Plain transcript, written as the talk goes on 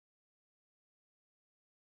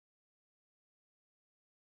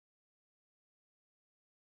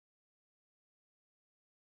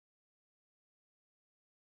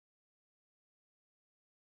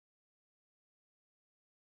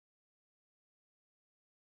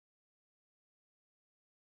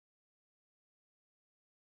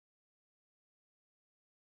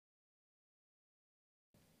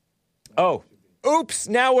Oh, oops,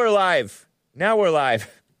 now we're live.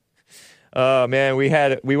 Oh, man,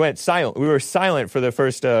 we went silent. We were silent for the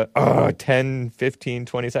first 10, 15,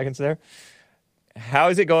 20 seconds there.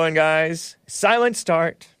 How's it going, guys? Silent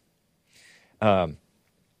start. It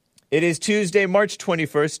is Tuesday, March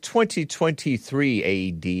 21st, 2023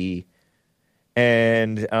 AD,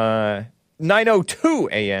 and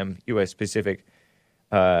 9:02 a.m. U.S. Pacific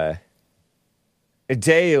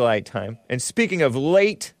daylight time. And speaking of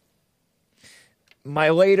late, in my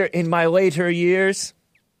later years,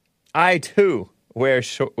 I too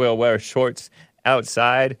will wear shorts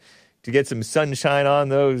outside to get some sunshine on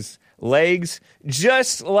those legs,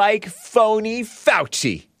 just like Phony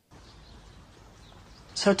Fauci.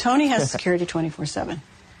 So Tony has security 24/7.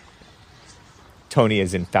 Tony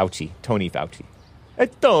is in Fauci. Tony Fauci.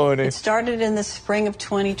 Tony. It started in the spring of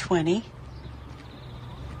 2020.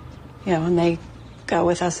 And they go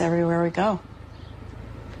with us everywhere we go.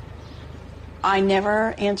 I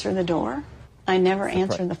never answer the door. I never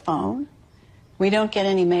answer the phone. We don't get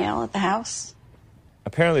any mail at the house.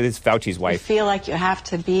 Apparently, this is Fauci's wife. I feel like you have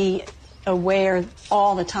to be aware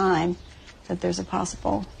all the time that there's a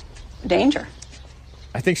possible danger.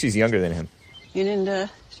 I think she's younger than him. You didn't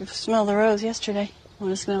smell the rose yesterday.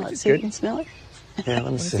 Want to smell it? See if you can smell it? Yeah,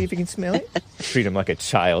 let me see if you can smell it. Treat him like a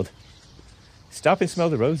child. Stop and smell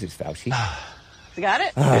the roses, Fauci. Got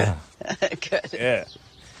it? Yeah. Good. Yeah.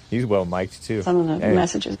 He's well mic'd, too. Some of the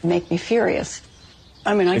messages make me furious.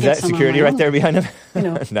 I mean, is that security right there behind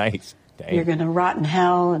him? Nice. Dang. You're going to rot in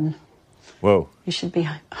hell, and whoa, you should be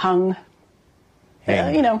hung.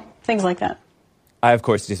 Things like that. I, of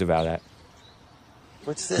course, disavow that.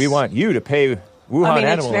 What's this? We want you to pay Wuhan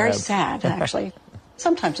Animal it's very Lab. sad, actually.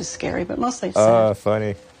 Sometimes it's scary, but mostly it's sad.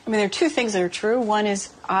 Funny. I mean, there are two things that are true. One is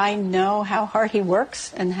I know how hard he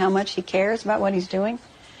works and how much he cares about what he's doing.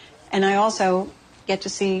 And I also get to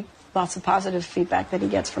see lots of positive feedback that he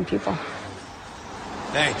gets from people.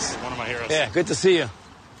 Thanks. One of my heroes. Yeah, good to see you.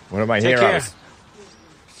 One of my Take heroes. Care.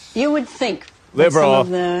 You would think Liberal. some of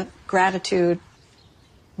the gratitude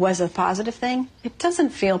was a positive thing. It doesn't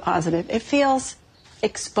feel positive. It feels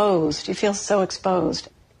exposed. You feel so exposed.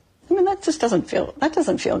 I mean, that doesn't feel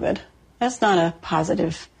good. That's not a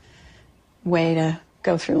positive way to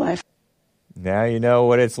go through life. Now you know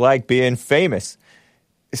what it's like being famous.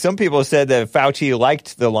 Some people said that Fauci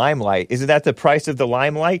liked the limelight. Isn't that the price of the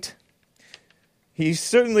limelight? He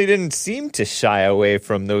certainly didn't seem to shy away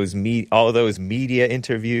from all those media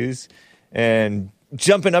interviews and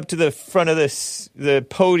jumping up to the front of the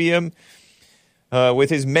podium with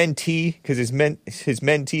his mentee, because his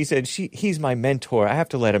mentee said, he's my mentor. I have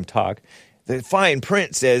to let him talk. The fine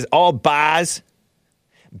print says all bars,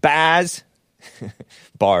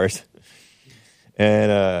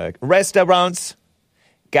 and restaurants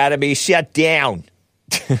gotta be shut down,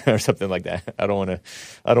 or something like that. I don't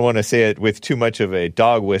want to say it with too much of a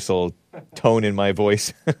dog whistle tone in my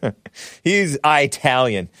voice. He's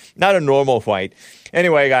Italian, not a normal white.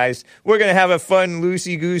 Anyway, guys, we're gonna have a fun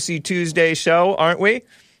loosey-goosey Tuesday show, aren't we?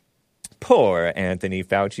 Poor Anthony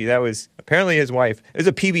Fauci. That was apparently his wife. It was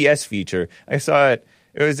a PBS feature. I saw it.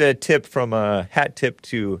 It was a tip from a hat tip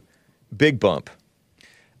to Big Bump.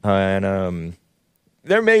 And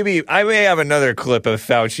I may have another clip of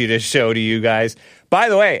Fauci to show to you guys. By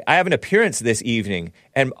the way, I have an appearance this evening.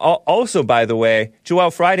 And also, by the way,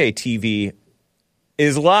 Joel Friday TV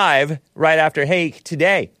is live right after Hake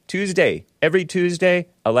today, Tuesday. Every Tuesday,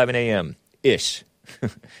 11 a.m.-ish.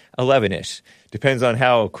 11-ish. Depends on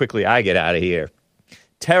how quickly I get out of here.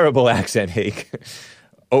 Terrible accent, Hake.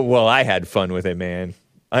 Oh, well, I had fun with it, man.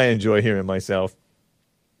 I enjoy hearing myself.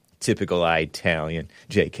 Typical Italian.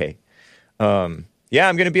 JK. Yeah,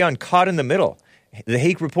 I'm going to be on Caught in the Middle.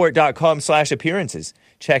 TheHakeReport.com/appearances.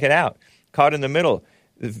 Check it out. Caught in the Middle.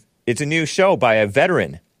 It's a new show by a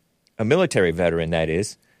veteran, a military veteran, that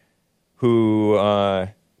is, who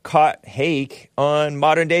caught Hake on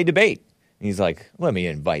Modern Day Debate. And he's like, let me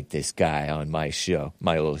invite this guy on my show,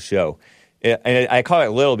 my little show. And I call it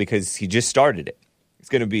little because he just started it. It's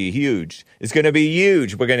going to be huge. It's going to be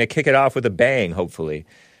huge. We're going to kick it off with a bang, hopefully.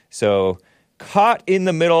 So, Caught in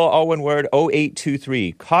the Middle, all one word,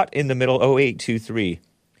 0823. Caught in the Middle, 0823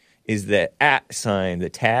 is the @ the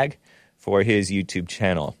tag for his YouTube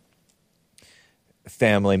channel.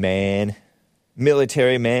 Family man,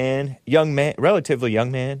 military man, young man, relatively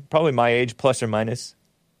young man, probably my age, plus or minus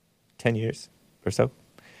 10 years or so.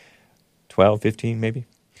 12, 15 maybe.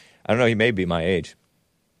 I don't know, he may be my age.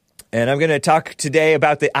 And I'm going to talk today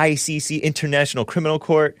about the ICC, International Criminal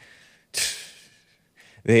Court,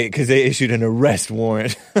 because they issued an arrest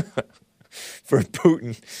warrant for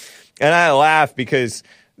Putin. And I laugh because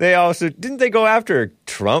they also, didn't they go after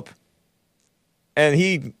Trump And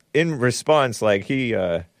he, in response, like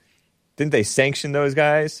didn't they sanction those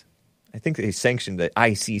guys? I think they sanctioned the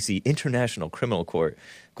ICC, International Criminal Court,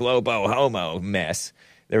 Globo Homo mess.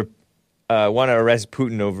 They want to arrest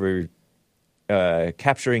Putin over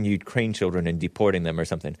capturing Ukraine children and deporting them or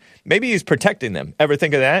something. Maybe he's protecting them. Ever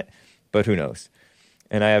think of that? But who knows?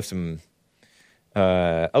 And I have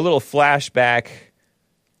a little flashback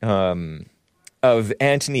of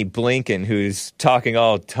Antony Blinken, who's talking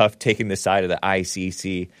all tough, taking the side of the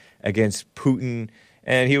ICC against Putin,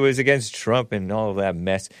 and he was against Trump and all of that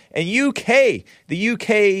mess. And the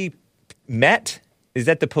UK Met, is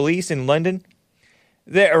that the police in London?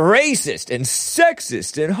 They're racist and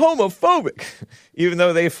sexist and homophobic, even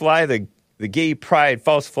though they fly the gay pride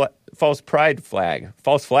false pride flag.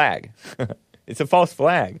 False flag. It's a false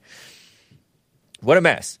flag. What a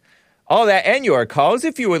mess. All that and your calls,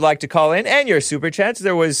 if you would like to call in, and your super chats.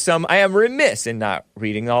 There was some, I am remiss in not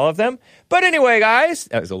reading all of them. But anyway, guys,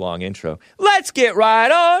 that was a long intro. Let's get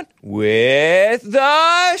right on with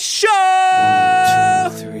the show.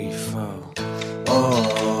 1, 2, 3, 4.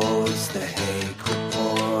 Oh, it's the Hake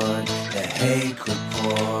Report. The Hake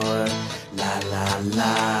Report. La, la,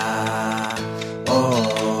 la.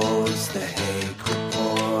 Oh, it's the Hake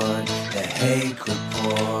Report. The Hake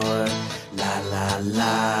Report. La, la,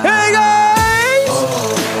 la. Hey, guys!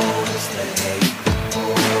 Oh, it's the Hake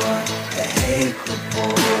Report. The Hake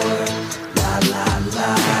Report. La, la,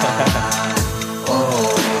 la.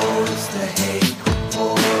 Oh, it's the Hake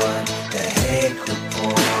Report. The Hake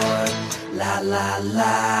Report. La, la,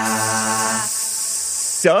 la.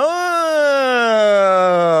 So,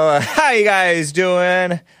 how you guys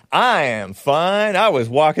doing? I am fine. I was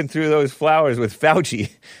walking through those flowers with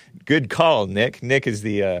Fauci. Good call, Nick. Nick is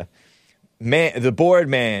the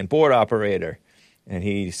board operator, and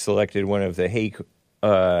he selected one of the Hake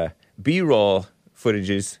B-roll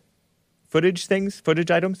footage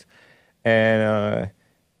items, and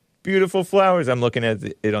beautiful flowers. I'm looking at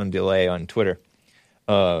it on delay on Twitter.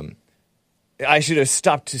 I should have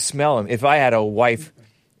stopped to smell them. If I had a wife,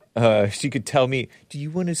 she could tell me, "Do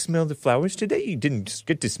you want to smell the flowers today? You didn't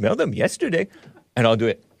get to smell them yesterday," and I'll do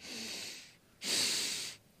it.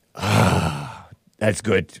 That's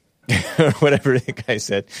good. Whatever the guy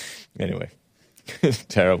said. Anyway,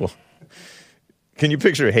 terrible. Can you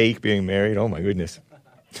picture Hake being married? Oh, my goodness.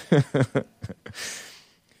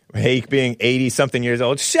 Hake being 80-something years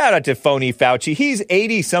old. Shout out to Phony Fauci. He's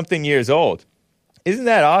 80-something years old. Isn't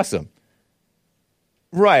that awesome?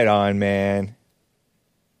 Right on, man.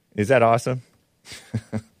 Is that awesome?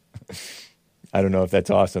 I don't know if that's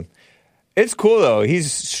awesome. It's cool, though.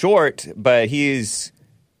 He's short, but he's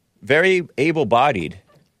very able-bodied.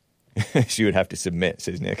 She would have to submit,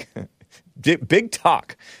 says Nick. Big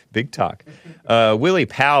talk. Big talk. Willie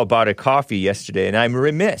Powell bought a coffee yesterday, and I'm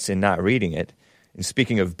remiss in not reading it. And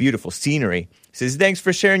speaking of beautiful scenery, he says, "Thanks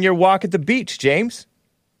for sharing your walk at the beach, James."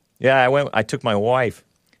 Yeah, I took my wife.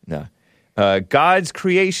 No. God's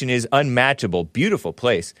creation is unmatchable. Beautiful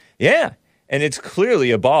place. Yeah, and it's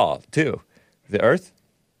clearly a ball, too. The earth?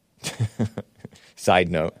 Side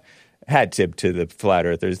note. Hat tip to the flat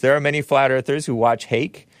earthers. There are many flat earthers who watch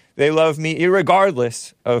Hake. They love me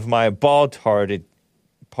irregardless of my bald-tardianity.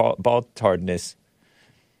 Bald-tardianity?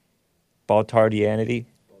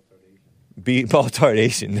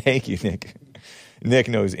 Bald-tardation. Thank you, Nick. Nick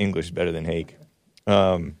knows English better than Hake.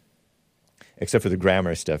 Except for the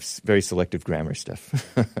grammar stuff. Very selective grammar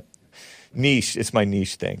stuff. Niche. It's my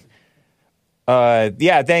niche thing.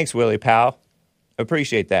 Yeah, thanks, Willie Powell.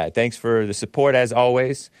 Appreciate that. Thanks for the support, as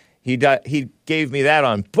always. He gave me that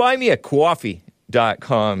on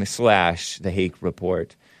buymeacoffee.com/The Hake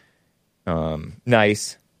Report.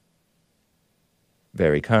 Nice.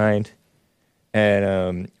 Very kind.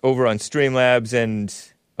 And over on Streamlabs and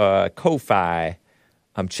Ko-Fi,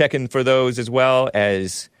 I'm checking for those as well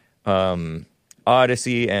as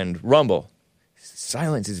Odyssey and Rumble.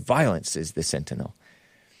 Silence is violence, says the Sentinel.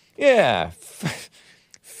 Yeah.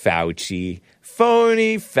 Fauci.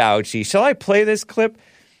 Phony Fauci. Shall I play this clip?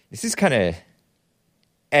 This is kind of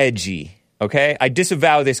edgy, okay? I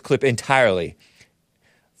disavow this clip entirely.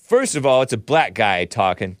 First of all, it's a black guy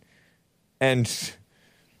talking, and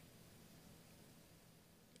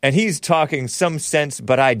he's talking some sense,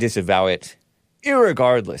 but I disavow it,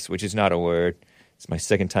 irregardless, which is not a word. It's my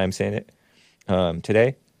second time saying it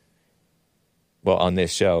today. Well, on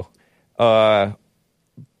this show.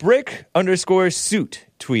 Brick_suit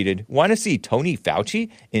tweeted, "Want to see Tony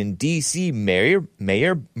Fauci and D.C. Mayor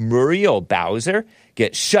Muriel Bowser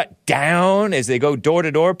get shut down as they go door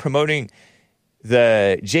to door promoting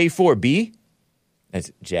the J4B?"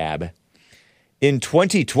 That's jab. "In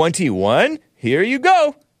 2021, here you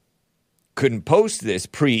go. couldn't post this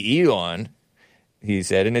pre-Elon, he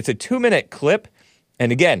said, and it's a 2-minute clip.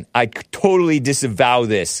 And again, I totally disavow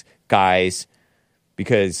this, guys,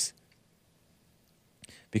 because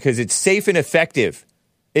it's safe and effective.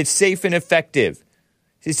 It's safe and effective.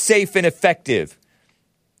 It's safe and effective.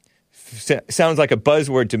 Sounds like a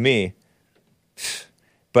buzzword to me.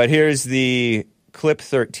 But here's the clip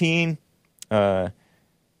 13,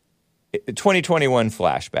 2021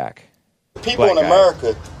 flashback. People in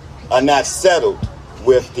America are not settled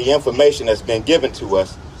with the information that's been given to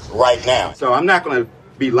us right now. So I'm not going to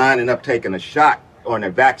be lining up taking a shot or a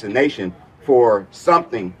vaccination for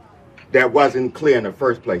something that wasn't clear in the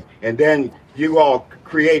first place. And then you all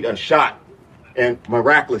create a shot in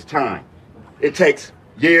miraculous time. It takes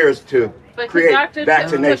years to create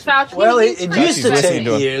vaccination. Well, it used to take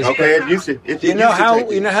years. Okay, it used to. You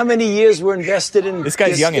know how many years were invested in this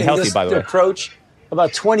guy's young and healthy, by the way. Approach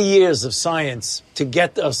about 20 years of science to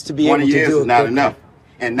get us to be able to do it. 20 years is not enough.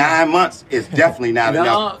 And 9 months is definitely not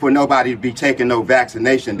enough for nobody to be taking no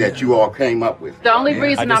vaccination that you all came up with. The only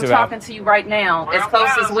reason I'm talking to you right now, as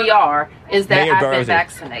close as we are, is that I've been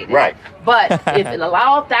vaccinated. Right. But if it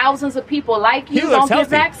allows thousands of people like you don't get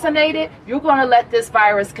vaccinated, you're going to let this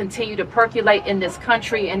virus continue to percolate in this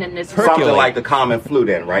country and in this Something like the common flu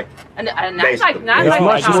then, right? And not like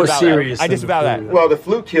much more serious. I disavow that. Well, the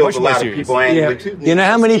flu kills a lot of people annually, too. You know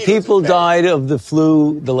how many people died of the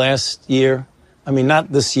flu the last year? I mean,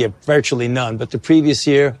 not this year, virtually none, but the previous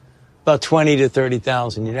year, about 20 to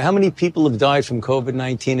 30,000. You know how many people have died from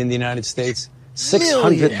COVID-19 in the United States?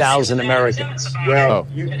 600,000 Americans. Well,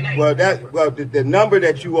 the number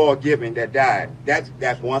that you all giving that died,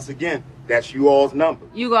 that's once again, that's you all's number.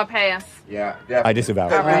 You gonna pass? Yeah, definitely. I disavow.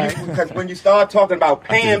 Because when you start talking about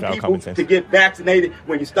paying people to get vaccinated,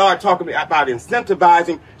 when you start talking about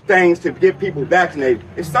incentivizing things to get people vaccinated,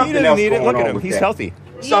 it's something else going on. Look at him. With He's that. healthy.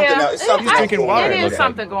 Something else. He's drinking water. It is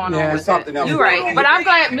something going on. There's something else. You're right. But I'm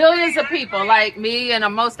glad millions of people like me and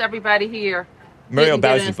most everybody here. Mario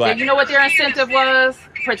Bowser's black. You know what their incentive was?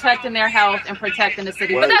 Protecting their health and protecting the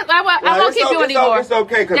city. But that's, I won't keep you anymore. It's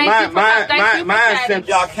okay, because my incentive,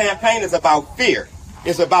 y'all campaign is about fear.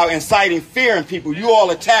 It's about inciting fear in people. You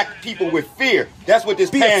all attack people with fear. That's what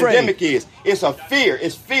this pandemic is. It's a fear.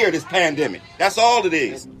 It's fear, this pandemic. That's all it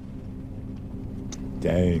is.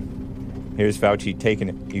 Dang. Here's Fauci taking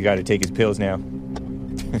it. You got to take his pills now.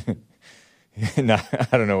 No,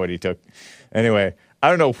 I don't know what he took. Anyway, I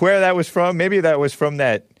don't know where that was from. Maybe that was from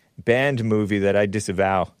that band movie that I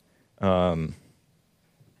disavow. But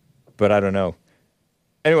I don't know.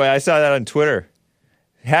 Anyway, I saw that on Twitter.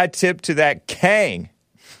 Hat tip to that Kang,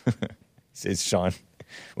 says Sean.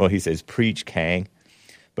 Well, he says preach Kang.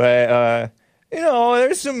 But,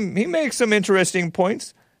 he makes some interesting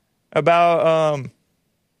points about,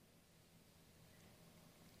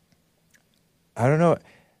 I don't know.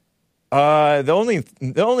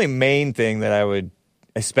 The only main thing that I would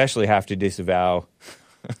especially have to disavow,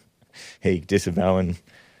 disavowing.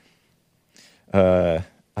 I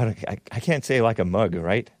can't say like a mug,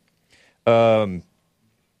 right?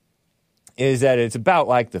 Is that it's about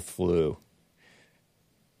like the flu,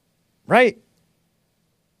 right?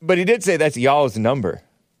 But he did say that's y'all's number.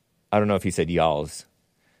 I don't know if he said y'all's.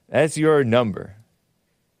 That's your number.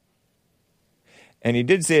 And he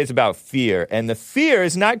did say it's about fear, and the fear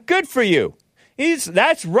is not good for you.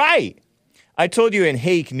 That's right. I told you in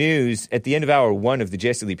Hake News at the end of hour 1 of the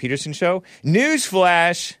Jesse Lee Peterson show,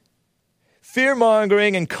 newsflash,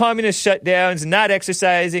 fear-mongering and communist shutdowns, not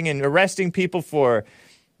exercising and arresting people for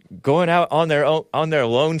going out on their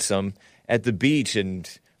lonesome at the beach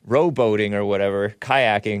and rowboating or whatever,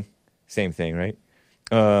 kayaking, same thing, right?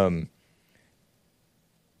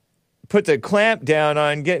 Put the clamp down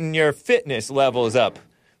on getting your fitness levels up,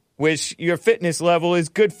 which your fitness level is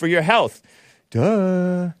good for your health.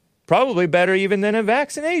 Duh. Probably better even than a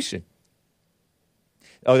vaccination.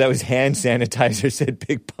 Oh, that was hand sanitizer, said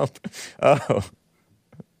Big Pump. Oh.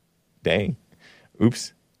 Dang.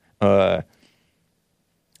 Oops.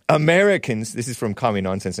 Americans, this is from Commie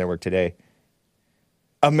Nonsense Network today.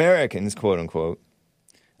 Americans, quote unquote,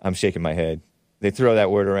 I'm shaking my head. They throw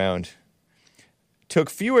that word around. Took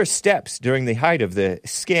fewer steps during the height of the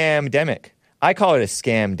scamdemic. I call it a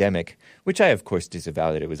scamdemic, which I, of course,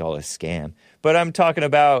 disavow that it was all a scam. But I'm talking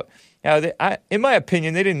about how, in my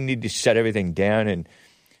opinion, they didn't need to shut everything down and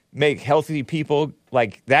make healthy people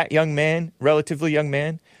like that young man, relatively young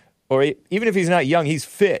man, or even if he's not young, he's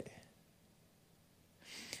fit.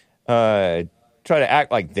 Try to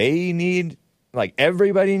act like they need, like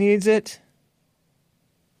everybody needs it.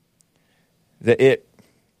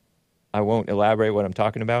 I won't elaborate what I'm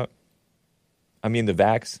talking about. I mean the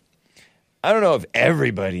vax. I don't know if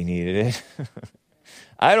everybody needed it.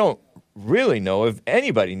 I don't really know if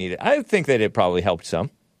anybody needed it. I think that it probably helped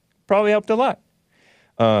some. Probably helped a lot.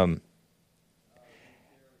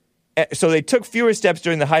 So they took fewer steps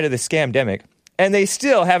during the height of the scamdemic, and they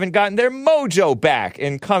still haven't gotten their mojo back.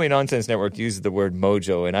 And Commie Nonsense Network uses the word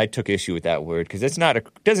mojo, and I took issue with that word because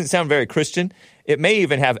doesn't sound very Christian. It may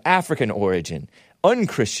even have African origin,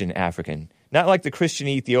 unchristian African, not like the Christian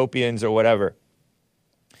Ethiopians or whatever.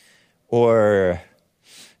 Or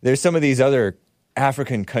there's some of these other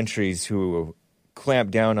African countries who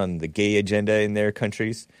clamp down on the gay agenda in their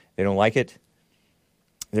countries. They don't like it.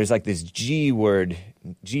 There's like this G word,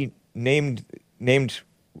 named.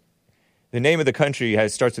 The name of the country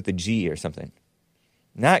starts with a G or something.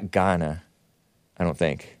 Not Ghana, I don't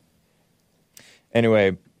think.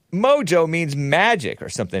 Anyway, mojo means magic or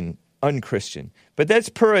something unchristian. But that's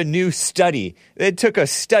per a new study. It took a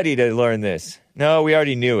study to learn this. No, we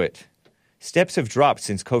already knew it. Steps have dropped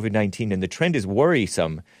since COVID-19, and the trend is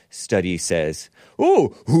worrisome, study says.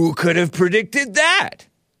 Ooh, who could have predicted that?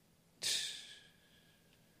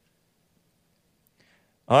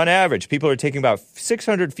 On average, people are taking about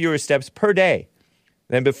 600 fewer steps per day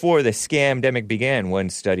than before the scamdemic began, one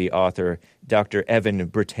study author, Dr. Evan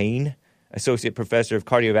Brittain, associate professor of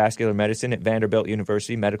cardiovascular medicine at Vanderbilt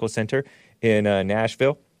University Medical Center in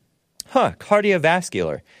Nashville.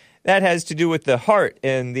 Cardiovascular. That has to do with the heart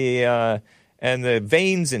and the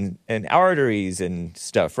veins and arteries and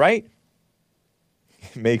stuff, right?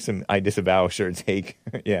 Make some I disavow shirts ache.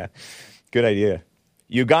 Yeah, good idea.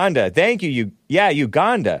 Uganda. Thank you.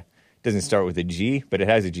 Uganda. Doesn't start with a G, but it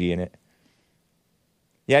has a G in it.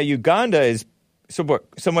 Yeah, Uganda is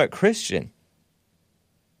somewhat Christian.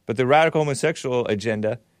 But the radical homosexual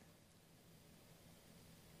agenda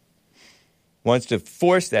wants to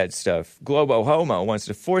force that stuff. Globo Homo wants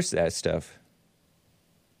to force that stuff.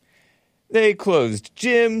 They closed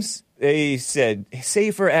gyms. They said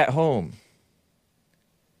safer at home.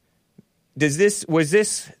 Was this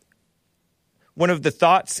one of the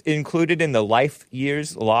thoughts included in the life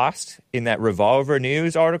years lost in that Revolver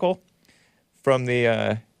News article from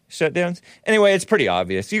the shutdowns? Anyway, it's pretty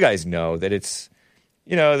obvious. You guys know that it's,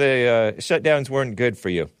 the shutdowns weren't good for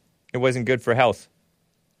you. It wasn't good for health.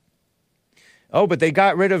 Oh, but they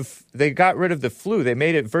got rid of the flu. They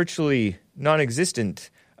made it virtually non-existent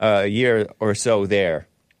a year or so there,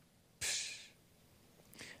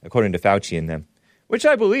 according to Fauci and them, which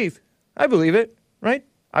I believe. I believe it, right?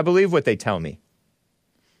 I believe what they tell me.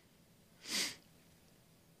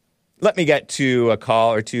 Let me get to a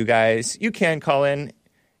call or two, guys. You can call in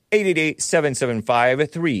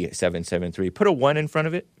 888-775-3773. Put a 1 in front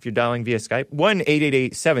of it if you're dialing via Skype.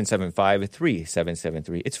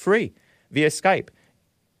 1-888-775-3773. It's free via Skype,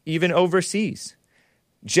 even overseas.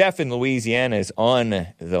 Jeff in Louisiana is on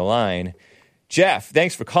the line. Jeff,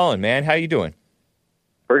 thanks for calling, man. How you doing?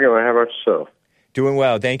 Pretty good, man. How about yourself? Doing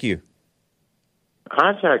well, thank you.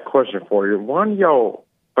 I just had a question for you. Why don't y'all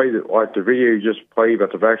play the video you just played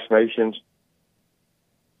about the vaccinations?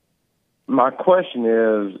 My question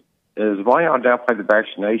is why y'all downplay the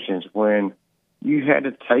vaccinations when you had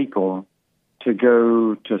to take them to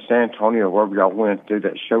go to San Antonio, wherever y'all went to do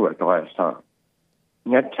that show at the last time?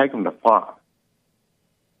 You had to take them to fly.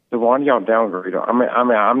 So why do y'all downgrade them? I mean,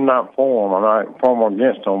 I'm not for them. I'm not for them or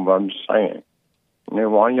against them, but I'm just saying.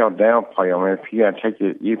 Why do y'all downplay them if you had to take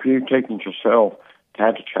it? If you're taking it yourself to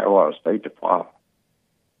have to travel out of state to fly?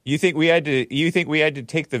 You think we had to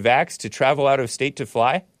take the vax to travel out of state to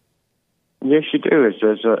fly? Yes, you do. It's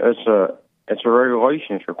a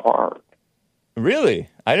regulation. It's required. Really?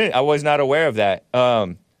 I was not aware of that.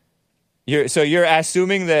 You're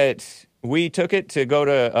assuming that we took it to go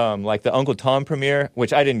to like the Uncle Tom premiere,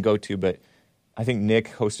 which I didn't go to, but I think Nick,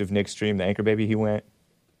 host of Nick's Stream, the Anchor Baby, he went.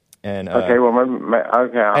 And okay, well,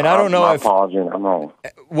 okay. And I don't know if apology. I'm wrong.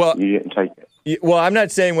 Well, you didn't take it. Well, I'm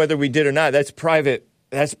not saying whether we did or not. That's private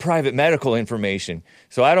medical information.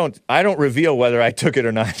 So I don't reveal whether I took it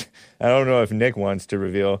or not. I don't know if Nick wants to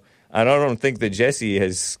reveal. I don't think that Jesse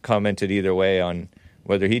has commented either way on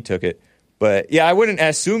whether he took it. But yeah, I wouldn't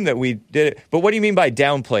assume that we did it. But what do you mean by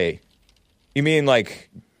downplay? You mean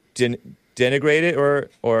like denigrate it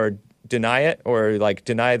or deny it or like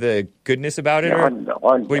deny the goodness about it? Or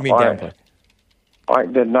what do you mean downplay? I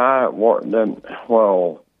deny what then?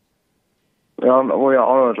 Well, we all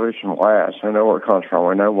know it's reaching last. We know where it comes from.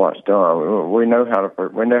 We know what's done. We know how to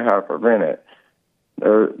prevent it.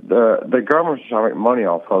 The government's trying to make money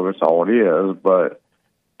off of it. That's all it is. But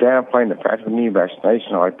downplaying the fact of the new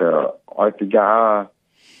vaccination, like the guy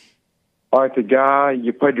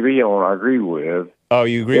you played the video on, I agree with. Oh,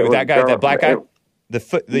 you agree with that guy, that black guy?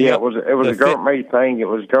 it was a government-made thing. It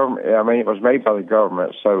was government. I mean, it was made by the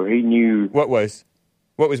government, so he knew. What was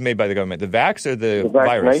made by the government? The vax or the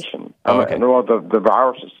vaccination? Virus? Okay. No, the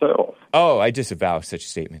virus itself. Oh, I disavow such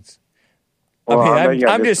statements. Well,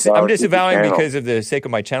 I'm disavowing because of the sake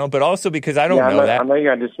of my channel, but also because I don't know that. I know you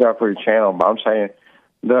got to disavow for your channel, but I'm saying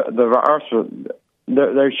the virus.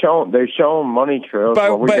 They're showing money trails.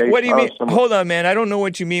 But what do you mean? Hold on, man. I don't know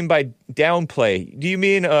what you mean by downplay. Do you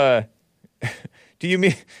mean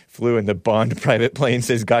flew in the Bond private plane?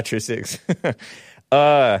 Says Gotcha 6.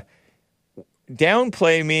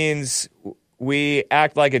 Downplay means we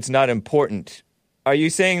act like it's not important. Are you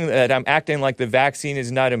saying that I'm acting like the vaccine is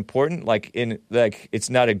not important, like it's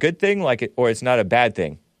not a good thing, or it's not a bad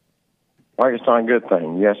thing? Like it's not a good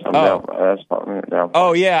thing. Yes, I'm down. That's not down.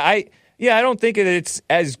 Oh yeah, I don't think that it's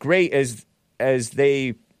as great as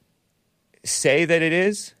they say that it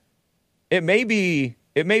is. It may be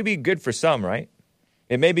good for some, right?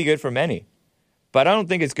 It may be good for many, but I don't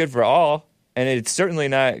think it's good for all, and it's certainly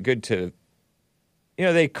not good to.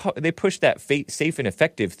 They pushed that safe and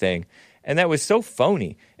effective thing, and that was so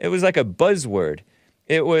phony. It was like a buzzword.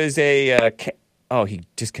 It was he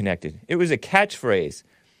disconnected. It was a catchphrase.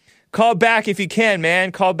 Call back if you can,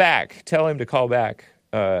 man. Call back. Tell him to call back,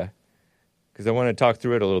 because I want to talk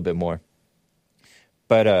through it a little bit more.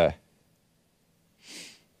 But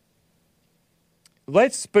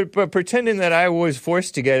but pretending that I was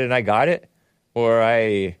forced to get it and I got it,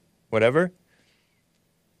 or whatever.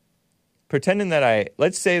 Pretending that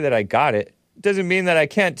let's say that I got it, doesn't mean that I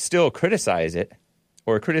can't still criticize it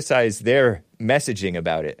or criticize their messaging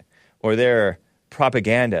about it or their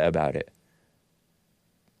propaganda about it.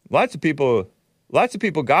 Lots of people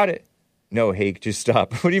got it. No, Hake, just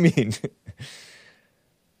stop. What do you mean?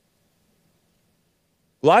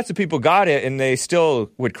 Lots of people got it and they still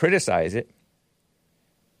would criticize it.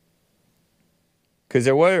 Because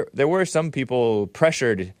there were some people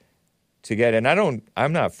pressured to get it, and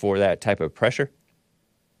I'm not for that type of pressure.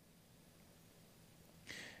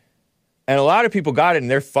 And a lot of people got it,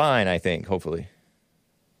 and they're fine, I think, hopefully.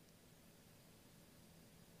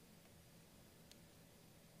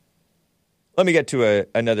 Let me get to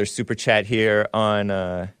another super chat here on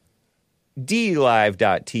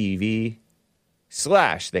DLive.tv/The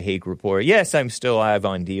Hake Report. Yes, I'm still live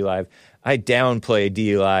on DLive. I downplay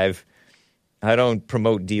DLive. I don't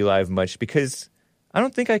promote DLive much because I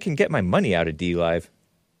don't think I can get my money out of DLive.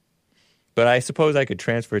 But I suppose I could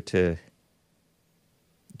transfer it to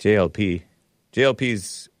JLP.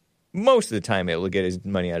 JLP's most of the time able to get his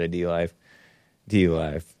money out of DLive.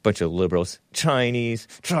 DLive, bunch of liberals, Chinese,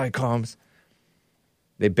 Tricoms.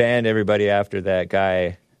 They banned everybody after that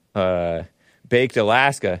guy, Baked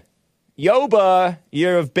Alaska. Yoba,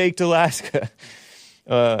 year of Baked Alaska.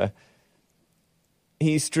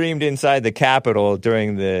 He streamed inside the Capitol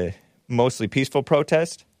during the mostly peaceful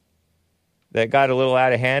protest that got a little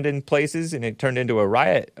out of hand in places, and it turned into a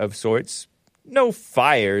riot of sorts. No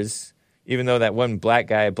fires, even though that one black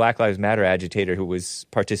guy, Black Lives Matter agitator who was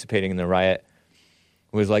participating in the riot,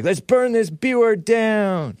 was like, let's burn this B-word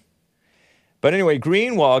down. But anyway,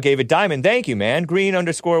 Greenwall gave a diamond. Thank you, man.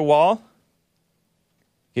 Green_wall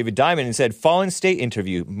gave a diamond and said, Fallen State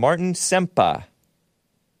interview. Martin Sempa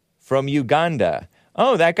from Uganda.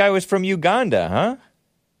 Oh, that guy was from Uganda, huh?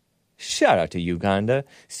 Shout out to Uganda.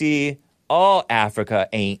 See, all Africa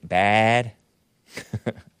ain't bad.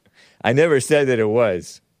 I never said that it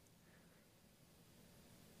was.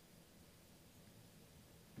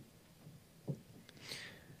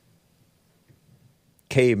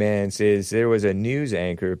 K-Man says, there was a news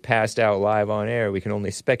anchor passed out live on air. We can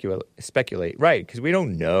only speculate. Right, because we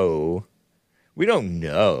don't know. We don't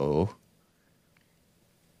know.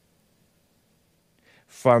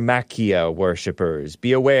 Pharmakia worshippers,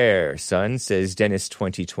 be aware, son, says Dennis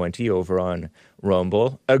 2020 over on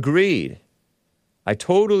Rumble. Agreed. I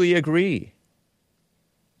totally agree.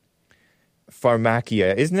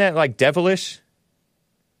 Pharmakia, isn't that like devilish?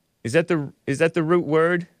 Is that the root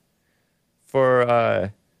word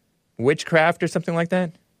for witchcraft or something like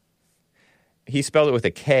that? He spelled it with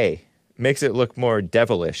a K. Makes it look more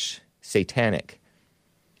devilish, satanic.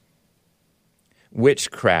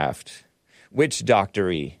 Witchcraft. Witch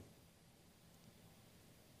doctory.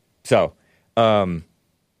 So,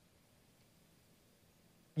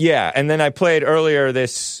 yeah, and then I played earlier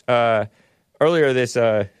this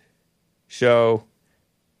show,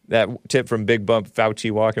 that tip from Big Bump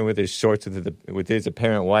Fauci walking with his shorts with his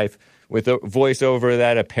apparent wife, with a voiceover of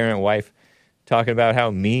that apparent wife, talking about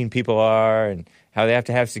how mean people are and how they have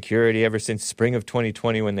to have security ever since spring of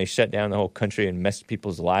 2020 when they shut down the whole country and messed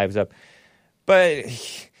people's lives up. But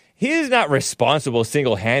He is not responsible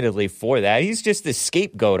single-handedly for that. He's just the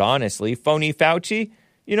scapegoat, honestly. Phony Fauci.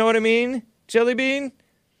 You know what I mean? Jelly Bean?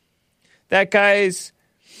 That guy's...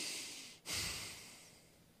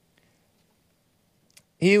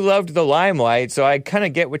 He loved the limelight, so I kind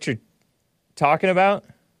of get what you're talking about.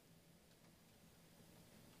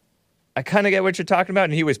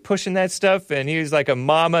 And he was pushing that stuff, and he was like a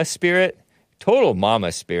mama spirit. Total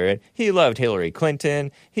mama spirit. He loved Hillary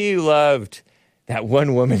Clinton. He loved that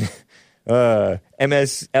one woman,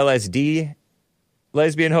 LSD,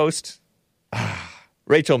 lesbian host,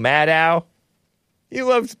 Rachel Maddow. He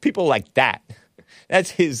loves people like that. That's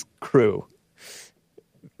his crew.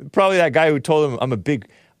 Probably that guy who told him,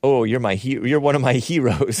 you're one of my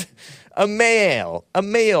heroes. A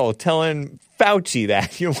male telling Fauci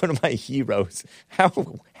that you're one of my heroes.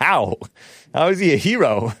 How is he a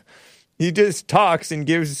hero? He just talks and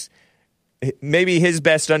gives maybe his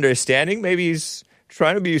best understanding. Maybe he's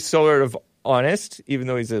trying to be sort of honest, even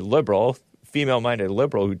though he's a liberal, female-minded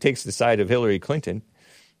liberal who takes the side of Hillary Clinton.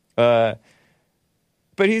 But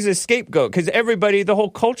he's a scapegoat because the whole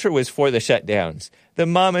culture was for the shutdowns. The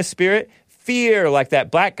mama spirit, fear, like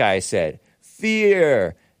that black guy said,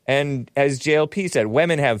 fear. And as JLP said,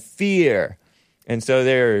 women have fear. And so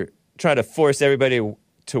they're trying to force everybody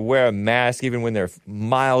to wear a mask even when they're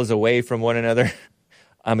miles away from one another.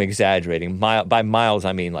 I'm exaggerating. By miles,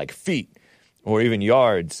 I mean like feet or even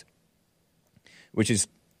yards, which is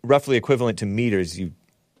roughly equivalent to meters, you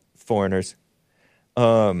foreigners.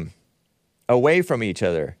 Away from each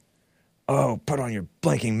other. Oh, put on your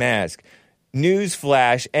blinking mask.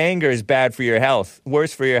 Newsflash, anger is bad for your health.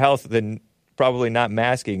 Worse for your health than probably not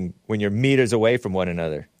masking when you're meters away from one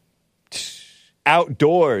another.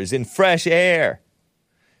 Outdoors, in fresh air.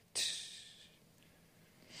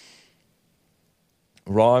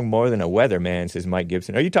 Wrong more than a weatherman, says Mike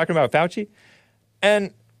Gibson. Are you talking about Fauci?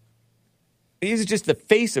 And he's just the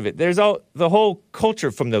face of it. There's the whole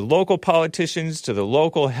culture from the local politicians to the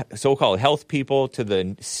local so-called health people to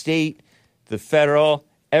the state, the federal,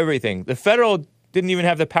 everything. The federal didn't even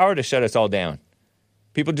have the power to shut us all down.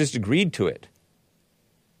 People just agreed to it.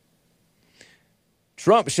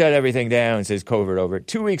 Trump shut everything down, says Covert Over.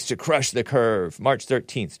 2 weeks to crush the curve. March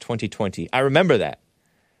 13th, 2020. I remember that.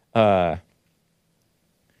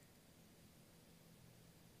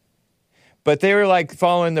 But they were like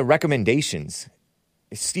following the recommendations,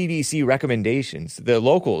 CDC recommendations. The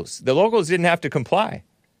locals didn't have to comply.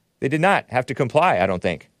 They did not have to comply, I don't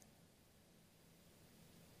think.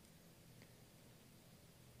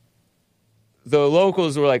 The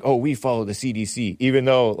locals were like, we follow the CDC, even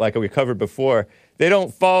though, like we covered before, they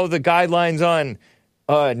don't follow the guidelines on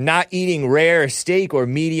not eating rare steak or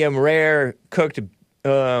medium rare cooked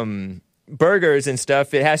burgers and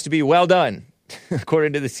stuff. It has to be well done.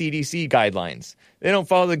 According to the CDC guidelines. They don't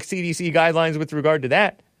follow the CDC guidelines with regard to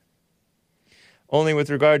that. Only with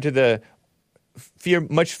regard to the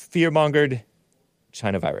much fear-mongered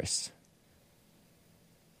China virus.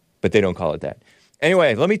 But they don't call it that.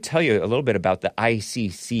 Anyway, let me tell you a little bit about the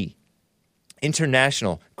ICC,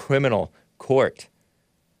 International Criminal Court.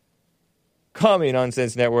 Comedy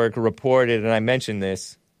Nonsense Network reported, and I mentioned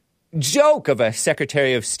this, joke of a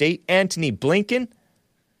Secretary of State, Antony Blinken.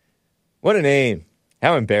 What a name.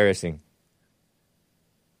 How embarrassing.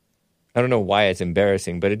 I don't know why it's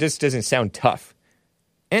embarrassing, but it just doesn't sound tough.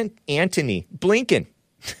 And Antony Blinken.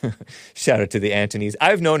 Shout out to the Antonies.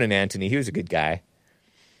 I've known an Antony. He was a good guy.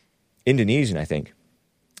 Indonesian, I think.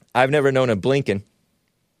 I've never known a Blinken.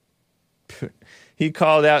 He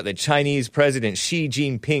called out the Chinese President Xi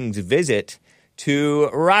Jinping's visit to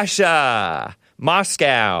Russia.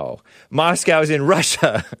 Moscow. Moscow's in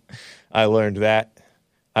Russia. I learned that.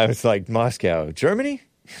 I was like, Moscow, Germany?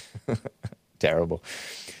 Terrible.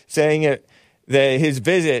 Saying that his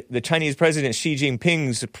visit, the Chinese President Xi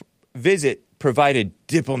Jinping's visit, provided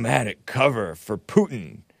diplomatic cover for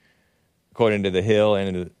Putin, according to The Hill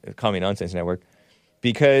and the Comedy Nonsense Network,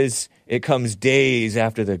 because it comes days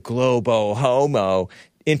after the Globo Homo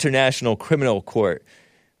International Criminal Court.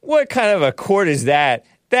 What kind of a court is that?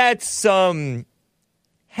 That's some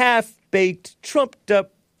half-baked,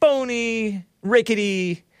 trumped-up, phony,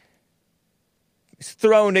 rickety,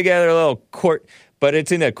 thrown together little court, but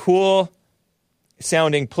it's in a cool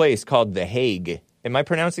sounding place called The Hague. Am I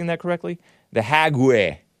pronouncing that correctly? The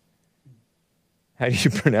Hague. How do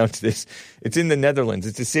you pronounce this? It's in the Netherlands.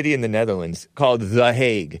 It's a city in the Netherlands called The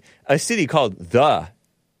Hague. A city called The,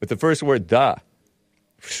 with the first word The.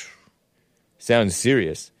 Sounds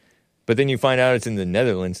serious. But then you find out it's in the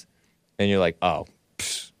Netherlands, and you're like, oh,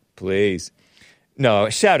 please. No,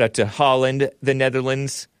 shout out to Holland, the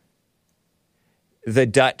Netherlands, the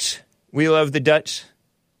Dutch. We love the Dutch.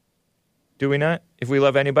 Do we not? If we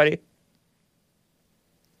love anybody?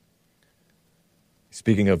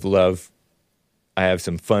 Speaking of love, I have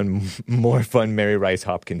some more fun Mary Rice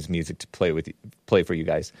Hopkins music to play for you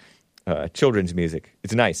guys. Children's music.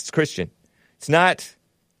 It's nice. It's Christian. It's not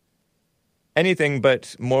anything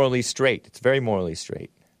but morally straight. It's very morally straight.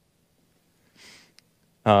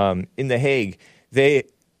 In The Hague, they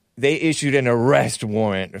issued an arrest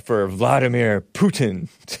warrant for Vladimir Putin.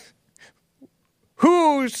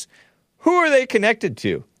 Who are they connected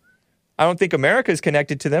to? I don't think America is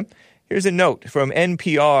connected to them. Here's a note from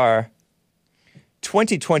NPR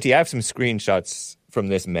 2020. I have some screenshots from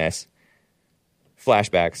this mess.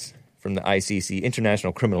 Flashbacks from the ICC,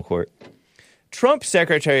 International Criminal Court. Trump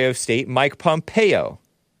Secretary of State Mike Pompeo.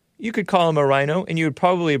 You could call him a rhino, and you would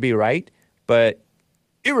probably be right, but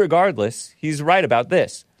irregardless, he's right about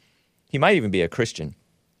this. He might even be a Christian.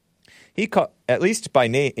 At least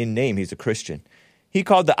in name, he's a Christian. He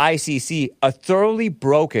called the ICC a thoroughly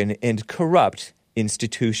broken and corrupt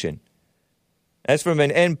institution. That's from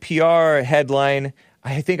an NPR headline.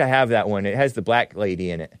 I think I have that one. It has the black lady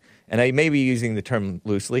in it. And I may be using the term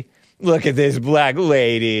loosely. Look at this black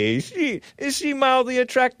lady. Is she mildly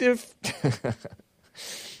attractive?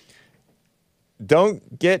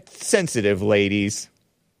 Don't get sensitive, ladies.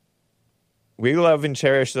 We love and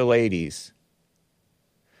cherish the ladies.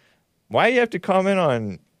 Why do you have to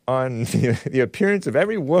comment on the appearance of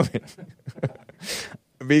every woman?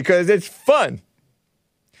 Because it's fun.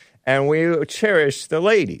 And we cherish the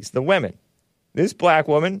ladies, the women. This black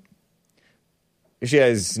woman, she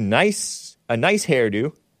has a nice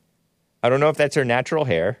hairdo. I don't know if that's her natural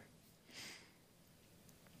hair.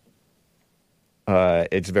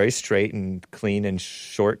 It's very straight and clean and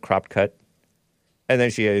short, cropped cut. And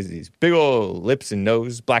then she has these big old lips and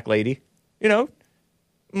nose, black lady. You know,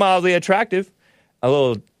 mildly attractive. A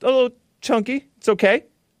little chunky. It's okay.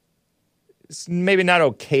 It's maybe not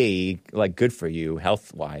okay, like good for you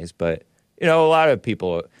health-wise, but, you know, a lot of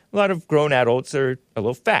grown adults are a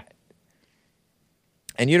little fat.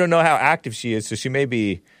 And you don't know how active she is, so she may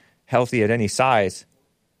be healthy at any size,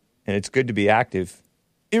 and it's good to be active,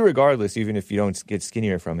 irregardless, even if you don't get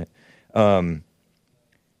skinnier from it.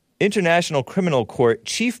 International Criminal Court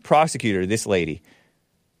Chief Prosecutor, this lady,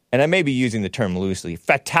 and I may be using the term loosely,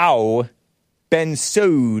 Fatou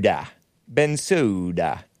Bensouda.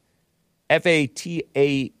 Fatou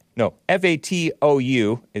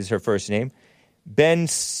is her first name.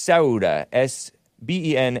 Bensouda,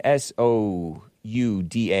 Bensouda,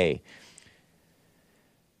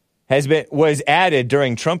 was added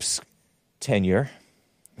during Trump's tenure,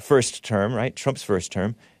 first term, right? Trump's first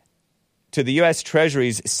term, to the U.S.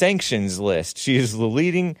 Treasury's sanctions list. She's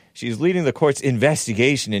leading the court's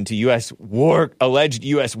investigation into alleged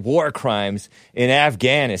U.S. war crimes in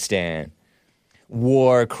Afghanistan.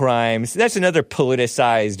 War crimes. That's another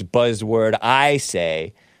politicized buzzword. I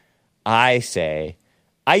say. I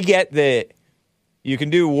get that you can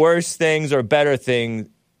do worse things or better things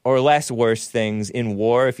or less worse things in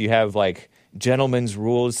war if you have like gentleman's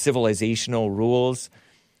rules, civilizational rules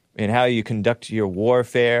in how you conduct your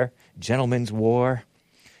warfare, gentleman's war.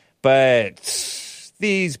 But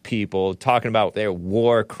these people talking about their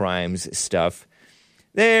war crimes stuff,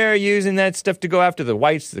 they're using that stuff to go after the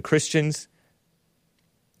whites, the Christians.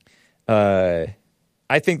 I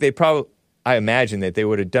think I imagine that they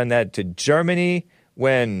would have done that to Germany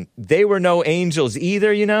when they were no angels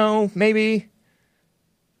either, you know, maybe.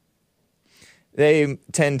 They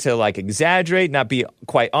tend to like exaggerate, not be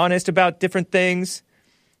quite honest about different things.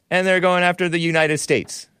 And they're going after the United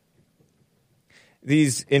States.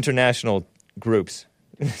 These international groups.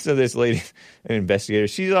 So this lady, an investigator,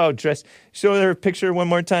 she's all dressed. Show her picture one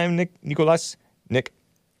more time, Nicholas. Nick.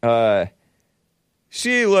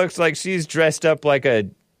 She looks like she's dressed up like a,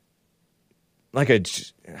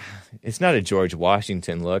 it's not a George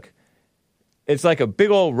Washington look. It's like a big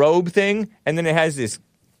old robe thing, and then it has this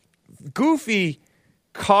goofy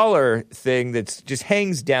collar thing that just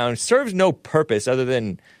hangs down, serves no purpose other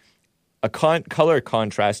than a color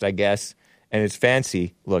contrast, I guess, and it's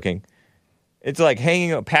fancy looking. It's like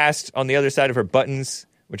hanging past on the other side of her buttons,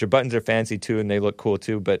 which her buttons are fancy too, and they look cool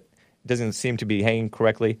too, but it doesn't seem to be hanging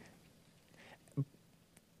correctly.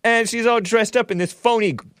 And she's all dressed up in this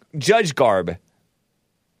phony judge garb.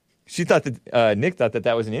 She thought that Nick thought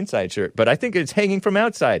that was an inside shirt, but I think it's hanging from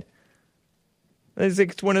outside. It's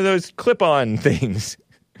like it's one of those clip-on things.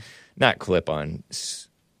 Not clip-on.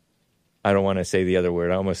 I don't want to say the other word.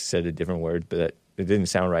 I almost said a different word, but it didn't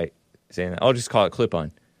sound right saying that. I'll just call it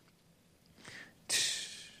clip-on.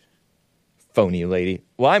 Phony lady.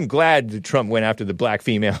 Well, I'm glad that Trump went after the black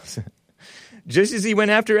females. Just as he went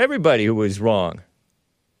after everybody who was wrong.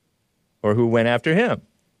 or who went after him.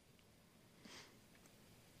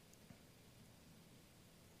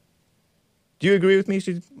 Do you agree with me?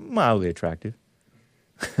 She's mildly attractive.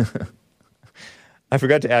 I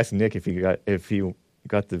forgot to ask Nick if he got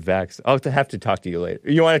the vax. I'll have to talk to you later.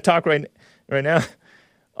 You want to talk right now?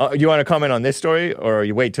 You want to comment on this story, or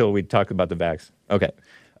you wait till we talk about the vax? Okay.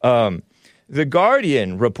 The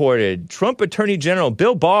Guardian reported Trump Attorney General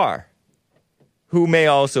Bill Barr, who may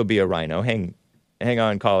also be a rhino, hang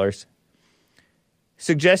on, callers,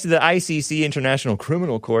 suggested the ICC, International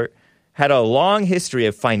Criminal Court, had a long history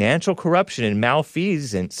of financial corruption and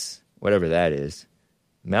malfeasance, whatever that is.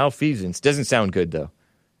 Malfeasance. Doesn't sound good, though.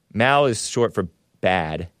 Mal is short for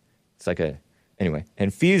bad. It's like anyway.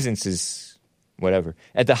 And feasance is whatever.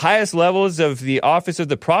 At the highest levels of the office of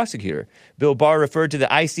the prosecutor, Bill Barr referred to the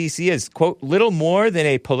ICC as, quote, little more than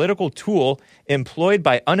a political tool employed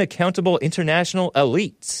by unaccountable international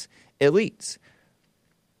elites.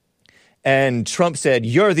 And Trump said,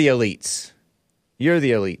 you're the elites. You're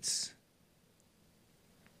the elites.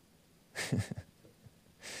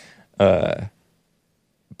 But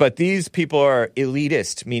these people are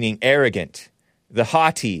elitist, meaning arrogant, the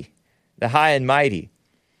haughty, the high and mighty,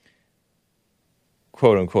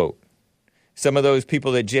 quote unquote. Some of those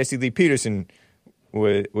people that Jesse Lee Peterson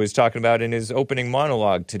was talking about in his opening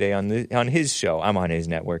monologue today on his show. I'm on his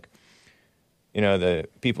network. You know, the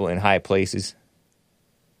people in high places.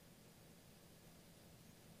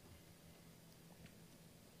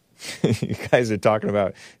 You guys are talking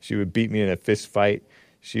about she would beat me in a fist fight.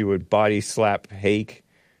 She would body slap Hake.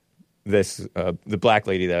 The black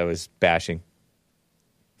lady that I was bashing.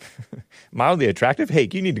 Mildly attractive?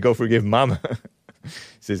 Hake, you need to go forgive Mama.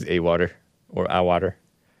 Says A-Water or A-Water.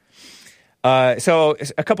 So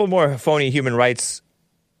a couple more phony human rights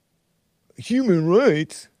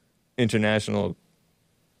international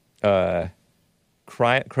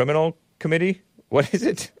criminal committee. What is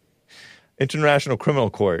it? International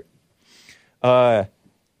Criminal Court.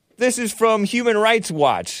 This is from Human Rights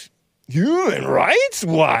Watch. Human Rights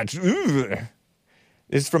Watch. Ugh.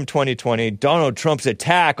 This is from 2020. Donald Trump's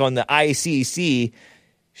attack on the ICC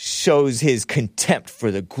shows his contempt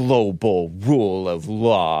for the global rule of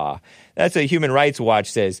law. That's what Human Rights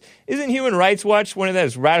Watch says. Isn't Human Rights Watch one of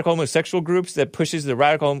those radical homosexual groups that pushes the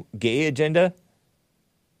radical gay agenda?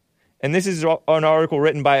 And this is an article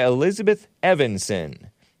written by Elizabeth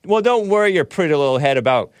Evanson. Well, don't worry your pretty little head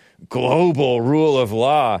about global rule of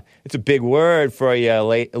law. It's a big word for you,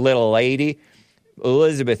 little lady.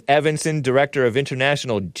 Elizabeth Evanson, Director of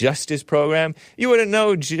International Justice Program. You wouldn't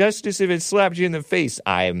know justice if it slapped you in the face.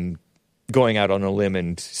 I'm going out on a limb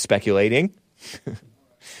and speculating.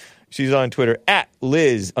 She's on Twitter at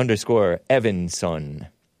Liz_Evanson.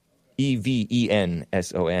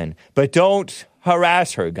 Evenson. But don't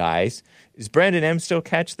harass her, guys. Does Brandon M. still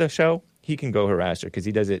catch the show? He can go harass her because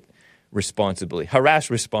he does it responsibly.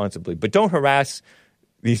 Harass responsibly. But don't harass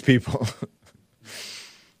these people.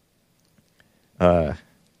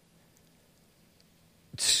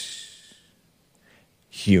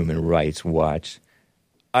 Human Rights Watch.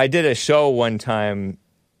 I did a show one time.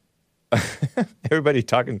 Everybody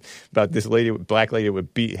talking about this black lady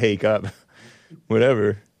would beat Hake up.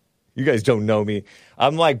 Whatever. You guys don't know me.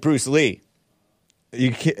 I'm like Bruce Lee.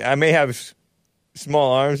 I may have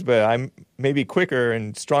small arms, but I'm maybe quicker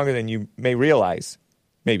and stronger than you may realize.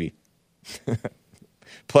 Maybe.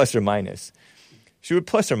 Plus or minus. She would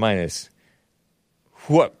plus or minus.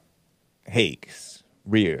 What? Hake's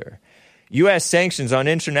rear. U.S. sanctions on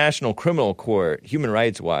International Criminal Court. Human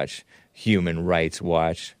Rights Watch. Human Rights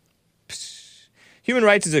Watch. Psst. Human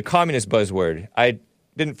rights is a communist buzzword. I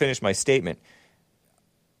didn't finish my statement.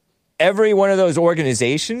 Every one of those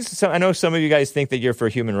organizations, so I know some of you guys think that you're for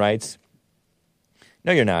human rights.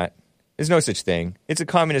 No, you're not. There's no such thing. It's a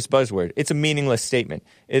communist buzzword. It's a meaningless statement.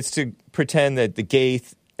 It's to pretend that the gay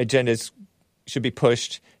agendas should be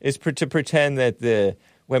pushed. It's to pretend that the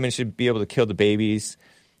women should be able to kill the babies.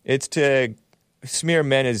 It's to smear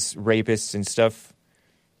men as rapists and stuff.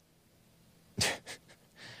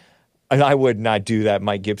 And I would not do that,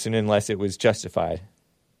 Mike Gibson, unless it was justified.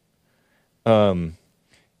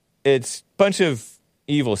 It's a bunch of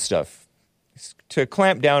evil stuff. It's to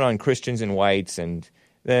clamp down on Christians and whites, and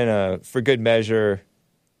then, for good measure,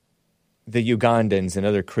 the Ugandans and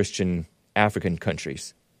other Christian African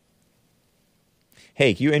countries.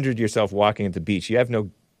 Hey, you injured yourself walking at the beach. You have no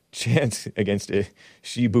chance against a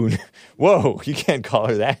Shibun. Whoa, you can't call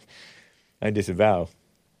her that. I disavow.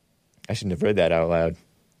 I shouldn't have read that out loud.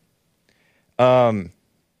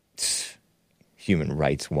 Human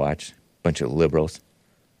Rights Watch. Bunch of liberals.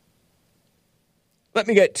 Let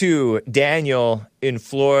me get to Daniel in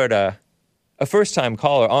Florida. a first-time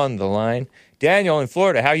caller on the line. Daniel in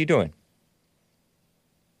Florida, how you doing?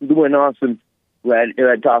 Doing awesome. Glad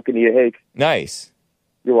talking to you, Hake. Nice.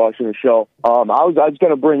 You're watching the show. I was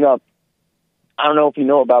going to bring up, I don't know if you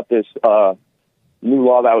know about this new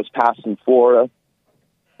law that was passed in Florida.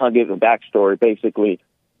 I'll give a backstory. Basically,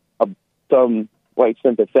 some white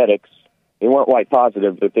sympathetics, they weren't white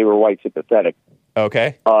positive, but they were white sympathetic.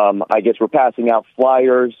 Okay. I guess we're passing out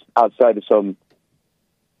flyers outside of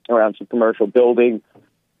around some commercial building,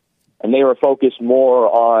 and they were focused more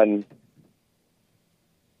on,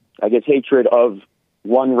 I guess, hatred of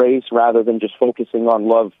one race rather than just focusing on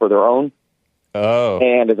love for their own. Oh.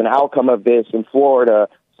 And as an outcome of this, in Florida,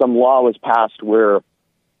 some law was passed where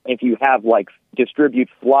if you have, distribute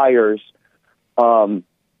flyers,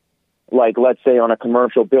 let's say on a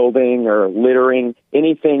commercial building or littering,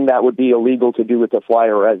 anything that would be illegal to do with the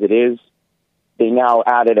flyer as it is, they now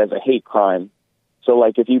add it as a hate crime. So,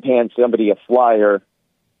 if you hand somebody a flyer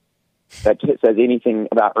that says anything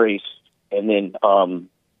about race, and then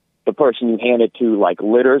the person you hand it to,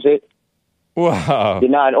 litters it, wow.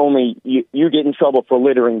 then not only you get in trouble for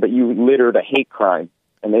littering, but you littered a hate crime.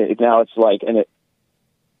 And now it's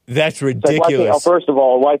that's ridiculous. First of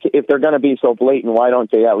all, if they're going to be so blatant, why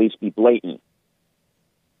don't they at least be blatant?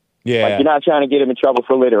 Yeah. You're not trying to get him in trouble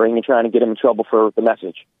for littering. You're trying to get him in trouble for the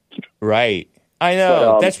message. Right. I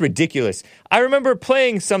know. That's ridiculous. I remember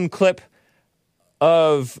playing some clip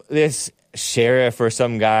of this sheriff or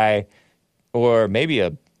some guy, or maybe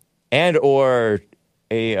a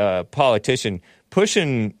politician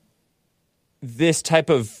pushing this type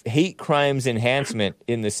of hate crimes enhancement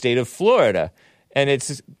in the state of Florida. And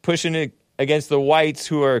it's pushing it against the whites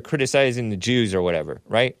who are criticizing the Jews or whatever,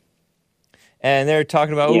 right? And they're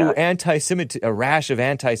talking about a rash of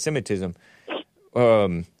anti-Semitism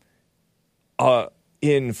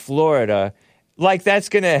in Florida. That's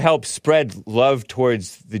going to help spread love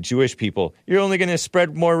towards the Jewish people. You're only going to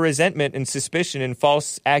spread more resentment and suspicion and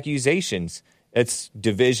false accusations. It's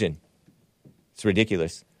division. It's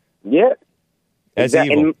ridiculous. Yeah. That's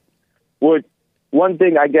evil. And one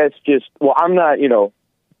thing, I guess, I'm not,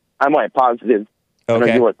 I'm white positive.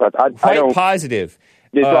 Okay. I don't positive.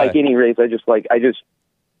 It's like any race. I just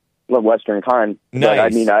love Western kind.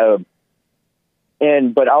 Nice.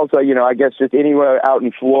 But but also, I guess just anywhere out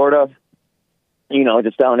in Florida,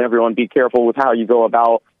 just telling everyone, be careful with how you go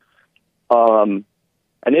about. And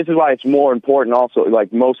this is why it's more important also,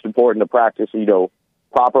 most important to practice,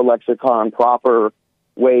 proper lexicon, proper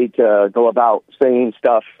way to go about saying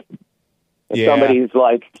stuff. If somebody's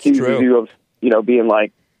accuses you of, being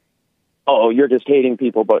oh, you're just hating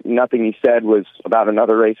people, but nothing he said was about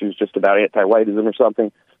another race, it was just about anti-whiteism or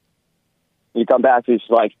something. You come back to it's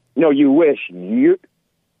no, you wish you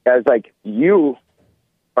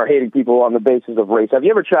are hating people on the basis of race. Have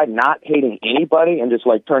you ever tried not hating anybody and just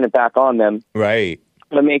turn it back on them? Right.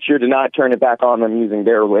 But make sure to not turn it back on them using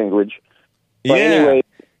their language. But anyway,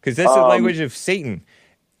 because that's the language of Satan.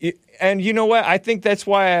 And you know what? I think that's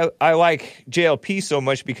why I like JLP so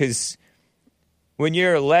much, because when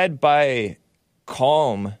you're led by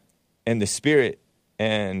calm and the Spirit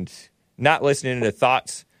and not listening to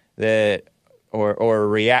thoughts that or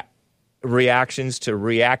reactions to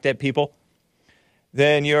react at people,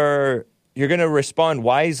 then you're going to respond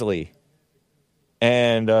wisely,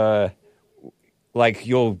 and the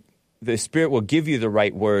Spirit will give you the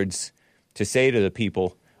right words to say to the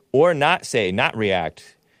people, or not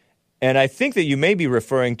react. And I think that you may be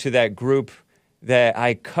referring to that group that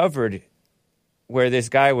I covered, where this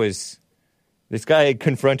guy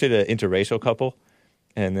confronted an interracial couple,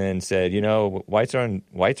 and then said, whites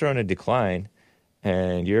are on a decline,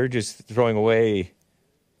 and you're just throwing away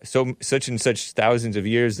such and such thousands of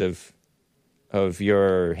years of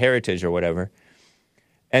your heritage or whatever.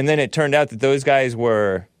 And then it turned out that those guys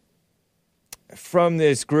were from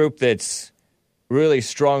this group that's really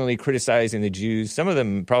strongly criticizing the Jews. Some of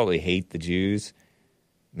them probably hate the Jews.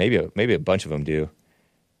 Maybe a bunch of them do.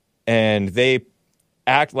 And they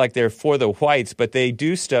act like they're for the whites, but they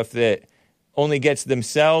do stuff that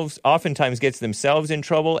oftentimes gets themselves in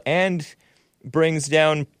trouble and brings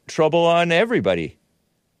down trouble on everybody.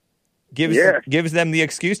 Gives them the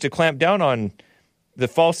excuse to clamp down on the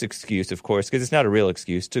false excuse, of course, because it's not a real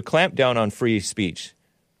excuse, to clamp down on free speech.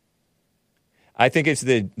 I think it's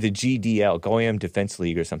the GDL, Goyim Defense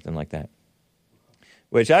League, or something like that.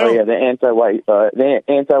 Which I don't. The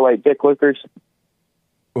anti-white dick lickers.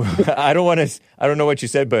 I don't know what you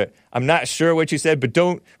said, but I'm not sure what you said. But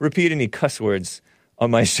don't repeat any cuss words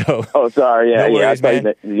on my show. Oh, sorry. Yeah, no worries,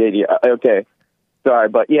 man. Okay. Sorry,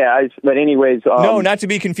 but but anyways. No, not to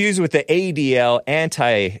be confused with the ADL,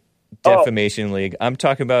 Anti-Defamation League. I'm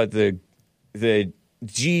talking about the the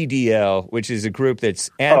GDL, which is a group that's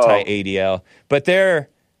anti-ADL, but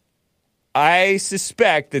I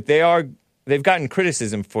suspect that they've gotten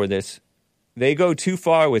criticism for this. They go too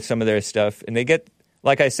far with some of their stuff, and they get,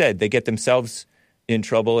 like I said, they get themselves in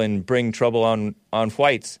trouble and bring trouble on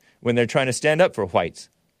whites when they're trying to stand up for whites.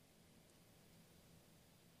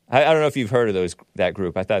 I don't know if you've heard of that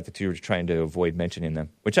group. I thought that you were trying to avoid mentioning them,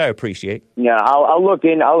 which I appreciate. Yeah, I'll look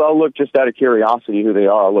in. I'll look just out of curiosity who they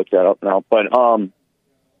are. I'll look that up now. But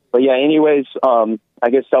yeah. Anyways, I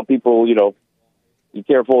guess tell people, be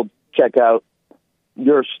careful. Check out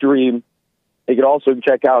your stream. They could also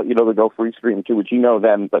check out, the Go Free stream too, which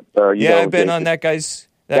them. But I've been on that guy's.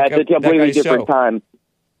 That's a completely different time.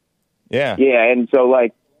 Yeah. Yeah, and so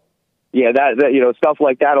that stuff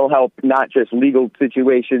like that'll help, not just legal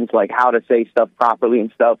situations, like how to say stuff properly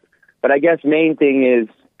and stuff. But I guess main thing is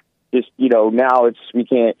just, now we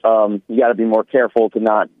can't, you got to be more careful to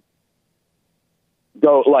not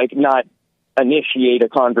go, not initiate a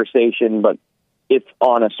conversation, but if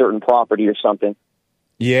on a certain property or something.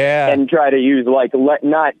 Yeah. And try to use,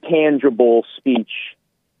 not tangible speech.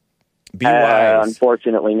 Be wise.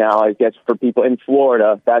 Unfortunately, now, I guess for people in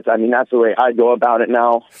Florida, that's the way I go about it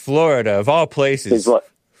now. Florida, of all places.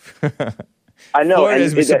 I know.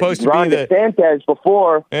 Florida's supposed to Ron be DeSantis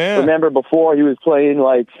before. Yeah. Remember before he was playing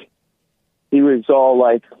he was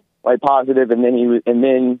all positive, and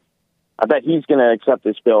then I bet he's going to accept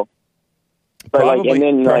this bill. But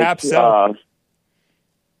probably, perhaps so.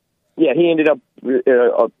 Yeah, he ended up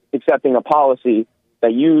accepting a policy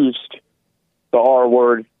that used the R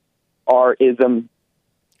word. R-ism.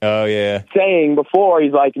 Oh, yeah. Saying before,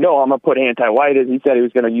 he's like, no, I'm going to put anti-white. He said he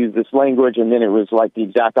was going to use this language, and then it was the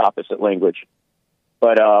exact opposite language.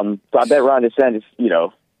 But so I bet Ron DeSantis,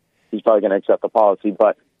 he's probably going to accept the policy.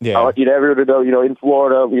 But I want you to everyone to know, in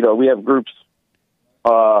Florida, we have groups,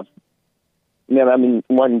 one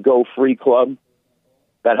Go Free Club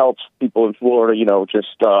that helps people in Florida, teach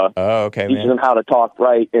them how to talk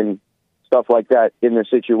right and stuff like that in their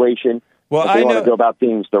situation. Well, I want to go about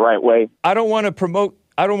things the right way. I don't want to promote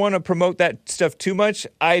that stuff too much.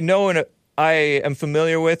 I know and I am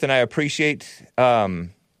familiar with, and I appreciate No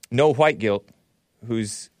White Guilt,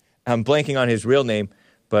 I'm blanking on his real name,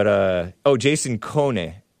 but Jason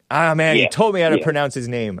Kone. Ah, man, he told me how to pronounce his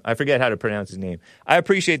name. I forget how to pronounce his name. I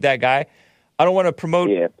appreciate that guy. I don't want to promote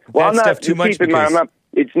that stuff too much.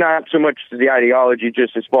 It's not so much the ideology,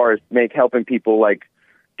 just as far as helping people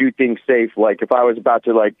do things safe. If I was about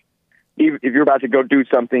to if you're about to go do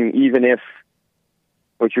something, even if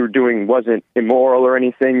what you were doing wasn't immoral or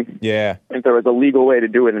anything, if there was a legal way to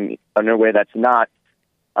do it in a way that's not,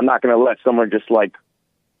 I'm not going to let someone just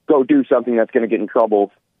go do something that's going to get in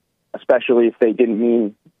trouble, especially if they didn't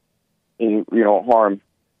mean any harm.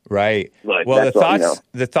 Right. Well,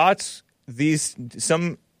 the thoughts,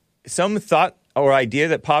 some thought or idea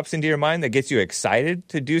that pops into your mind that gets you excited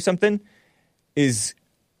to do something is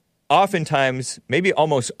oftentimes, maybe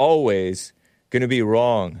almost always, going to be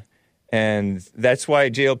wrong. And that's why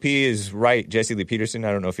JLP is right, Jesse Lee Peterson,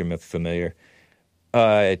 I don't know if you're familiar,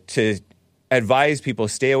 to advise people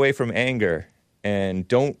stay away from anger and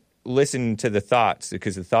don't listen to the thoughts,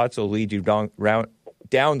 because the thoughts will lead you down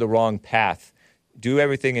the wrong path. Do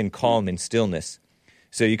everything in calm and stillness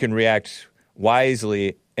so you can react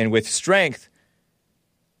wisely and with strength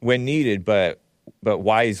when needed, but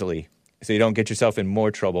wisely, so you don't get yourself in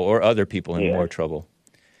more trouble or other people in more trouble.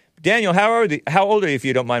 Daniel, how old are you, if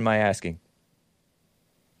you don't mind my asking?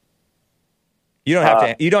 You don't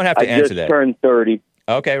have to. You don't have to answer that. I just turned 30.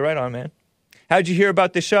 Okay, right on, man. How'd you hear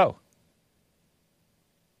about the show?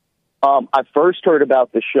 I first heard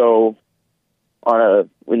about the show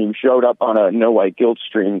when you showed up on a No White Guilt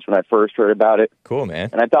streams. When I first heard about it, cool, man.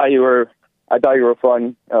 And I thought you were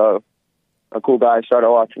fun, a cool guy. I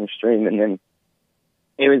started watching the stream, and then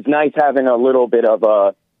it was nice having a little bit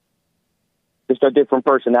of just a different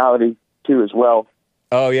personality too, as well.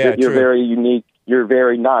 Oh yeah, you're very unique. You're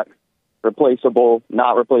very not replaceable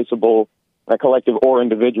on a collective or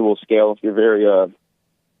individual scale. You're very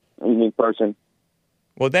unique person.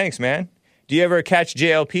 Well, thanks, man. Do you ever catch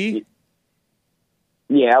JLP?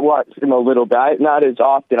 Yeah, I watch him a little bit. Not as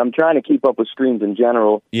often. I'm trying to keep up with streams in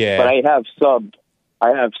general. Yeah. But I have subbed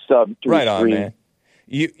to right his on, stream. Man.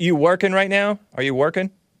 You working right now? Are you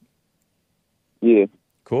working? Yeah.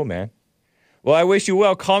 Cool, man. Well, I wish you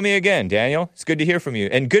well. Call me again, Daniel. It's good to hear from you.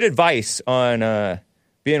 And good advice on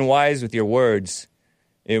being wise with your words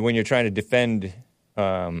when you're trying to defend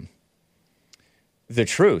the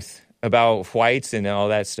truth about whites and all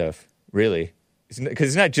that stuff, really. Because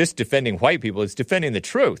it's not just defending white people, it's defending the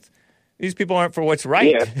truth. These people aren't for what's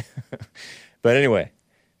right. Yeah. But anyway,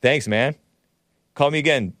 thanks, man. Call me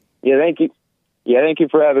again. Yeah, thank you. Yeah, thank you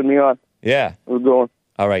for having me on. Yeah. We're going.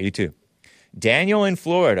 All right, you too. Daniel in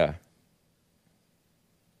Florida.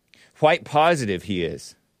 Quite positive he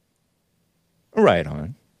is. Right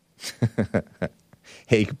on.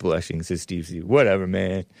 Hake blushing, says Steve C. Whatever,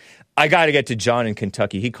 man. I got to get to John in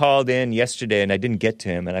Kentucky. He called in yesterday, and I didn't get to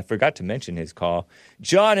him, and I forgot to mention his call.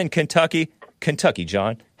 John in Kentucky. Kentucky,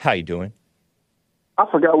 John. How you doing? I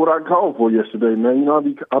forgot what I called for yesterday, man. You know,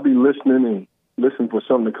 I'll be listening and listening for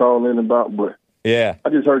something to call in about, but yeah, I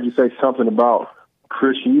just heard you say something about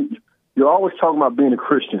Christian. You're always talking about being a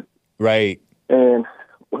Christian. Right. And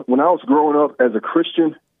when I was growing up as a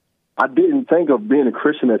Christian, I didn't think of being a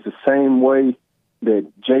Christian as the same way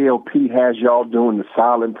that JLP has y'all doing the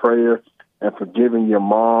silent prayer and forgiving your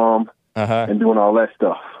mom and doing all that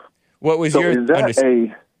stuff. What was so your is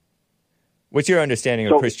that What's your understanding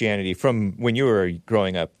of Christianity from when you were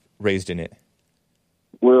growing up, raised in it?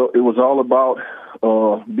 Well, it was all about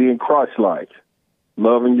being Christ-like,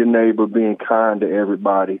 loving your neighbor, being kind to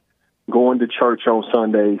everybody, going to church on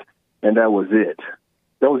Sundays, and that was it.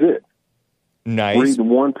 That was it. Nice. Reading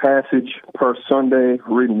one passage per Sunday,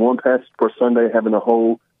 having a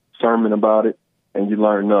whole sermon about it, and you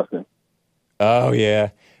learn nothing. Oh, yeah.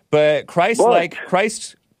 But Christ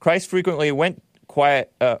frequently went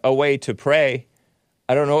quiet away to pray.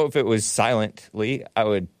 I don't know if it was silently. I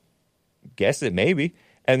would guess that maybe.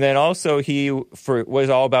 And then also he was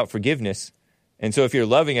all about forgiveness. And so if you're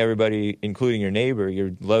loving everybody, including your neighbor,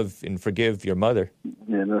 you love and forgive your mother.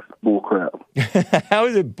 Yeah, that's bull crap. How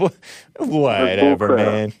is it? Whatever,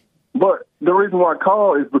 man. But the reason why I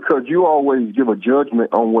call is because you always give a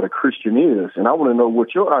judgment on what a Christian is. And I want to know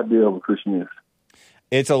what your idea of a Christian is.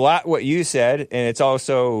 It's a lot what you said, and it's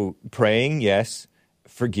also praying, yes.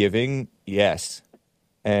 Forgiving, yes.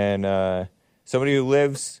 And somebody who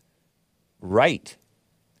lives right.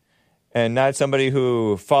 And not somebody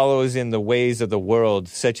who follows in the ways of the world,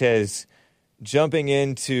 such as jumping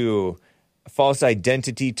into false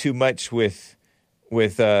identity too much with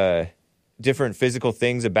different physical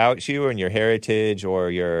things about you and your heritage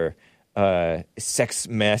or your sex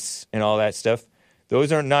mess and all that stuff.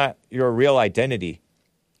 Those are not your real identity.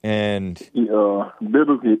 And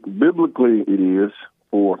biblically, it is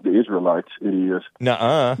for the Israelites. It is.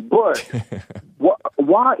 Nuh-uh. But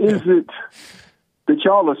why is it that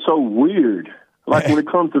y'all are so weird? Like when it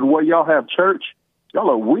comes to the way y'all have church, y'all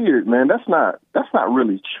are weird, man. That's not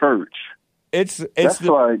really church. It's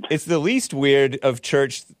the least weird of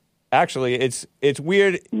church. Actually, it's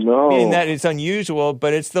weird, meaning that it's unusual,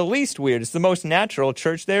 but it's the least weird. It's the most natural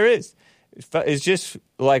church there is. It's just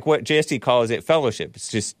like what JST calls it, fellowship. It's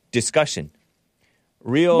just discussion,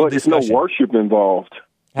 real discussion. There's no worship involved.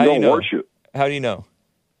 How do you know? Worship. How do you know?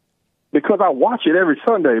 Because I watch it every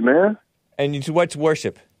Sunday, man. And what's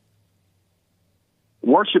worship?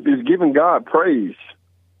 Worship is giving God praise,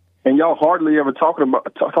 and y'all hardly ever talk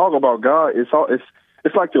about God.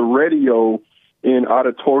 It's like the radio in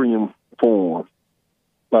auditorium form.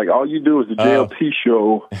 Like, all you do is the JLP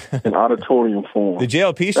show in auditorium form. The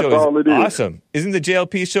JLP show is awesome. Isn't the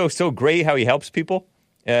JLP show so great how he helps people?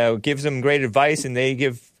 Gives them great advice, and they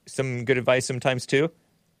give some good advice sometimes, too?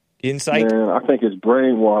 Insight? Man, I think it's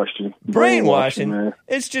brainwashing. Brainwashing? Man.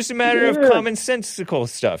 It's just a matter of commonsensical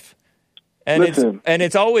stuff. And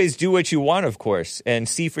it's always do what you want, of course, and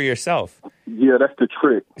see for yourself. Yeah, that's the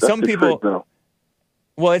trick. Some people...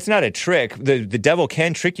 Well, it's not a trick. The devil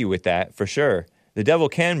can trick you with that, for sure. The devil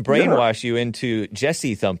can brainwash you into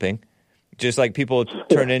Jesse thumping, just like people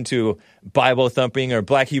turn into Bible thumping or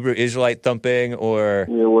Black Hebrew Israelite thumping or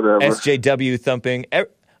SJW thumping.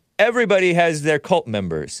 Everybody has their cult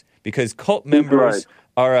members because cult members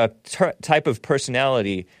are a type of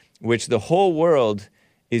personality which the whole world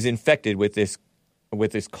is infected with this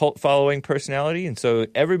cult following personality, and so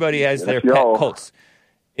everybody has their pet cults,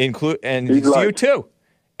 you too.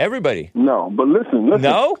 Everybody. No, but listen.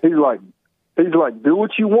 No, he's like, do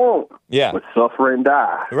what you want, but suffer and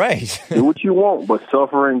die. Right. Do what you want, but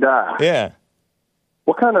suffer and die. Yeah.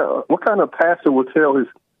 What kind of pastor will tell his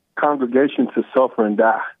congregation to suffer and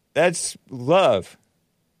die? That's love.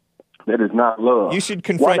 That is not love. You should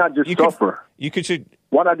confront. Why not just suffer?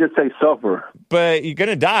 Why not just say suffer? But you're going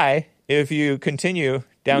to die if you continue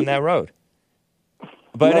down that road.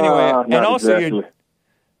 But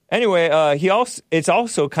it's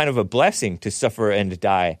also kind of a blessing to suffer and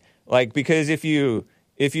die. Like, because if you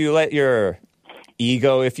let your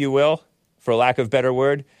ego, if you will, for lack of a better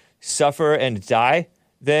word, suffer and die,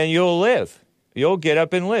 then you'll live. You'll get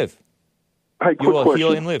up and live. Hey, you will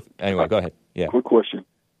heal and live. Anyway, go ahead. Yeah. Quick question.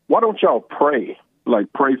 Why don't y'all pray?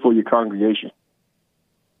 Like, pray for your congregation.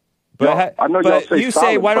 But I know y'all say you say,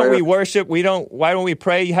 silent why don't we prayer. worship? Why don't we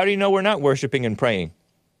pray? How do you know we're not worshiping and praying?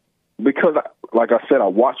 Because, like I said, I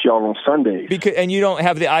watch y'all on Sundays. And you don't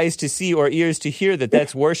have the eyes to see or ears to hear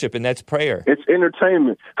that's worship and that's prayer. It's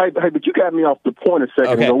entertainment. Hey, but you got me off the point a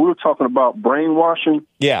second ago. We were talking about brainwashing.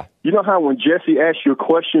 Yeah. You know how when Jesse asks you a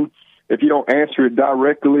question, if you don't answer it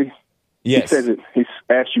directly, yes. he says it. He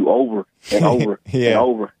asks you over and over and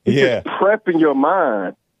over. He's just prepping your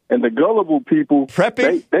mind. And the gullible people,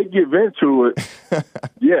 prepping? They give into it.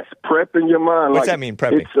 Yes, prepping your mind. What's that mean,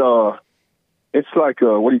 prepping? It's like,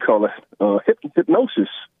 what do you call it? Hypnosis.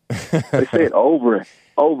 They say it over and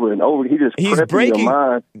over and over. He's prepping breaking your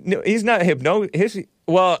mind. No, he's not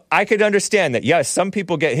Well, I could understand that. Yes, some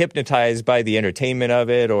people get hypnotized by the entertainment of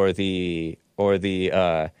it or the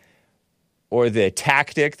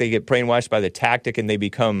tactic. They get brainwashed by the tactic and they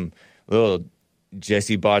become little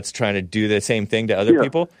Jesse bots trying to do the same thing to other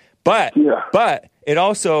people. But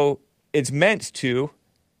it's meant to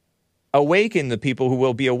awaken the people who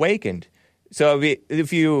will be awakened. So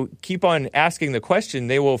if you keep on asking the question,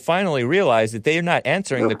 they will finally realize that they are not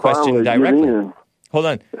answering the question directly. Hold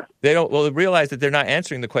on. Will realize that they're not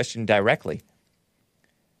answering the question directly.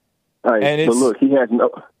 All right, and but look, he has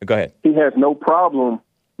Go ahead. He has no problem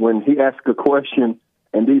when he asks a question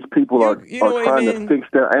and these people are trying to fix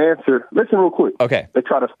their answer. Listen real quick. Okay. They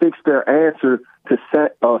try to fix their answer to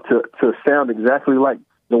sound exactly like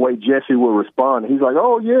the way Jesse will respond. He's like,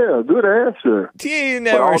 "Oh yeah, good answer." He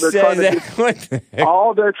never says that.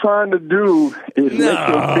 All they're trying to do is make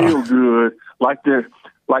them feel good, like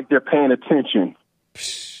they're paying attention.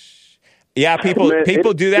 Yeah, people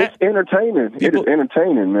do that. It's entertaining. It is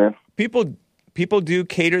entertaining, man. People do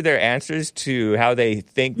cater their answers to how they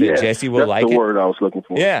think that Jesse will like it. That's the word I was looking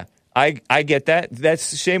for. Yeah, I get that.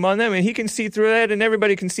 That's shame on them, and he can see through that, and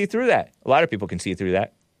everybody can see through that. A lot of people can see through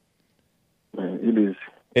that. It is.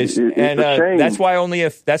 It's a shame. That's why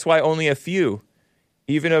only a few,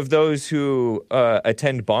 even of those who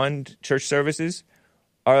attend bond church services,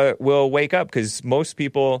 will wake up, because most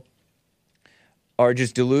people are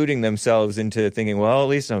just deluding themselves into thinking, well, at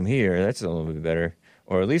least I'm here. That's a little bit better.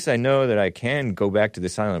 Or at least I know that I can go back to the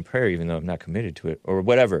silent prayer even though I'm not committed to it, or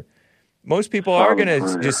whatever. Most people are going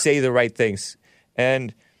to just say the right things.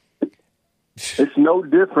 And it's no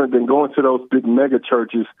different than going to those big mega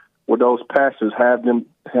churches where those pastors have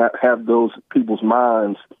those people's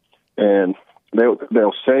minds, and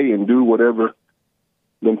they'll say and do whatever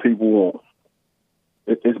them people want.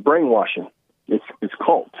 It's brainwashing. It's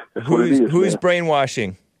cult. That's what it is. Who's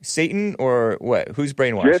brainwashing? Satan or what? Who's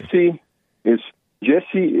brainwashing?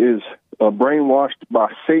 Jesse is brainwashed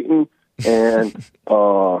by Satan, and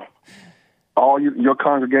all your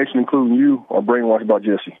congregation, including you, are brainwashed by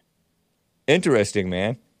Jesse. Interesting,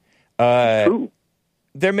 man. True.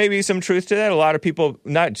 There may be some truth to that. A lot of people,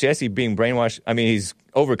 not Jesse being brainwashed. I mean, he's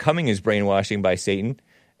overcoming his brainwashing by Satan,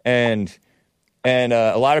 and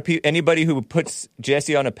a lot of people. Anybody who puts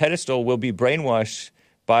Jesse on a pedestal will be brainwashed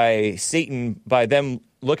by Satan, by them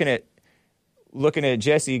looking at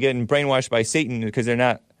Jesse getting brainwashed by Satan because they're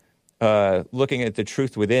not looking at the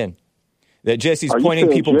truth within. That Jesse's pointing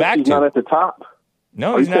people back to. Jesse's not at the top?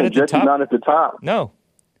 No, he's not at the top. Jesse's not at the top? No.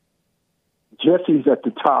 Jesse's at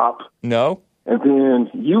the top. No. And then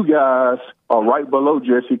you guys are right below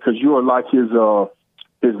Jesse because you are like his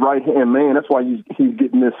right-hand man. That's why he's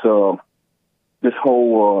getting this whole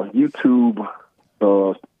YouTube,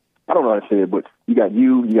 I don't know how to say it, but you got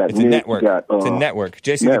it's Nick, a network. It's a network.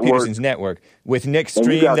 Jesse Peterson's network with Nick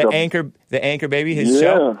Stream, the anchor baby, his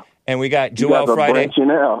show, and we got Joel Friday,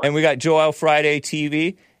 and we got Joel Friday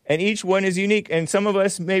TV, and each one is unique. And some of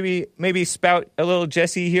us maybe spout a little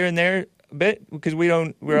Jesse here and there a bit because we're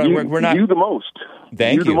not you the most.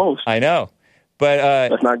 Thank you. The most. I know, but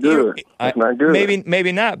that's not good. That's not good.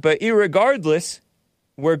 Maybe not. But irregardless,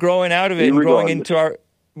 we're growing out of it and growing into our.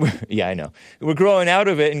 Yeah, I know. We're growing out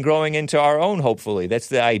of it and growing into our own, hopefully. That's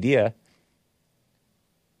the idea.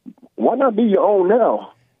 Why not be your own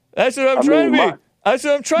now? That's what I'm trying to be. That's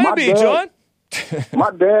what I'm trying to be, John.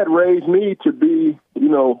 My dad raised me to be,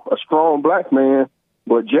 a strong black man,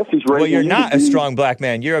 but Jesse's raised me. Well, you're not a strong black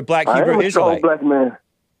man. You're a black Hebrew Israelite. Strong black man.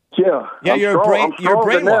 Yeah. Yeah, you're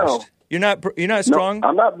brainwashed. Now. You're not strong. No,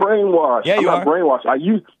 I'm not brainwashed. Yeah, I'm not brainwashed.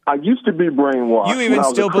 I used to be brainwashed. You even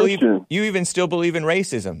still believe in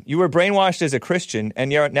racism. You were brainwashed as a Christian, and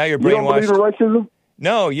now you're brainwashed. You don't believe in racism?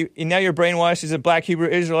 No, now you're brainwashed as a black Hebrew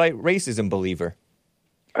Israelite racism believer.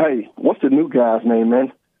 Hey, what's the new guy's name,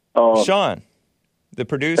 man? Sean, the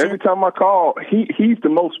producer. Every time I call, he's the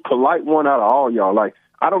most polite one out of all y'all. Like,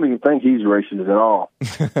 I don't even think he's racist at all.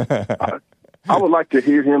 I would like to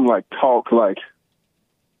hear him talk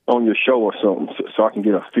on your show or something, so I can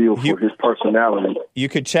get a feel for his personality. You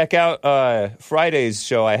could check out Friday's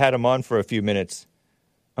show. I had him on for a few minutes.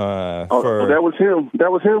 That was him.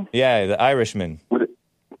 That was him. Yeah, the Irishman.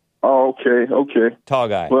 Oh, okay. Tall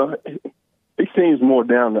guy. Well, he seems more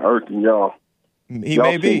down to earth than y'all. Y'all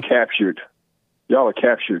may be captured. Y'all are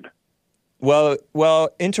captured. Well,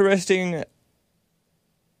 interesting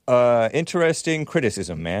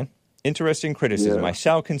criticism, man. Interesting criticism. Yeah. I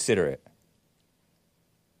shall consider it.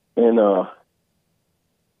 And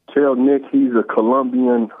tell Nick he's a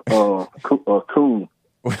Colombian coon.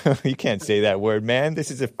 You can't say that word, man.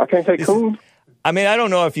 I can't say coon? I mean, I don't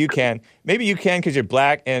know if you can. Maybe you can because you're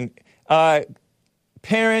black. And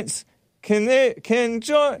parents, can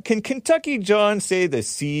Kentucky John say the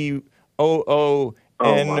COON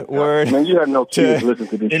word? Man, you have no kids listen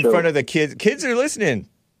to this in show. front of the kids. Kids are listening,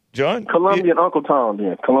 John. Colombian Uncle Tom,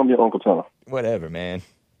 then. Colombian Uncle Tom. Whatever, man.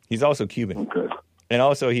 He's also Cuban. Okay. And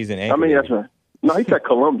also he's an anchor. I mean, that's right. No, he said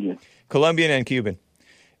Colombian. Colombian and Cuban.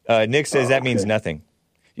 Nick says that means nothing.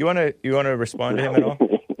 You want to respond to him at all?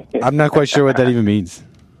 I'm not quite sure what that even means.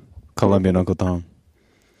 Colombian Uncle Tom.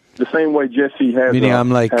 The same way Jesse has Meaning a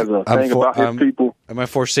thing about his people. Am I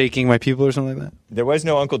forsaking my people or something like that? There was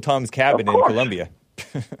no Uncle Tom's cabin in Colombia.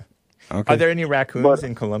 Okay. Are there any raccoons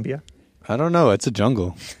in Colombia? I don't know. It's a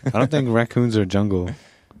jungle. I don't think raccoons are in jungles.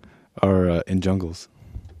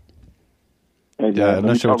 Yeah, I'm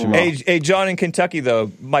not sure what you mean. Hey, John in Kentucky,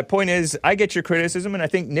 though, my point is, I get your criticism, and I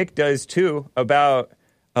think Nick does too, about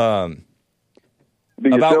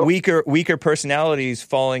weaker personalities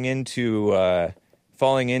falling into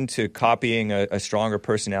copying a stronger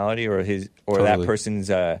personality or that person's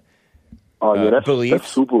beliefs. That's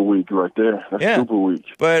super weak right there. That's super weak.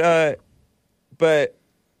 But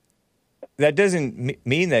that doesn't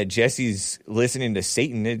mean that Jesse's listening to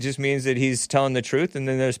Satan. It just means that he's telling the truth, and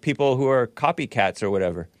then there's people who are copycats or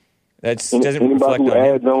whatever. That doesn't reflect on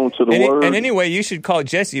him. On to the word. And anyway, you should call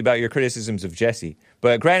Jesse about your criticisms of Jesse.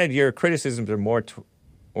 But granted, your criticisms are more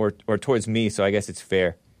or towards me, so I guess it's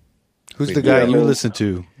fair. Who's the guy you listen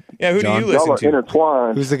to? Yeah, who John? do you listen to?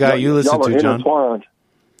 Intertwined. Who's the guy you listen to, John? Intertwined.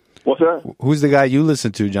 What's that? Who's the guy you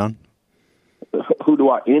listen to, John? Who do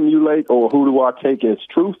I emulate, or who do I take as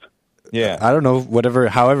truth? Yeah, I don't know.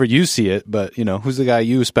 However you see it, but who's the guy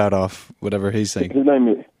you spout off whatever he's saying? His name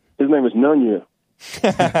is Nunya.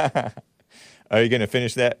 Are you going to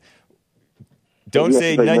finish that? Don't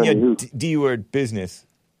say Nunya D-word business.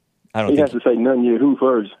 I don't. He has to say Nunya who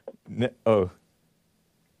first. Nunya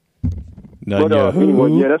who?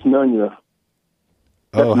 Anyway, yeah, that's Nunya.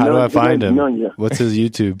 Oh, how do I find him? Nunya. What's his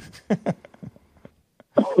YouTube?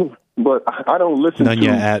 But I don't listen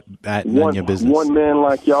Nunya to at Nunya Business. One man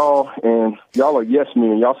like y'all, and y'all are yes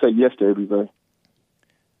men. Y'all say yes to everything.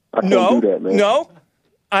 I can't do that, man. No,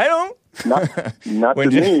 I don't. Not to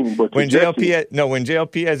me, but when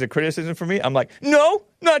JLP has a criticism for me, I'm like, no,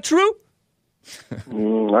 not true.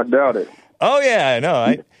 I doubt it. Oh yeah, I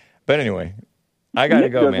know. But anyway, I gotta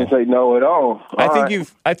go, man. Doesn't say no at all.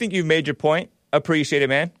 I think you've made your point. Appreciate it,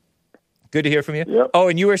 man. Good to hear from you. Yep. Oh,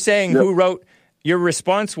 and you were saying who wrote. Your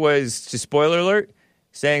response was to spoiler alert,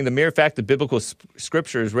 saying the mere fact that biblical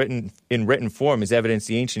scripture is written in written form is evidence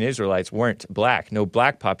the ancient Israelites weren't black. No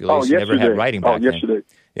black population ever had writing back then. Yesterday.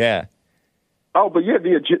 Yeah. Oh, but yeah,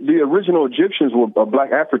 the original Egyptians were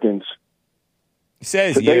black Africans. It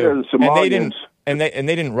says and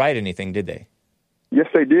they didn't write anything, did they? Yes,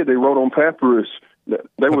 they did. They wrote on papyrus.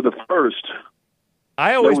 They were the first.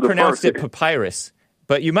 I always pronounced it papyrus,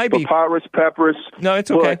 but you might be papyrus. No, it's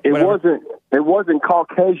okay. It wasn't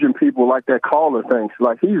Caucasian people like that caller thinks.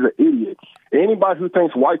 Like, he's an idiot. Anybody who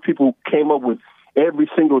thinks white people came up with every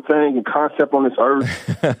single thing and concept on this earth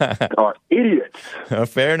are idiots.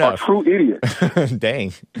 Fair enough. Are true idiots.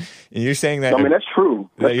 Dang. You're saying that. I mean, that's true.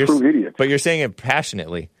 That's true idiots. But you're saying it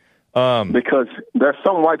passionately. Because there's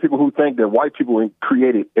some white people who think that white people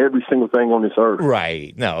created every single thing on this earth.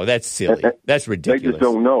 Right. No, that's silly. That's ridiculous. They just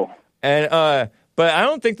don't know. And but I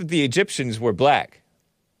don't think that the Egyptians were black.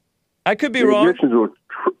 I could be wrong. The Egyptians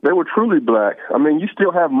were truly black. I mean, you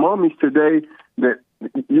still have mummies today that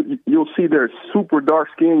you'll see their super dark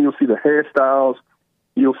skin. You'll see the hairstyles.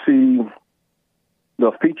 You'll see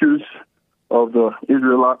the features of the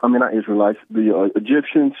the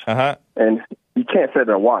Egyptians. Uh-huh. And you can't say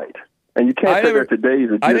they're white. And you can't say that today's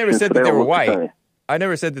Egyptians. I never said that they were white. I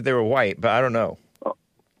never said that they were white, but I don't know.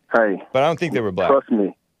 Hey. But I don't think they were black. Trust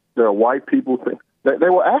me. There are white people. They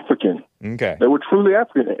were African. Okay. They were truly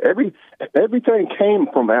African. Everything came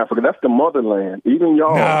from Africa. That's the motherland. Even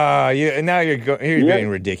y'all. Now you're being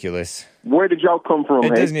ridiculous. Where did y'all come from?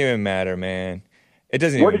 It doesn't even matter, man. It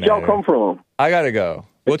doesn't even matter. Where did y'all come from? I gotta go.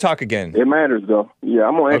 We'll talk again. It matters, though. Yeah,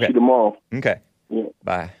 I'm going to ask you tomorrow. Okay. Yeah.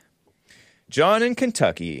 Bye. John in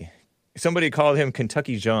Kentucky. Somebody called him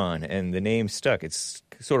Kentucky John, and the name stuck. It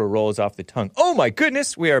sort of rolls off the tongue. Oh, my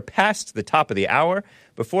goodness. We are past the top of the hour.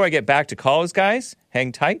 Before I get back to calls, guys,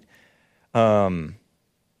 hang tight.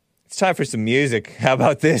 It's time for some music. How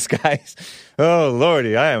about this, guys? Oh,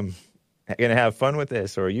 Lordy, I am going to have fun with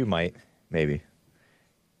this, or you might, maybe.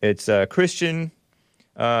 It's Christian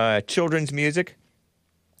children's music.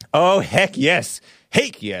 Oh, heck yes.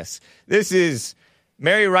 Heck yes. This is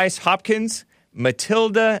Mary Rice Hopkins,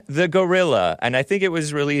 Matilda the Gorilla. And I think it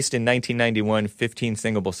was released in 1991, 15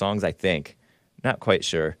 singable songs, I think. Not quite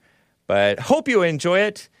sure. But hope you enjoy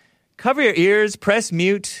it. Cover your ears, press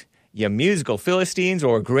mute, you musical Philistines,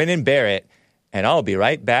 or grin and bear it. And I'll be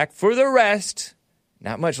right back for the rest.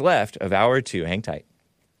 Not much left of hour 2. Hang tight.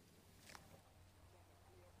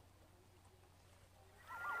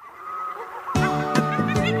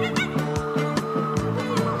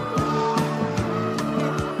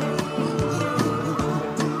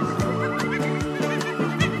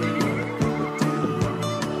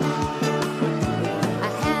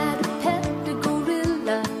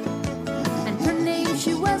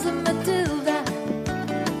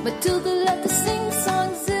 Matilda loved to sing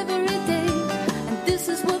songs every day, and this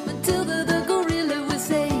is what Matilda the gorilla would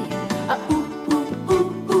say. Ah ooh ooh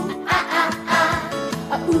ooh ooh ah ah ah.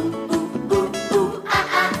 Ah ooh ooh ooh ooh ah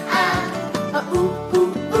ah ah. Ah ooh ooh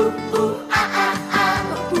ooh ooh ah ah ah.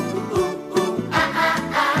 Ah ooh ooh ooh ah ah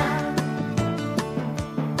ah.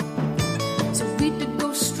 So we'd go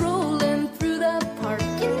strolling through the park.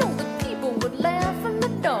 You know the people would laugh and the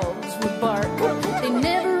dogs would bark. They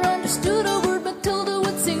never understood a word Matilda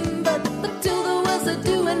would sing, but Matilda was a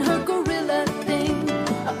doing her gorilla thing.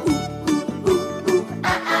 Ah, ooh, ooh, ooh, ooh,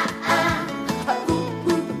 ah, ah, ah. Ah, ooh,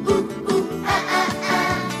 ooh, ooh, ooh, ah, ah, ah.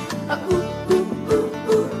 Ah, ooh, ooh, ooh,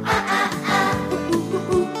 ooh, ah, ah, ah. Ooh,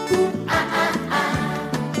 ooh, ooh, ooh, ah, ah, ah.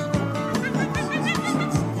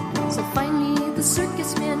 So finally the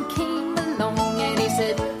circus man came along and he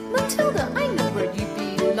said, Matilda, I know where you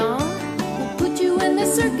belong. We'll put you in the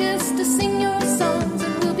circus to sing your songs,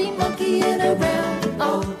 and we'll be monkeying around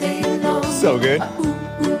all day long. So good.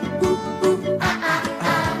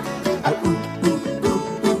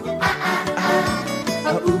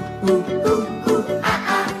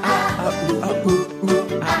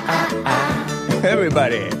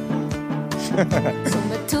 Everybody. So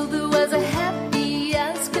Matilda was as happy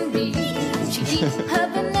as can be. She'd eat her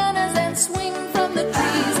bananas and swing from the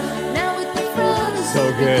trees. Now with the friends,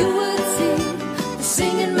 So good. you would see the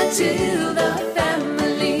singing Matilda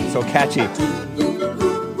family. So catchy.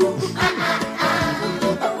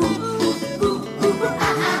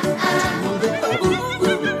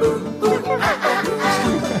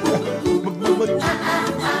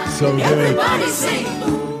 So good. Everybody sing.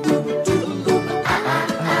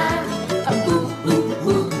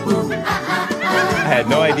 I had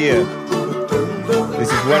no idea. This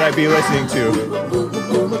is what I'd be listening to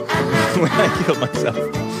when I killed myself.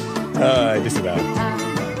 Just about.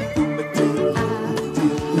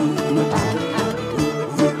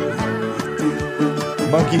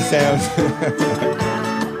 Monkey sounds.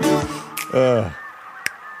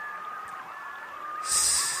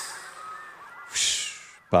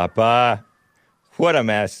 Papa, what a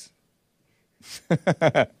mess.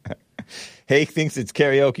 Hake thinks it's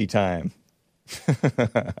karaoke time.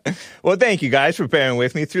 Well, thank you guys for bearing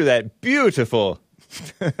with me through that beautiful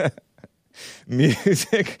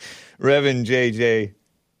music. Revan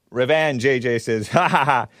JJ says, ha ha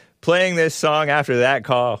ha, playing this song after that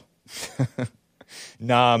call.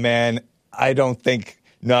 Nah, man, I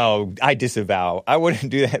disavow. I wouldn't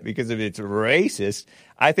do that because if it's racist.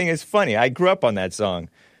 I think it's funny. I grew up on that song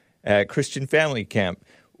at Christian Family Camp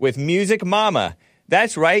with Music Mama.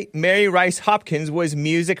 That's right. Mary Rice Hopkins was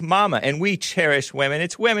Music Mama, and we cherish women.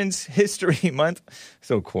 It's Women's History Month.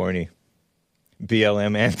 So corny.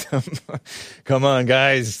 BLM anthem. Come on,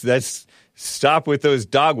 guys. Let's stop with those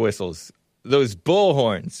dog whistles, those bull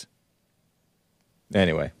horns.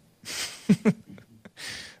 Anyway.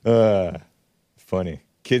 Funny.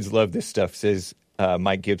 Kids love this stuff, says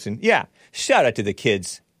Mike Gibson. Yeah, shout out to the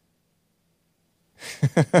kids.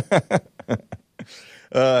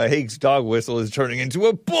 Hake's dog whistle is turning into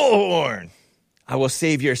a bullhorn. I will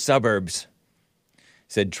save your suburbs,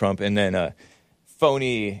 said Trump. And then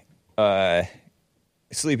phony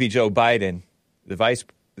Sleepy Joe Biden, the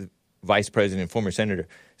vice president, former senator,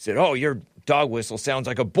 said, oh, your dog whistle sounds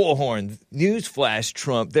like a bullhorn. Newsflash,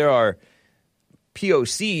 Trump, there are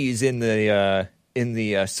POCs in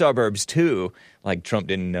the suburbs, too. Like Trump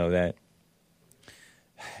didn't know that.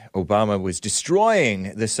 Obama was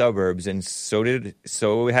destroying the suburbs, and so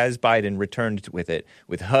has Biden returned with it,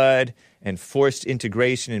 with HUD and forced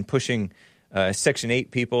integration and pushing Section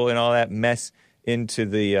 8 people and all that mess into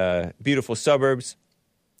the beautiful suburbs.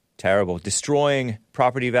 Terrible. Destroying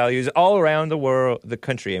property values all around the world, the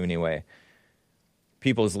country anyway.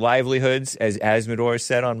 People's livelihoods, as Asmodor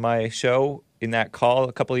said on my show in that call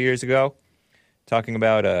a couple of years ago, talking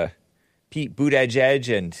about Pete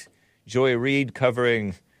Buttigieg and Joy Reid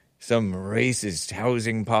covering some racist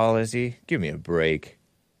housing policy. Give me a break.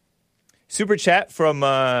 Super chat from,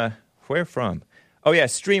 where from? Oh, yeah,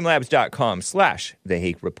 streamlabs.com/The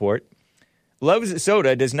Hake Report. Loves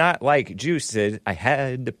soda, does not like juice, said, I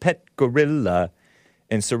had a pet gorilla.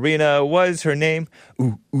 And Serena was her name.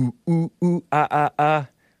 Ooh, ooh, ooh, ooh, ah, ah, ah.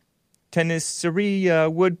 Tennis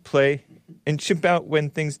Serena would play and chimp out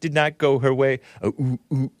when things did not go her way. Ooh,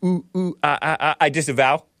 ooh, ooh, ooh, ah, ah, ah. I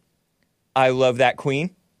disavow. I love that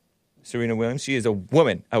queen, Serena Williams. She is a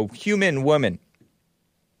woman, a human woman.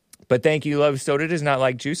 But thank you, Love Soda does not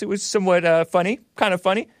like juice. It was somewhat funny, kind of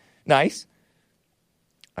funny, nice.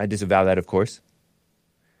 I disavow that, of course.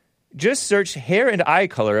 Just search hair and eye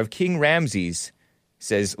color of King Ramses,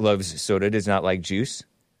 says Loves Soda does not like juice.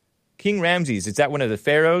 King Ramses, is that one of the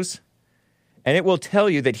pharaohs? And it will tell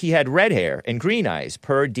you that he had red hair and green eyes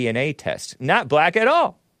per DNA test. Not black at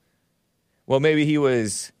all. Well, maybe he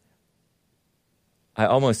was, I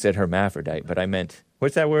almost said hermaphrodite, but I meant,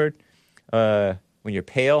 what's that word? When you're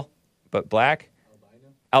pale but black?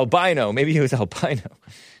 Albino. Maybe he was albino.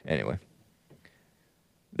 Anyway.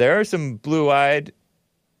 There are some blue-eyed,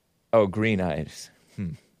 green eyes.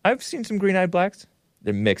 I've seen some green-eyed blacks.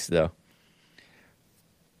 They're mixed, though.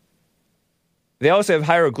 They also have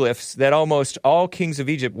hieroglyphs that almost all kings of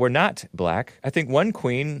Egypt were not black. I think one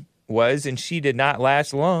queen was, and she did not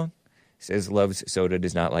last long. Says Loves Soda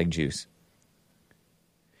does not like juice.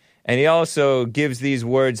 And he also gives these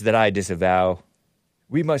words that I disavow.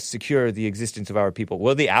 We must secure the existence of our people.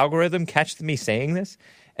 Will the algorithm catch me saying this?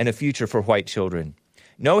 And a future for white children.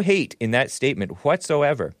 No hate in that statement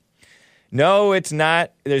whatsoever. No, it's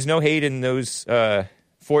not. There's no hate in those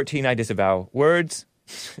 14 I disavow words.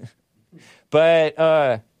 But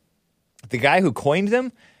the guy who coined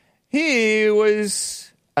them, he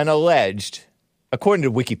was an alleged, according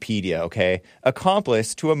to Wikipedia, okay,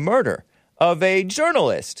 accomplice to a murder of a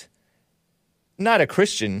journalist. Not a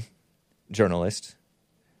Christian journalist,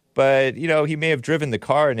 but, you know, he may have driven the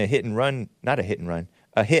car in a hit and run, not a hit and run,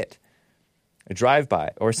 a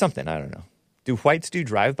drive-by or something, I don't know. Do whites do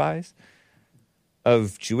drive-bys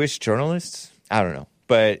of Jewish journalists? I don't know.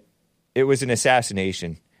 But it was an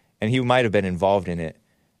assassination, and he might have been involved in it.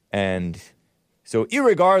 And so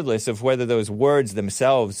irregardless of whether those words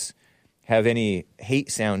themselves have any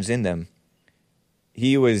hate sounds in them,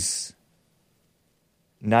 he was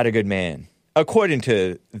not a good man, according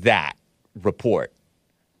to that report.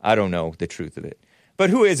 I don't know the truth of it. But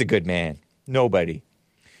who is a good man? Nobody.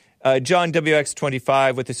 John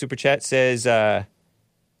WX25 with the super chat says,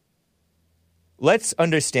 let's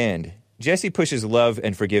understand. Jesse pushes love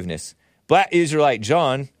and forgiveness. Black Israelite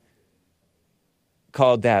John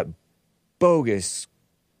called that bogus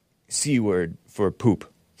C word for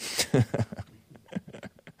poop.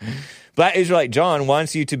 Black Israelite John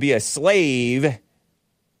wants you to be a slave.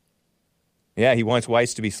 Yeah, he wants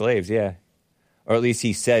whites to be slaves, yeah. Or at least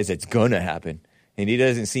he says it's gonna happen. And he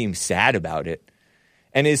doesn't seem sad about it.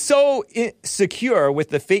 And is so secure with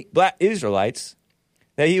the fake black Israelites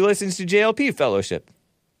that he listens to JLP Fellowship.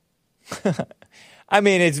 I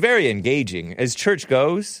mean, it's very engaging. As church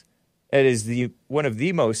goes, it is one of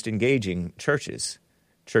the most engaging church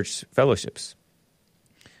fellowships.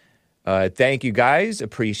 Thank you, guys.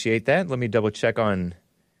 Appreciate that. Let me double check on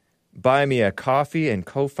Buy Me a Coffee and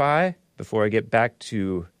Ko-Fi before I get back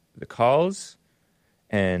to the calls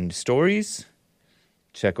and stories.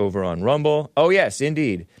 Check over on Rumble. Oh, yes,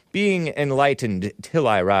 indeed. Being enlightened till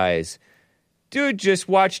I rise. Dude, just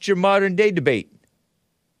watched your modern day debate.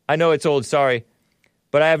 I know it's old, sorry.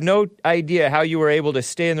 But I have no idea how you were able to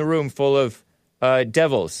stay in the room full of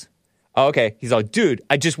devils. Oh, okay. He's all, dude,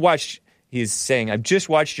 he's saying, I've just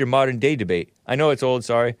watched your modern day debate. I know it's old,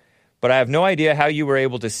 sorry. But I have no idea how you were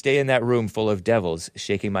able to stay in that room full of devils,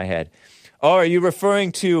 shaking my head. Oh, are you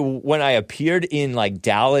referring to when I appeared in, like,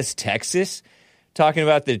 Dallas, Texas? Talking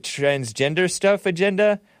about the transgender stuff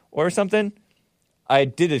agenda or something? I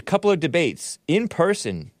did a couple of debates in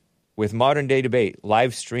person with Modern Day Debate,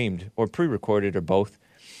 live streamed or pre-recorded or both.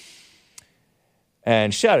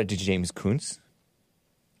 And shout out to James Kuntz.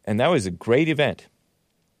 And that was a great event.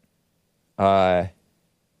 And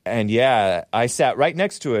yeah, I sat right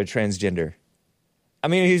next to a transgender. I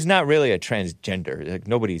mean, he's not really a transgender. Like,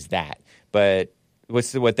 nobody's that. But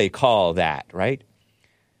what's what they call that, right?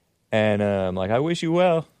 And I'm like, I wish you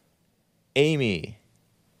well, Amy.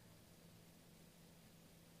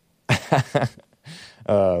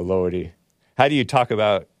 Lordy. How do you talk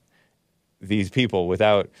about these people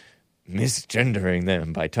without misgendering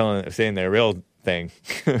them by saying their real thing?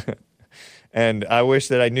 And I wish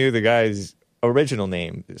that I knew the guy's original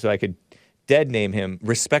name so I could dead name him,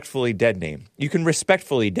 respectfully dead name. You can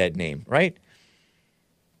respectfully dead name, right?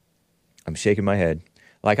 I'm shaking my head.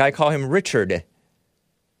 Like I call him Richard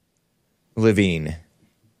Levine,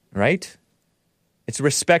 right? It's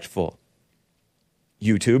respectful.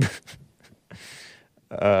 YouTube.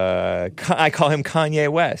 I call him Kanye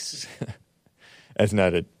West. That's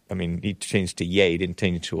not a, I mean, he changed to Ye, he didn't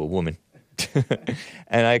change to a woman.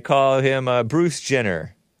 And I call him Bruce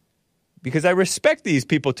Jenner because I respect these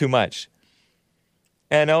people too much.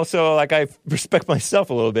 And also, like, I respect myself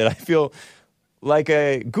a little bit. I feel like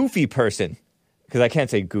a goofy person because I can't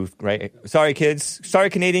say goof, right? Sorry, kids. Sorry,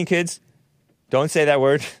 Canadian kids. Don't say that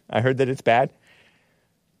word. I heard that it's bad.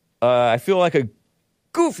 I feel like a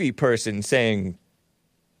goofy person saying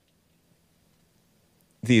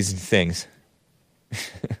these things.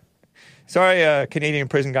 Sorry, Canadian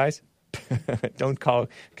prison guys. Don't call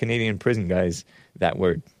Canadian prison guys that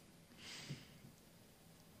word.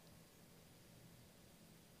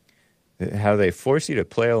 How they force you to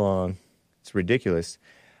play along. It's ridiculous.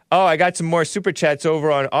 Oh, I got some more super chats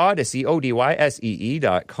over on Odyssey,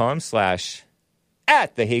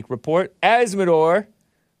 odyssey.com/@the-Hake-Report. Asmodor,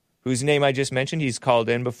 whose name I just mentioned, he's called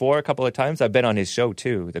in before a couple of times. I've been on his show,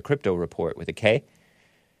 too, the Crypto Report with a K.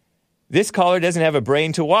 This caller doesn't have a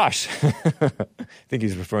brain to wash. I think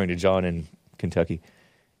he's referring to John in Kentucky.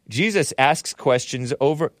 Jesse asks questions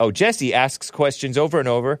over and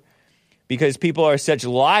over because people are such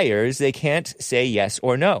liars they can't say yes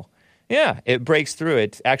or no. Yeah, it breaks through.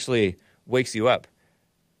 It actually wakes you up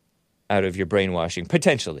out of your brainwashing,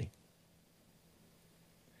 potentially.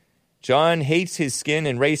 John hates his skin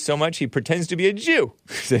and race so much he pretends to be a Jew,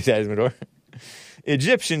 says Asmodor.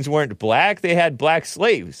 Egyptians weren't black, they had black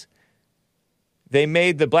slaves. They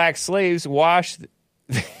made the black slaves wash.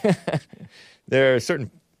 There are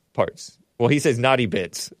certain parts. Well, he says naughty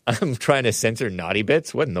bits. I'm trying to censor naughty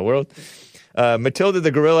bits. What in the world? Matilda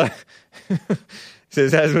the gorilla,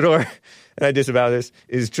 says Asmodor, and I disavow this,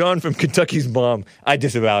 is John from Kentucky's mom. I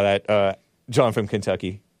disavow that. John from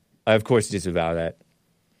Kentucky. I, of course, disavow that.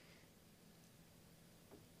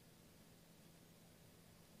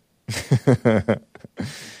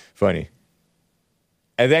 Funny.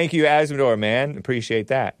 And thank you, Asmodor, man. Appreciate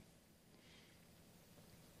that.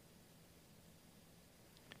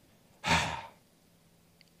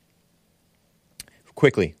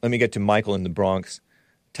 Quickly, let me get to Michael in the Bronx.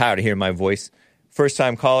 Tired of hearing my voice.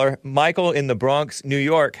 First-time caller, Michael in the Bronx, New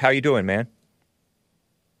York. How you doing, man?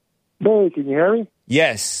 Hey, can you hear me?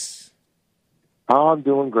 Yes. I'm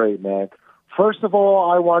doing great, man. First of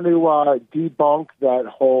all, I want to debunk that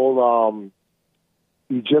whole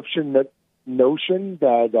Egyptian notion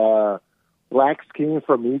that blacks came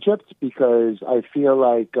from Egypt, because I feel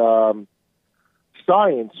like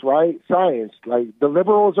science, right? Science. Like, the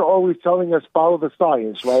liberals are always telling us follow the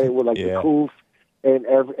science, right? With like the Kuf and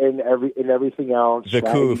everything else. The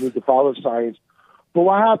right? Kuf. You need to follow science. But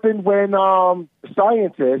what happened when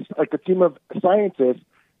scientists, like a team of scientists,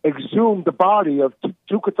 exhumed the body of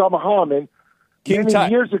Tutankhamun many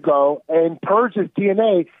years ago and purged his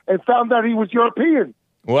DNA and found that he was European?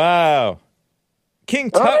 Wow.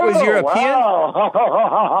 King Tut was European?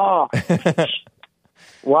 Wow.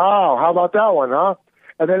 Wow, how about that one, huh?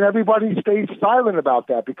 And then everybody stayed silent about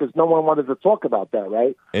that because no one wanted to talk about that,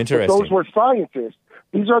 right? Interesting. But those were scientists.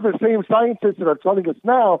 These are the same scientists that are telling us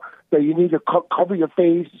now that you need to cover your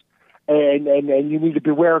face and you need to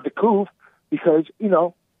beware of the Kuf because, you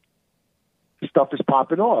know, stuff is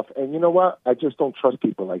popping off. And you know what? I just don't trust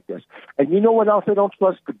people like this. And you know what else I don't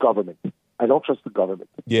trust? The government. I don't trust the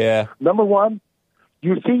government. Yeah. Number one,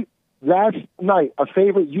 you see, last night, a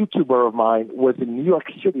favorite YouTuber of mine was in New York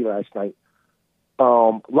City last night,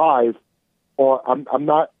 live. Or I'm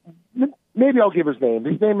not. Maybe I'll give his name.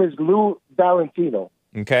 His name is Lou Valentino.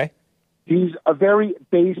 Okay. He's a very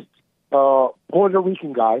based Puerto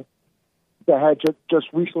Rican guy that had just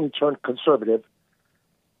recently turned conservative,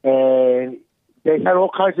 and they had all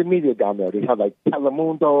kinds of media down there. They had like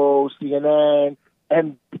Telemundo, CNN,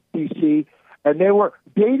 NBC. And they were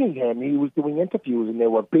baiting him. He was doing interviews, and they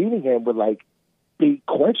were baiting him with, like, big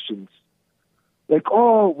questions. Like,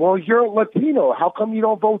 oh, well, you're Latino. How come you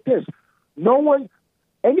don't vote this? No one,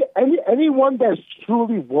 anyone that's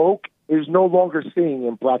truly woke is no longer seeing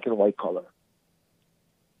in black and white color.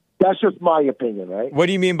 That's just my opinion, right? What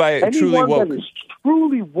do you mean by Anyone truly woke? that is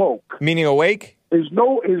truly woke, meaning awake, is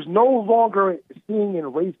no longer seeing in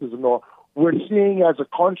racism, or we're seeing as a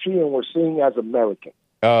country and we're seeing as American.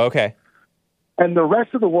 Oh, okay. And the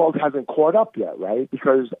rest of the world hasn't caught up yet, right?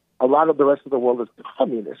 Because a lot of the rest of the world is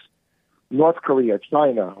communist. North Korea,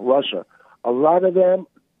 China, Russia. A lot of them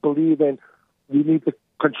believe in we need to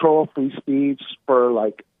control free speech for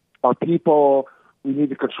like our people. We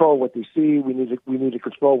need to control what they see. We need to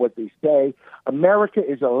control what they say. America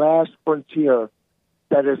is the last frontier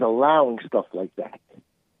that is allowing stuff like that.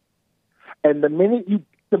 And the minute you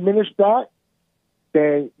diminish that,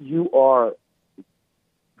 then you are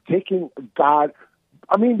taking God.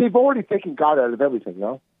 I mean, they've already taken God out of everything,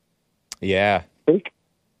 no? Yeah.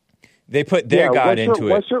 They put their God into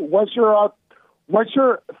it. What's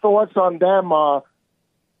your thoughts on them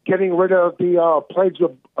getting rid of the Pledge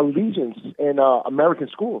of Allegiance in American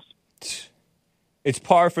schools? It's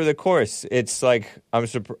par for the course. It's like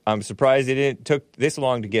I'm surprised it took this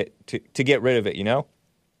long to get rid of it. You know,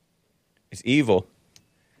 it's evil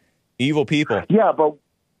people. Yeah, but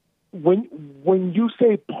when you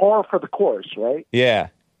say par for the course, right? Yeah.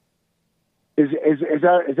 Is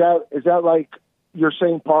that like you're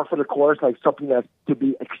saying par for the course, like something that's to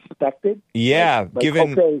be expected? Yeah, like,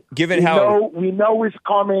 given how we know it's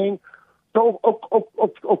coming. So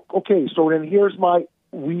okay, so then here's my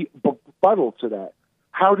rebuttal to that.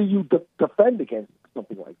 How do you defend against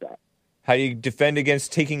something like that? How do you defend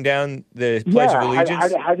against taking down the Pledge of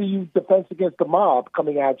Allegiance? How do you defend against the mob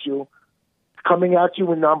coming at you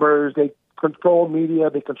in numbers? They control media.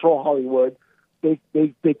 They control Hollywood. They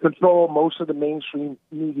control most of the mainstream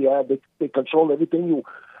media. They control everything.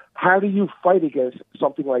 How do you fight against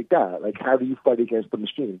something like that? Like, how do you fight against the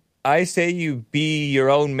machine? I say you be your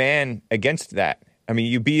own man against that. I mean,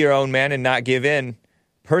 you be your own man and not give in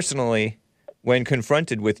personally when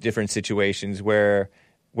confronted with different situations where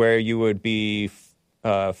you would be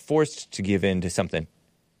forced to give in to something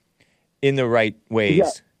in the right ways. Yeah,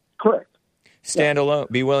 correct. Stand alone.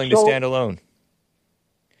 Be willing to stand alone.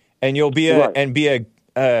 And you'll be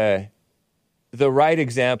the right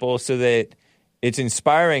example so that it's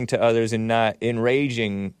inspiring to others and not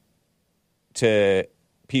enraging to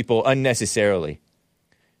people unnecessarily.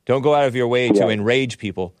 Don't go out of your way to enrage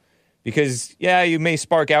people because, you may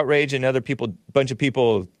spark outrage and bunch of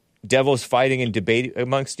people, devils fighting and debate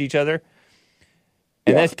amongst each other.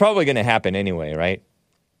 And that's probably going to happen anyway, right?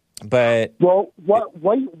 But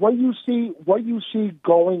what you see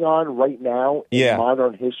going on right now in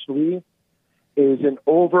modern history is an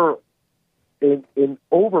overwrite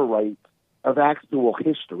of actual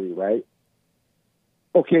history, right?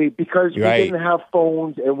 Okay, because we didn't have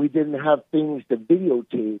phones and we didn't have things to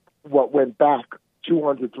videotape what went back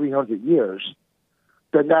 200, 300 years,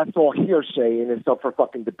 then that's all hearsay and it's up for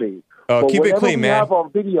fucking debate. Oh, keep it clean, man. Have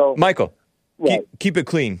on video, Michael, keep it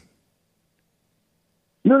clean.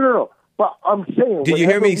 No. But I'm saying... Did you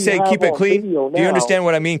hear me say keep it clean? Do you understand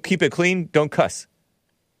what I mean? Keep it clean? Don't cuss.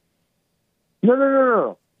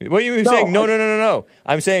 No. What are you saying? No.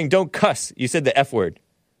 I'm saying don't cuss. You said the F word.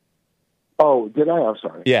 Oh, did I? I'm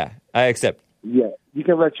sorry. Yeah, I accept. Yeah, you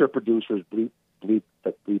can let your producers bleep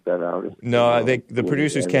that out. No, the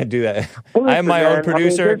producers can't do that. Well, I am my own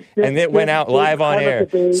producer, and it went out live on air.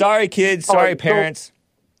 Sorry, kids. Sorry, parents.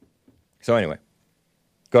 So anyway,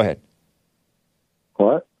 go ahead.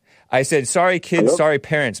 What? I said, sorry, kids, sorry,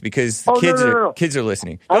 parents, because kids are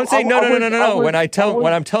listening. Don't say no when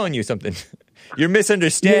I'm telling you something. You're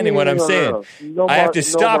misunderstanding what I'm saying. I have to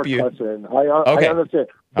stop you. I understand.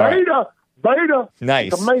 Beta.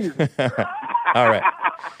 Nice. It's amazing. All right.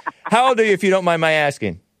 How old are you, if you don't mind my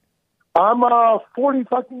asking? I'm 40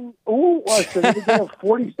 fucking. Ooh, I said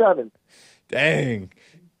 47. Dang.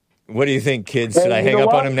 What do you think, kids? Should I hang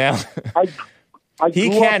up on him now? He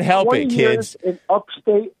can't help it, kids. I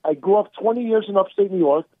grew up 20 years in upstate New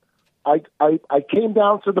York. I came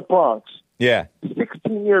down to the Bronx. Yeah.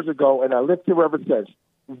 16 years ago, and I lived here ever since.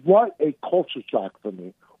 What a culture shock for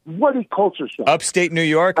me. What a culture shock. Upstate New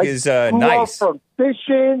York is nice. I grew up from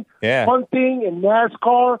fishing, hunting, and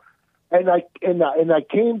NASCAR, and I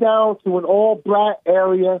came down to an all-black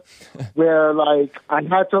area where, like, I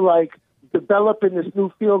had to, like, develop in this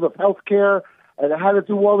new field of healthcare, and I had to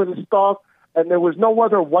do all of this stuff, and there was no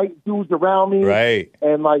other white dudes around me. Right.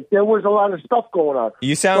 And, like, there was a lot of stuff going on.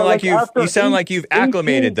 You sound like you've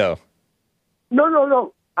acclimated, though.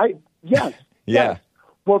 No. Yes. Yeah.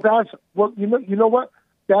 Well, you know what?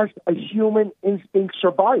 That's a human instinct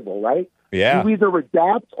survival, right? Yeah. You either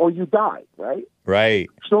adapt or you die, right? Right.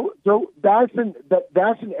 So that's in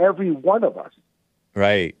every one of us.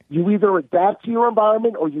 Right. You either adapt to your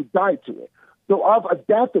environment or you die to it. So I've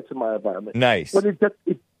adapted to my environment. Nice. But it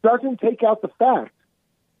doesn't take out the fact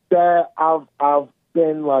that I've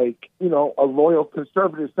been like, you know, a loyal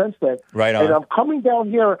conservative since then. Right on. And I'm coming down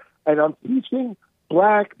here and I'm teaching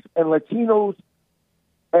blacks and Latinos,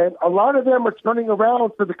 and a lot of them are turning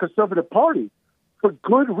around for the Conservative Party for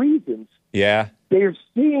good reasons. Yeah. They're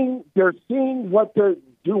seeing what they're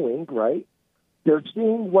doing, right? They're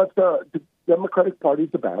seeing what the Democratic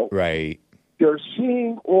Party's about. Right. They're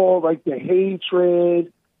seeing all like the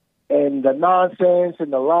hatred and the nonsense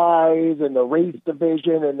and the lies and the race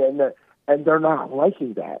division, and they're not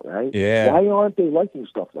liking that, right? Yeah. Why aren't they liking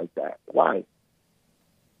stuff like that? Why?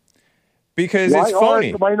 Because Why it's phony.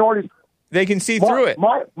 aren't the minorities? They can see through it.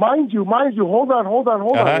 Mind you. Hold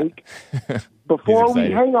on, Nick. Before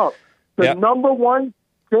we hang up, the number one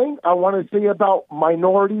thing I want to say about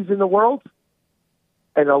minorities in the world,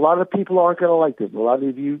 and a lot of people aren't going to like this. A lot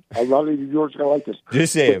of you viewers are going to like this.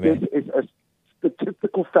 Just say it, man. This is a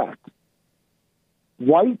statistical fact.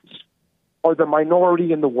 Whites are the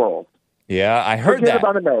minority in the world. Yeah, I heard Forget that.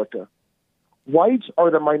 about America. Whites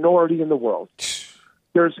are the minority in the world.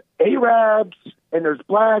 There's Arabs and there's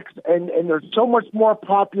blacks and there's so much more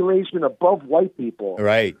population above white people.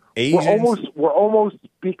 Right. Asians. We're almost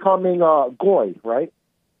becoming goy, right?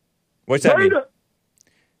 What's that mean?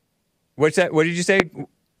 What's that? What did you say?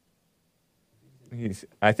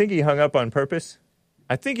 I think he hung up on purpose.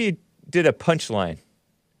 I think he did a punchline.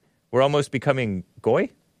 We're almost becoming goy?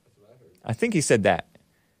 I think he said that.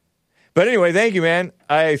 But anyway, thank you, man.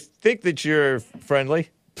 I think that you're friendly.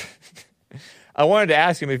 I wanted to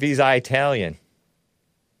ask him if he's Italian.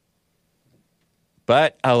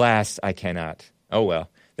 But alas, I cannot. Oh, well.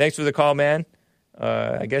 Thanks for the call, man.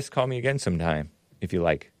 I guess call me again sometime, if you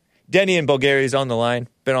like. Denny in Bulgaria is on the line.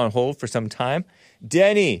 Been on hold for some time.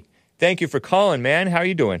 Denny, thank you for calling, man. How are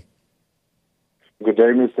you doing? Good day,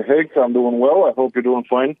 Mr. Hicks. I'm doing well. I hope you're doing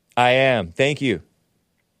fine. I am. Thank you.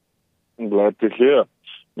 I'm glad to hear.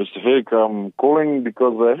 Mr. Hicks, I'm calling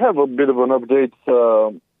because I have a bit of an update,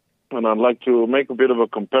 and I'd like to make a bit of a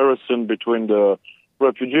comparison between the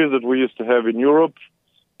refugees that we used to have in Europe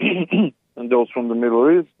and those from the Middle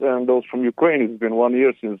East and those from Ukraine. It's been 1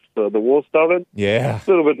 year since the war started. Yeah. A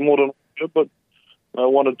little bit more than a year, but I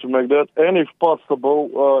wanted to make that. And if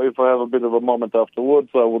possible, if I have a bit of a moment afterwards,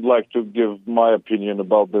 I would like to give my opinion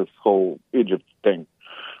about this whole Egypt thing.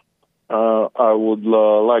 I would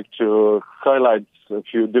like to highlight a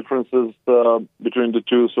few differences between the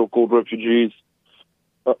two so-called refugees.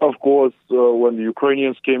 Of course, when the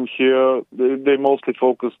Ukrainians came here, they mostly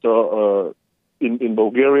focused in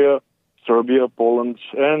Bulgaria, Serbia, Poland,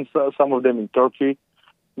 and some of them in Turkey.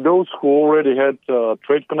 Those who already had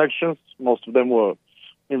trade connections, most of them were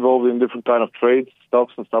involved in different kind of trades,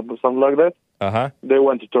 stocks and stuff, something like that. Uh-huh. They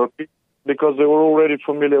went to Turkey because they were already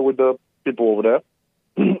familiar with the people over there.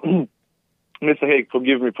 Mr. Haig,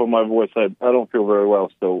 forgive me for my voice. I don't feel very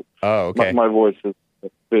well, so my voice is a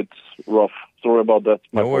bit rough. Sorry about that.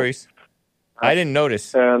 No worries. I didn't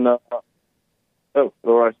notice. And all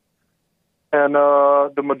right. And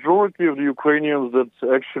the majority of the Ukrainians that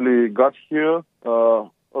actually got here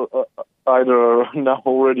either now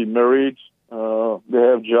already married, they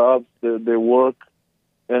have jobs, they work,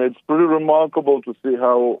 and it's pretty remarkable to see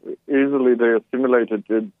how easily they assimilated.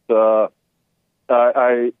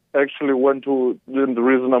 I actually went to, the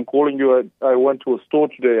reason I'm calling you, I went to a store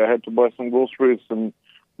today. I had to buy some groceries, and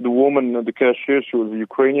the woman, the cashier, she was a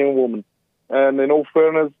Ukrainian woman. And in all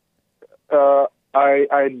fairness,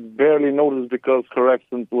 I barely noticed because her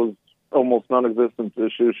accent was almost non-existent.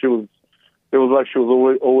 It was like she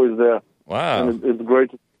was always there. Wow. And it's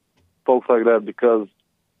great to folks like that because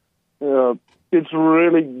it's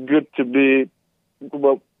really good to be,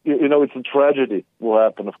 well, it's a tragedy what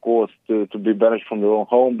happened, of course, to be banished from their own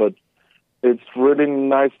home, but it's really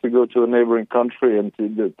nice to go to a neighboring country and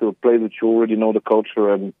to a place that you already know the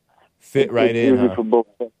culture and fit right in. Easy for both.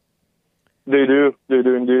 They do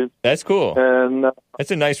indeed. That's cool. And that's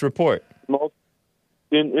a nice report.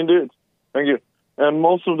 Indeed, thank you. And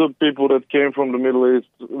most of the people that came from the Middle East,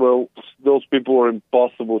 well, those people are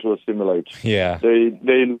impossible to assimilate. Yeah,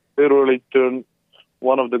 they literally turned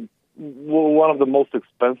one of the most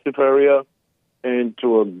expensive area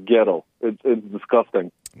into a ghetto. It's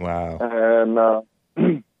disgusting. Wow. And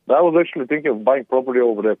I was actually thinking of buying property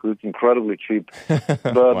over there because it's incredibly cheap. But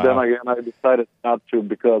Wow. then again, I decided not to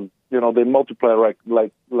because they multiply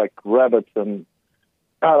like rabbits, and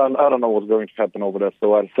I don't know what's going to happen over there.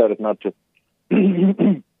 So I decided not to.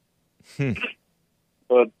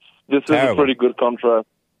 But this is a pretty good contrast.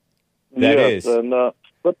 That yes, is. And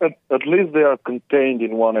But at least they are contained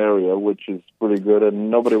in one area, which is pretty good,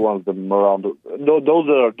 and nobody wants them around. Those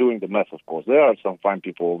that are doing the mess, of course. There are some fine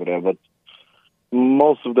people over there, but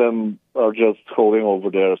most of them are just holding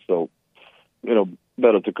over there, so,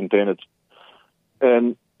 better to contain it.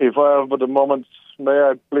 And if I have but a moment, may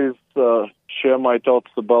I please share my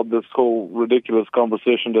thoughts about this whole ridiculous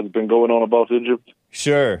conversation that's been going on about Egypt?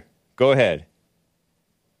 Sure. Go ahead.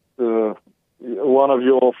 One of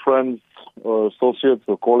your friends or associates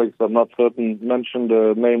or colleagues, I'm not certain, mentioned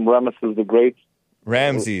the name Ramesses the Great.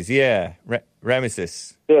 Ramses, yeah.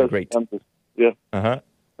 Ramesses the Great. Ramesses, yeah.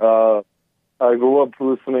 Uh-huh. I grew up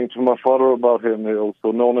listening to my father about him,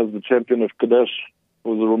 also known as the champion of Kadesh. He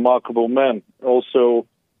was a remarkable man. Also,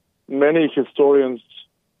 many historians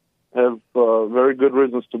have very good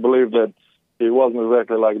reasons to believe that he wasn't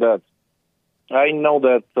exactly like that. I know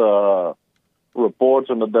that reports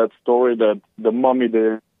and that story that the mummy,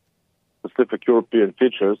 the specific European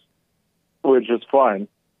features, which is fine.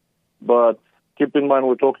 But keep in mind,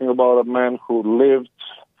 we're talking about a man who lived,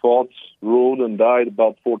 fought, ruled, and died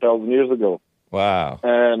about 4,000 years ago. Wow.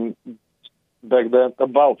 And back then,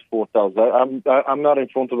 about 4,000. I'm not in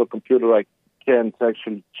front of a computer. I can't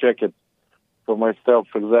actually check it for myself,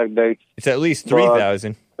 exact dates. It's at least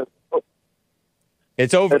 3,000.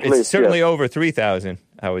 It's over. It's least, certainly yes. over 3,000,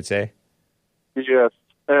 I would say. Yes.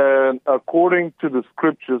 And according to the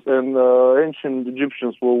scriptures, and ancient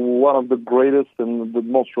Egyptians were one of the greatest and the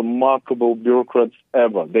most remarkable bureaucrats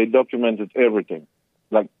ever. They documented everything,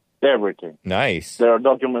 like everything. Nice. There are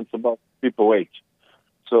documents about people age.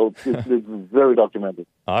 So it's very documented.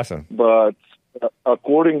 Awesome. But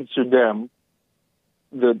according to them,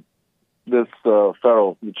 this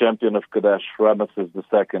pharaoh, the champion of Kadesh, Ramesses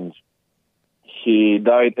II, he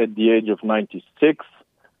died at the age of 96,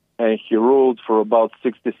 and he ruled for about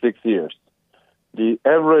 66 years. The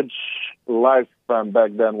average lifespan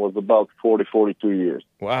back then was about 40, 42 years.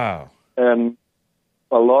 Wow. And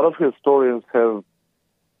a lot of historians have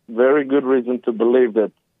very good reason to believe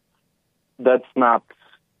that that's not,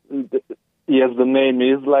 yes, the name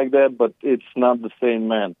is like that, but it's not the same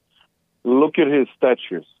man. Look at his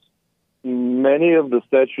statues. Many of the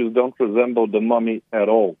statues don't resemble the mummy at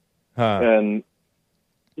all. And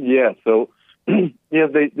yeah, so yes,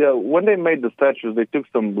 when they made the statues, they took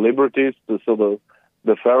some liberties so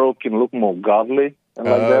the pharaoh can look more godly and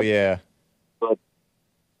like that. Oh yeah.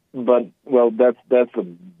 But well, that's a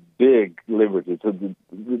big liberty. So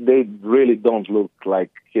they really don't look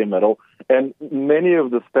like him at all. And many of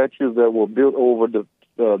the statues that were built over the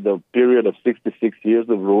period of 66 years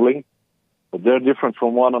of ruling, but they're different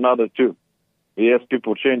from one another too. Yes,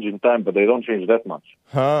 people change in time, but they don't change that much.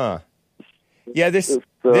 Huh. Yeah, this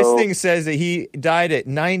thing says that he died at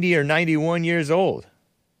 90 or 91 years old.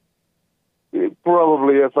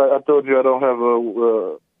 Probably, yes. I told you I don't have a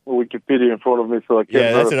Wikipedia in front of me, so I can't.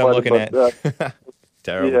 Yeah, that's what I'm looking at.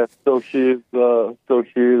 Terrible. Yeah, so he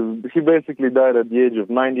basically died at the age of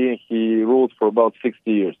 90, and he ruled for about 60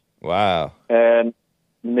 years. Wow. And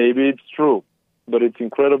maybe it's true, but it's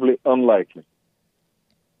incredibly unlikely.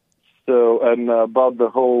 So, and about the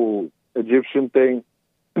whole Egyptian thing,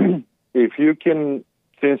 if you can,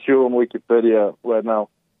 since you're on Wikipedia right now,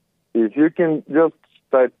 if you can just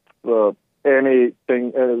type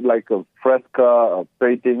anything like a fresco, a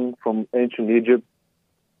painting from ancient Egypt,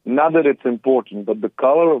 not that it's important, but the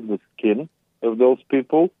color of the skin of those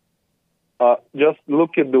people, just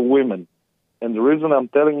look at the women. And the reason I'm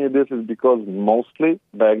telling you this is because mostly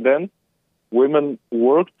back then, women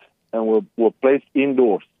worked and were placed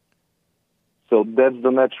indoors. So that's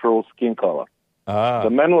the natural skin color. The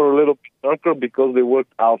men were a little bit darker because they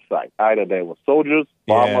worked outside. Either they were soldiers,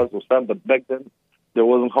 farmers, or something, but back then there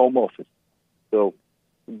wasn't home office. So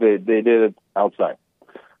they did it outside.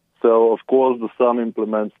 So, of course, the sun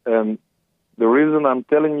implements. And the reason I'm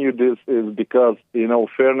telling you this is because, in all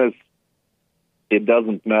fairness, it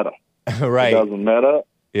doesn't matter. Right. It doesn't matter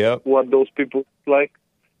what those people look like.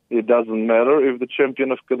 It doesn't matter if the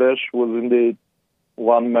champion of Kadesh was indeed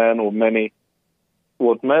one man or many.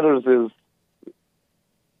 What matters is,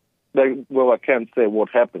 well, I can't say what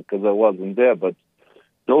happened because I wasn't there, but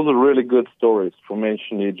those are really good stories from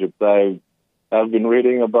ancient Egypt. I've been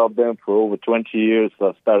reading about them for over 20 years.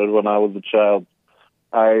 I started when I was a child.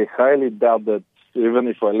 I highly doubt that even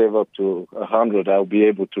if I live up to 100, I'll be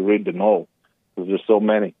able to read them all because there's so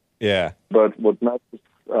many. Yeah. But what matters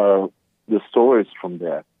are the stories from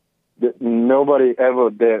there. Nobody ever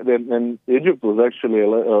there. And Egypt was actually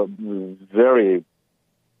a very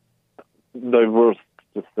diverse,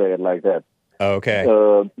 to say it like that. Okay.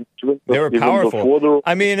 They were powerful.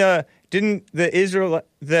 Didn't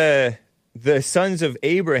the sons of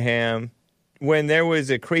Abraham when there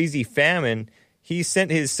was a crazy famine, he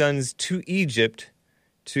sent his sons to Egypt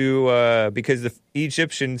because the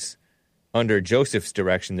Egyptians, under Joseph's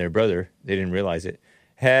direction, their brother, they didn't realize it,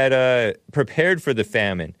 had prepared for the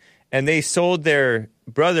famine. And they sold their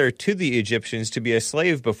brother to the Egyptians to be a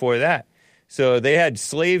slave before that. So they had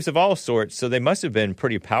slaves of all sorts, so they must have been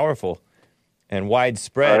pretty powerful and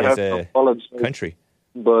widespread as a country.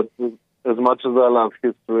 But as much as I love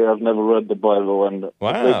history, I've never read the Bible, and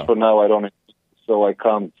at least for now I don't. So I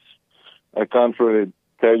can't really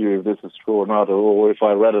tell you if this is true or not, or if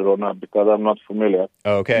I read it or not, because I'm not familiar.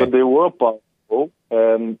 Okay. But they were powerful,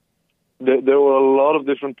 and there were a lot of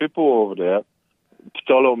different people over there.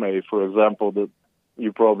 Ptolemy, for example, that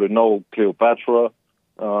you probably know, Cleopatra,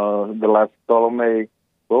 the last Ptolemy.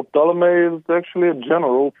 Well, Ptolemy is actually a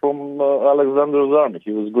general from Alexander's army.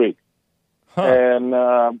 He was Greek.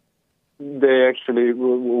 And they actually,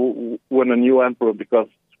 when a new emperor, because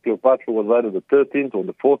Cleopatra was either the 13th or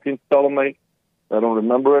the 14th Ptolemy, I don't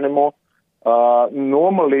remember anymore,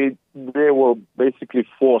 normally they were basically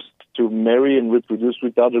forced to marry and reproduce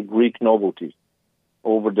with other Greek nobility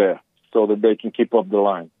over there, so that they can keep up the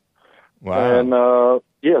line. Wow. And,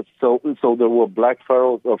 yes, so there were black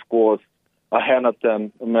pharaohs, of course,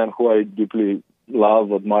 Akhenaten, a man who I deeply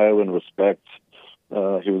love, admire, and respect.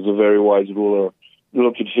 He was a very wise ruler.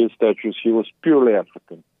 Look at his statues. He was purely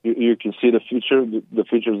African. You can see the features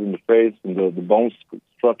in the face, and the bone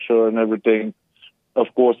structure and everything.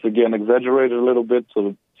 Of course, again, exaggerated a little bit so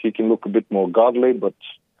that he can look a bit more godly, but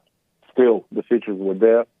still, the features were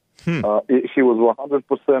there. He was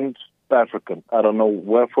 100% African. I don't know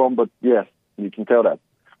where from, but yes, you can tell that.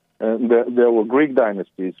 And there were Greek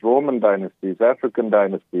dynasties, Roman dynasties, African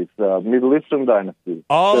dynasties, Middle Eastern dynasties.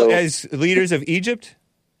 All as leaders of Egypt?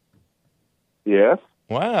 Yes.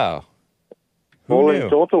 Wow. All in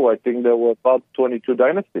total, I think there were about 22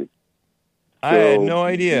 dynasties. I had no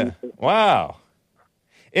idea. Wow.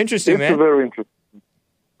 Interesting, man. It's a very interesting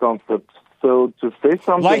concept. So to say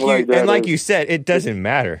something like that... And like you said, it doesn't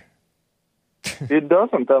matter. It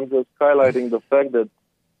doesn't. I'm just highlighting the fact that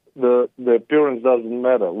the appearance doesn't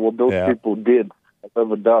matter. What those people did,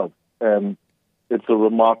 whatever does. And it's a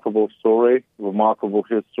remarkable story, remarkable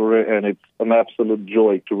history, and it's an absolute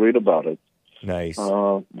joy to read about it. Nice.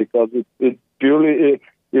 Because it's a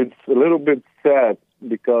little bit sad,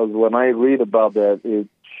 because when I read about that, it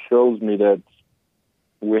shows me that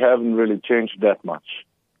we haven't really changed that much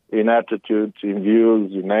in attitudes, in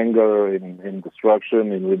views, in anger, in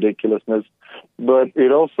destruction, in ridiculousness. But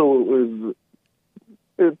it also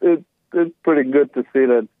is, it's pretty good to see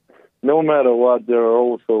that no matter what, there are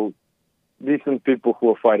also decent people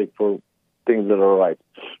who are fighting for things that are right.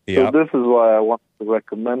 Yep. So this is why I want to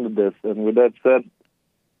recommend this. And with that said,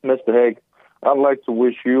 Mr. Haig, I'd like to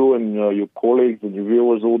wish you and your colleagues and your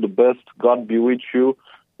viewers all the best. God be with you.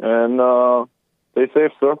 And stay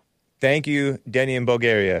safe, sir. Thank you, Denny in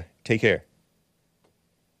Bulgaria. Take care.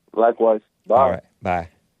 Likewise. Bye. All right. Bye.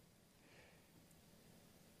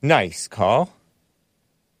 Nice call.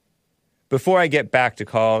 Before I get back to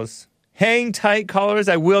calls, hang tight, callers.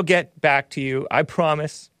 I will get back to you. I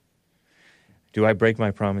promise. Do I break my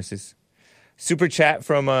promises? Super chat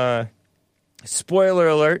from Spoiler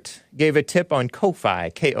Alert gave a tip on Ko-Fi,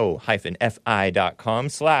 ko-fi.com/The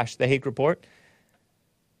Hake Report.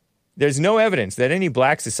 There's no evidence that any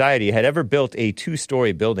black society had ever built a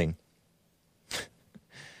 2-story building.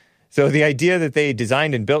 So the idea that they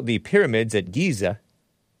designed and built the pyramids at Giza,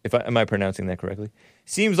 am I pronouncing that correctly,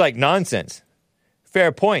 seems like nonsense.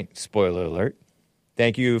 Fair point, spoiler alert.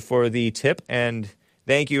 Thank you for the tip, and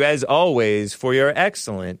thank you, as always, for your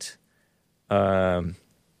excellent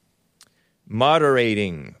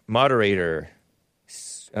moderator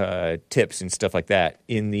tips and stuff like that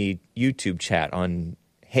in the YouTube chat on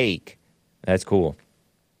Hake. That's cool.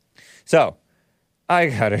 So, I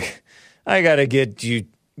gotta get you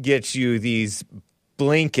these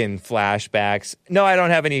Blinken flashbacks. No, I don't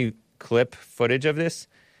have any clip footage of this,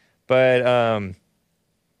 but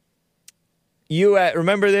you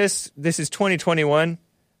remember this? This is 2021.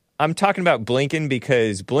 I'm talking about Blinken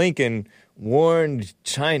because Blinken warned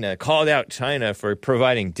China, called out China for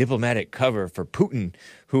providing diplomatic cover for Putin,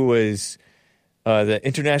 who was the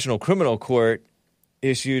International Criminal Court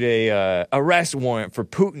issued a arrest warrant for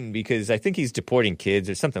Putin because I think he's deporting kids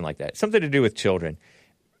or something like that. Something to do with children.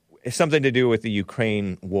 Something to do with the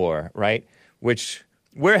Ukraine war, right? Which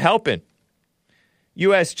we're helping.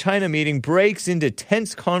 U.S.-China meeting breaks into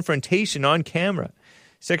tense confrontation on camera.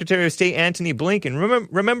 Secretary of State Antony Blinken,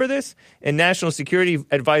 remember this? And National Security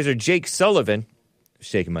Advisor Jake Sullivan,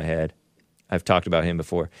 shaking my head, I've talked about him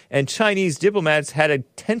before, and Chinese diplomats had a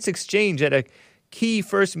tense exchange at a key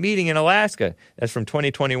first meeting in Alaska. That's from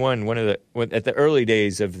 2021, at the early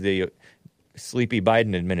days of the sleepy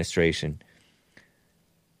Biden administration.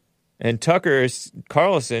 And Tucker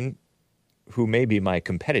Carlson, who may be my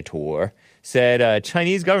competitor, said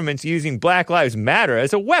Chinese government's using Black Lives Matter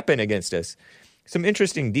as a weapon against us. Some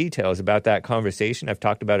interesting details about that conversation. I've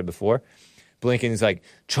talked about it before. Blinken's like,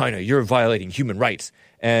 China, you're violating human rights.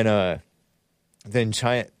 And then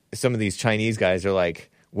some of these Chinese guys are like,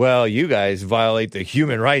 well, you guys violate the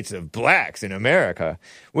human rights of blacks in America,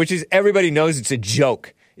 which is, everybody knows it's a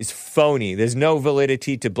joke. It's phony. There's no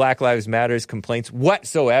validity to Black Lives Matter's complaints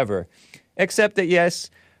whatsoever, except that, yes,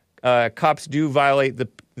 cops do violate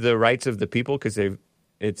the rights of the people because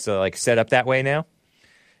it's like set up that way now.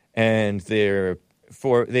 And they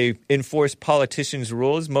enforce politicians'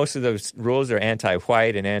 rules. Most of those rules are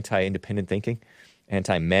anti-white and anti-independent thinking,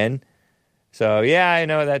 anti-men. So, yeah, I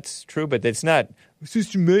know that's true, but it's not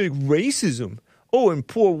systematic racism. Oh, and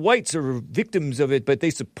poor whites are victims of it, but they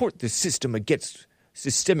support the system against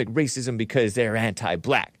systemic racism because they're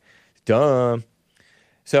anti-black. Dumb.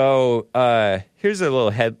 So, here's a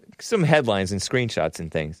little some headlines and screenshots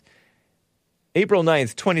and things. April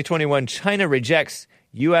 9th, 2021, China rejects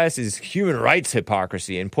U.S.'s human rights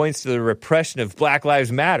hypocrisy and points to the repression of Black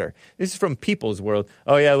Lives Matter. This is from People's World.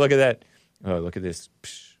 Oh, yeah, look at that. Oh, look at this.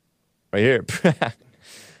 Right here.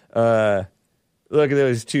 Look at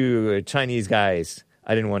those two Chinese guys.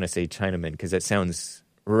 I didn't want to say Chinamen because that sounds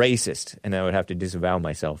racist, and I would have to disavow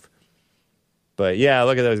myself. But, yeah,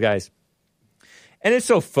 look at those guys. And it's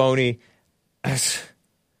so phony.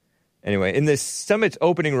 Anyway, in the summit's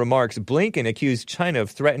opening remarks, Blinken accused China of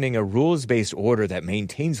threatening a rules-based order that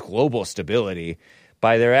maintains global stability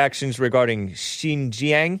by their actions regarding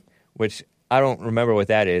Xinjiang, which I don't remember what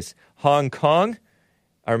that is. Hong Kong.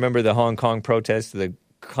 I remember the Hong Kong protests. The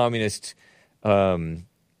communist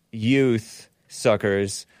youth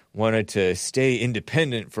suckers wanted to stay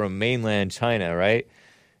independent from mainland China, right?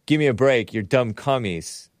 Give me a break, you dumb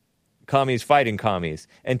commies. Commies fighting commies.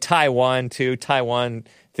 And Taiwan, too. Taiwan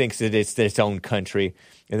thinks that it's its own country,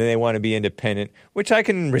 and then they want to be independent, which I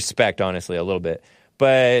can respect, honestly, a little bit.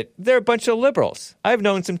 But they're a bunch of liberals. I've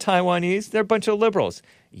known some Taiwanese. They're a bunch of liberals.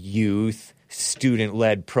 Youth,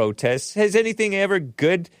 student-led protests. Has anything ever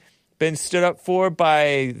good been stood up for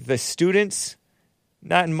by the students?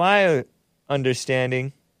 Not in my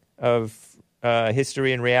understanding of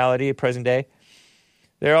history and reality, present day.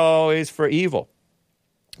 They're always for evil.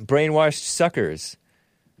 Brainwashed suckers.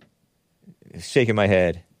 Shaking my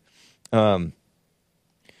head. So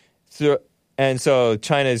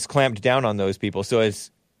China's clamped down on those people.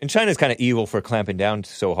 And China's kind of evil for clamping down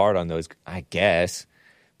so hard on those, I guess.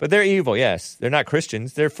 But they're evil, yes. They're not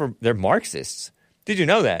Christians. They're Marxists. Did you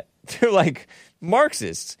know that? They're like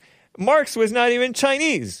Marxists. Marx was not even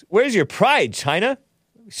Chinese. Where's your pride, China?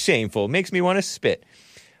 Shameful. Makes me want to spit.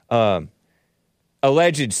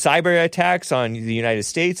 Alleged cyber attacks on the United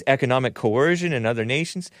States, economic coercion in other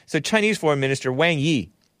nations. So Chinese Foreign Minister Wang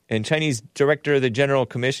Yi and Chinese Director of the General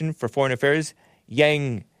Commission for Foreign Affairs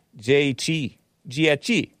Yang Jiechi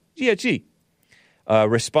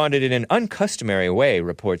responded in an uncustomary way,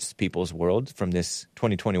 reports People's World from this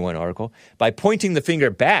 2021 article, by pointing the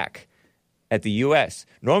finger back at the U.S.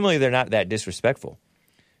 Normally, they're not that disrespectful,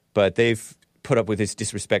 but they've put up with this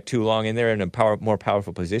disrespect too long, and they're in a more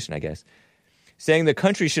powerful position, I guess. Saying the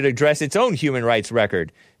country should address its own human rights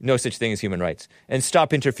record, no such thing as human rights, and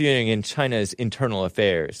stop interfering in China's internal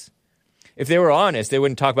affairs. If they were honest, they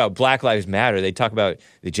wouldn't talk about Black Lives Matter. They'd talk about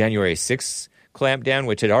the January 6th clampdown,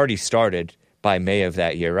 which had already started by May of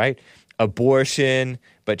that year, right? Abortion,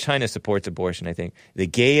 but China supports abortion, I think. The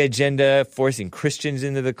gay agenda, forcing Christians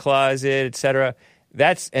into the closet, etc.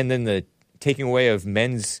 And then the taking away of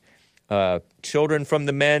men's children from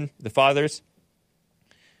the men, the fathers,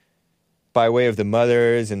 by way of the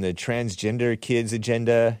mothers and the transgender kids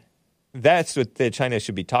agenda. That's what China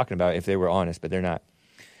should be talking about if they were honest, but they're not.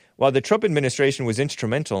 While the Trump administration was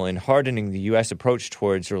instrumental in hardening the U.S. approach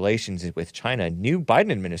towards relations with China, new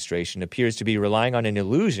Biden administration appears to be relying on an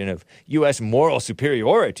illusion of U.S. moral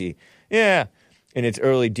superiority. Yeah, in its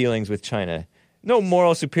early dealings with China. No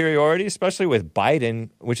moral superiority, especially with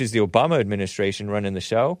Biden, which is the Obama administration running the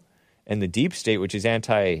show, and the deep state, which is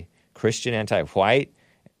anti-Christian, anti-white,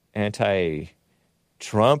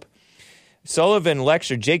 anti-Trump. Jake Sullivan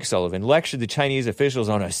lectured the Chinese officials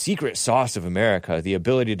on a secret sauce of America, the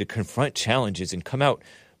ability to confront challenges and come out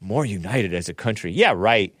more united as a country. Yeah,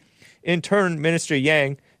 right. In turn, Minister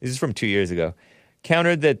Yang, this is from 2 years ago,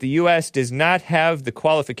 countered that the U.S. does not have the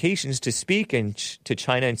qualifications to speak to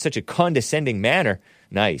China in such a condescending manner.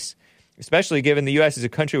 Nice. Especially given the U.S. is a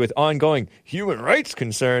country with ongoing human rights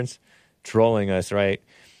concerns. trolling us, right,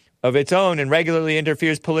 of its own and regularly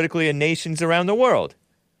interferes politically in nations around the world.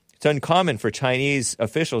 It's uncommon for Chinese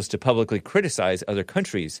officials to publicly criticize other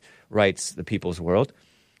countries, writes the People's World.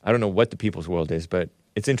 I don't know what the People's World is, but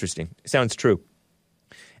it's interesting. It sounds true.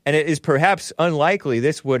 And it is perhaps unlikely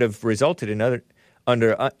this would have resulted in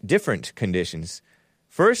under different conditions.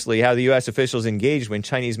 Firstly, how the U.S. officials engaged when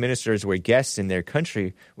Chinese ministers were guests in their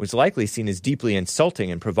country was likely seen as deeply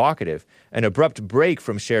insulting and provocative, an abrupt break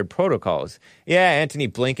from shared protocols. Yeah, Antony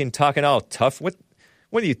Blinken talking all tough. What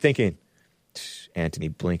are you thinking? Antony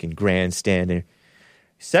Blinken, grandstander.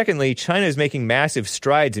 Secondly, China is making massive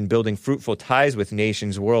strides in building fruitful ties with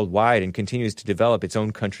nations worldwide and continues to develop its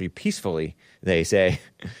own country peacefully, they say,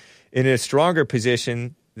 in a stronger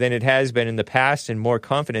position than it has been in the past and more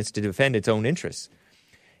confidence to defend its own interests.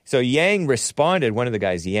 So Yang responded, one of the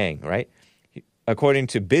guys, Yang, right? According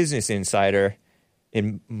to Business Insider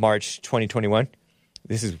in March 2021,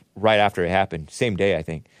 this is right after it happened, same day, I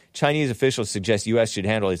think. Chinese officials suggest U.S. should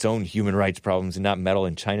handle its own human rights problems and not meddle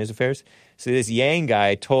in China's affairs. So this Yang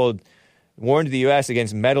guy warned the U.S.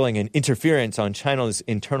 against meddling and interference on China's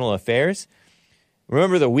internal affairs.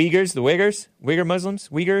 Remember the Uyghur Muslims?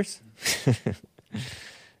 Uyghurs?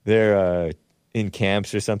 They're in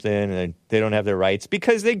camps or something, and they don't have their rights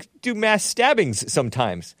because they do mass stabbings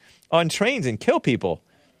sometimes on trains and kill people.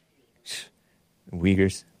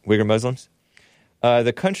 Uyghur Muslims.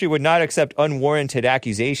 The country would not accept unwarranted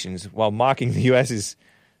accusations while mocking the U.S.'s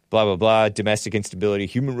blah, blah, blah, domestic instability,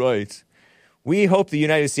 human rights. We hope the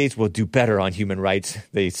United States will do better on human rights,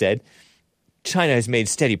 they said. China has made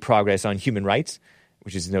steady progress on human rights,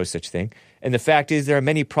 which is no such thing. And the fact is there are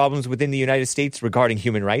many problems within the United States regarding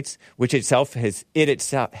human rights, which has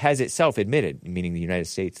itself admitted, meaning the United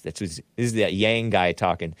States. This is that Yang guy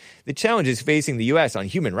talking. The challenges facing the U.S. on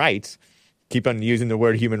human rights, keep on using the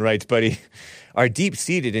word human rights, buddy, are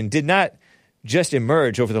deep-seated and did not just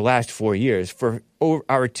emerge over the last 4 years. For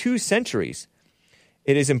our 2 centuries,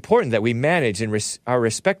 it is important that we manage our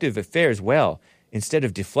respective affairs well instead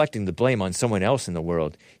of deflecting the blame on someone else in the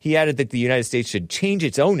world. He added that the United States should change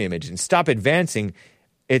its own image and stop advancing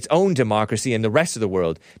its own democracy in the rest of the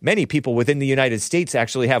world. Many people within the United States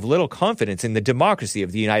actually have little confidence in the democracy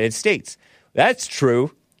of the United States. That's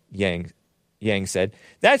true, Yang said.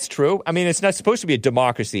 That's true. I mean, it's not supposed to be a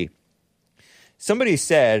democracy. Somebody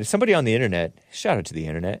on the internet, shout out to the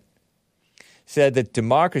internet, said that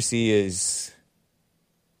democracy is,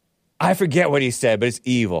 I forget what he said, but it's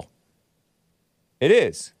evil. It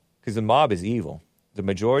is, because the mob is evil. The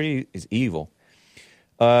majority is evil.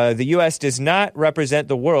 The U.S. does not represent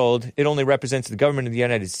the world. It only represents the government of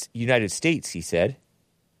the United States, he said,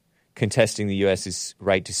 contesting the U.S.'s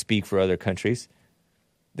right to speak for other countries.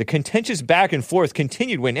 The contentious back and forth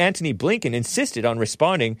continued when Antony Blinken insisted on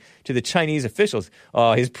responding to the Chinese officials.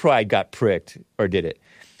 Oh, his pride got pricked, or did it?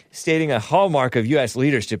 Stating a hallmark of U.S.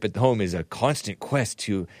 leadership at home is a constant quest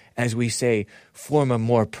to, as we say, form a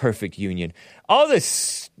more perfect union. All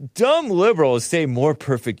the dumb liberals say more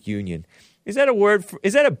perfect union. Is that a word?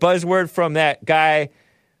 Is that a buzzword from that guy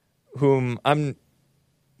whom I'm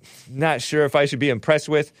not sure if I should be impressed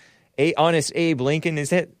with? Honest Abe Lincoln, is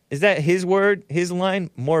that his word, his line,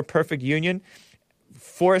 more perfect union?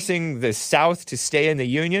 Forcing the South to stay in the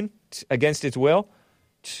Union against its will?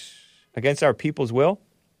 Against our people's will?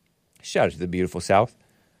 Shout out to the beautiful South.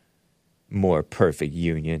 More perfect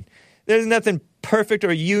union. There's nothing perfect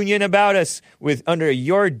or union about us under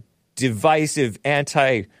your divisive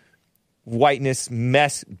anti-whiteness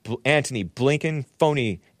mess, Antony Blinken,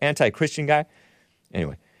 phony anti-Christian guy.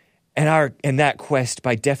 Anyway. And that quest,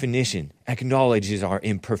 by definition, acknowledges our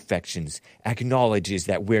imperfections, acknowledges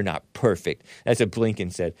that we're not perfect. That's what Blinken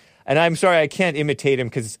said. And I'm sorry, I can't imitate him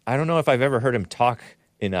because I don't know if I've ever heard him talk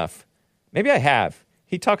enough. Maybe I have.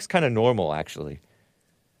 He talks kind of normal, actually.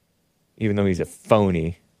 Even though he's a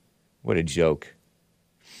phony. What a joke.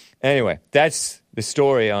 Anyway, that's the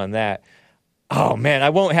story on that. Oh, man, I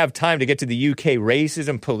won't have time to get to the UK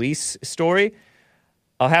racism police story.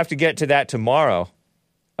 I'll have to get to that tomorrow.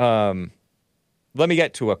 Let me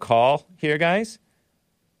get to a call here, guys.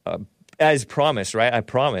 As promised, right? I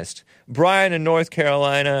promised. Brian in North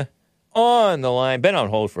Carolina on the line. Been on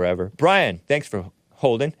hold forever. Brian, thanks for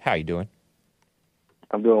holding. How you doing?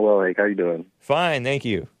 I'm doing well, Hank. How you doing? Fine, thank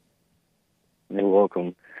you. You're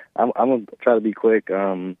welcome. I'm going to try to be quick.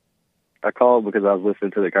 I called because I was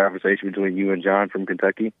listening to the conversation between you and John from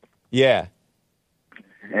Kentucky. Yeah.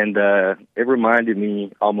 And it reminded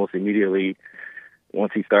me almost immediately,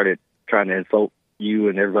 once he started trying to insult you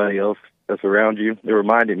and everybody else that's around you, it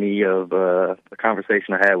reminded me of a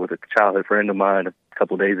conversation I had with a childhood friend of mine a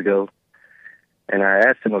couple of days ago. And I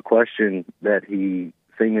asked him a question that he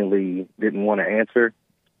seemingly didn't want to answer.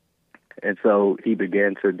 And so he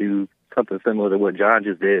began to do something similar to what John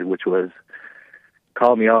just did, which was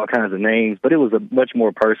call me all kinds of names. But it was much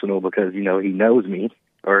more personal because, he knows me,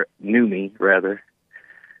 or knew me, rather.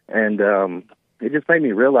 And it just made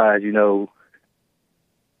me realize,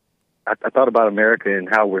 I thought about America and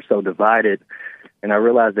how we're so divided. And I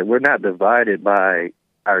realized that we're not divided by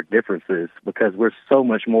our differences because we're so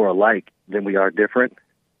much more alike than we are different.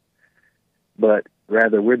 But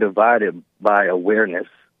rather, we're divided by awareness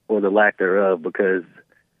or the lack thereof, because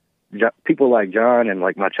people like John and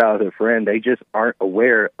like my childhood friend, they just aren't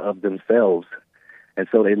aware of themselves. And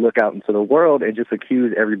so they look out into the world and just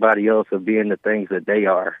accuse everybody else of being the things that they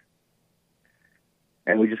are.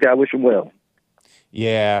 And we just got to wish them well.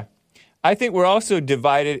 Yeah. I think we're also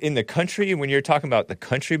divided in the country. When you're talking about the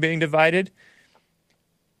country being divided,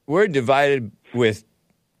 we're divided with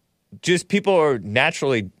just people are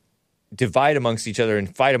naturally divide amongst each other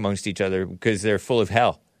and fight amongst each other because they're full of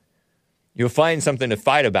hell. You'll find something to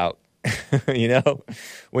fight about,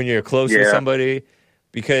 when you're close with somebody,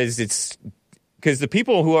 because the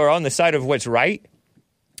people who are on the side of what's right,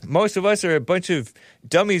 most of us are a bunch of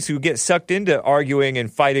dummies who get sucked into arguing and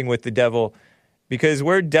fighting with the devil because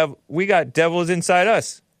we got devils inside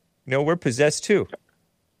us. We're possessed too.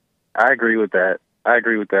 I agree with that.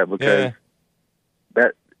 Because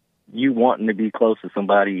that you wanting to be close to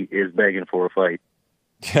somebody is begging for a fight.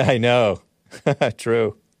 I know.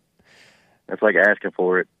 True. It's like asking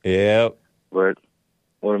for it. Yep. But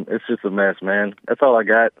it's just a mess, man. That's all I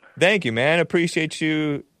got. Thank you, man. Appreciate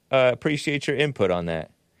your input on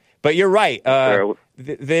that. But you're right.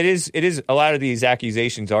 It is a lot of these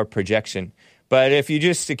accusations are projection. But if you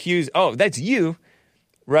just accuse, that's you,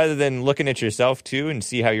 rather than looking at yourself too and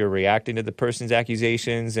see how you're reacting to the person's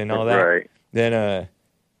accusations and all that, right, then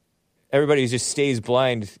everybody just stays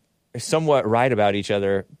blind, somewhat right about each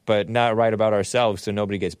other, but not right about ourselves, so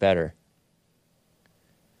nobody gets better.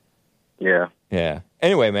 Yeah. Yeah.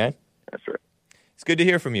 Anyway, man. That's right. It's good to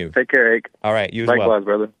hear from you. Take care, Ake. All right. You as Likewise, well.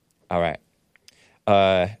 brother. All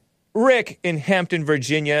right. Rick in Hampton,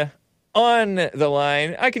 Virginia, on the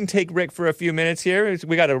line. I can take Rick for a few minutes here.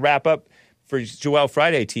 We got to wrap up for Joel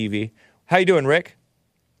Friday TV. How you doing, Rick?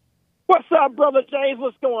 What's up, Brother James?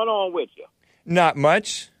 What's going on with you? Not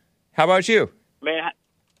much. How about you? Man,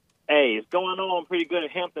 hey, it's going on pretty good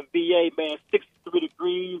at Hampton, VA, man. 63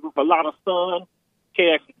 degrees with a lot of sun.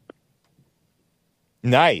 KX.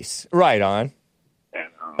 Nice. Right on.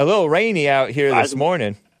 A little rainy out here this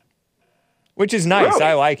morning, which is nice. Really?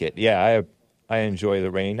 I like it. Yeah, I enjoy the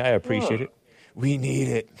rain. I appreciate it. We need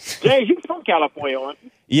it. James, you from California, aren't you?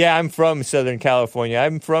 Yeah, I'm from Southern California.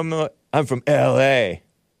 I'm from L.A.,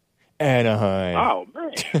 Anaheim. Oh,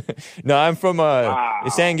 man. No, I'm from the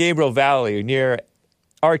San Gabriel Valley, near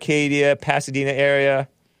Arcadia, Pasadena area.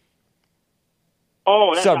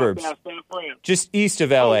 Oh, that's suburbs. San Fran. Just east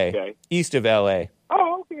of L.A. Okay. East of L.A.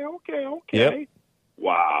 Oh, okay. Yep.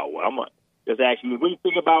 Wow. Well, I'm just actually, when you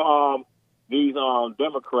think about these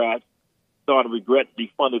Democrats starting to regret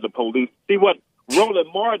defunding the police, see what Roland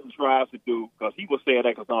Martin tries to do, because he was saying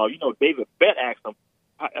that because, David Bett asked him,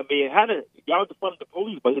 I mean, how did y'all defund the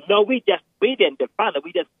police? But no, we didn't defund it.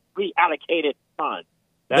 We just reallocated funds.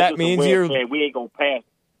 That means we ain't gonna pass.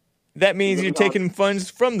 That means you're taking funds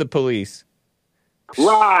from the police,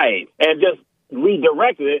 right? And just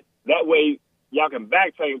redirected it. That way, y'all can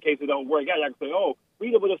backtrack in case it don't work out. Y'all can say, "Oh,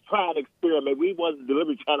 we were just trying to experiment. We wasn't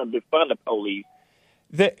deliberately trying to defund the police."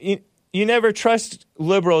 You never trust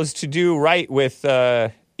liberals to do right with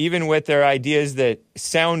even with their ideas that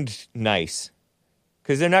sound nice,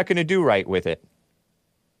 because they're not going to do right with it.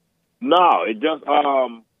 No, it just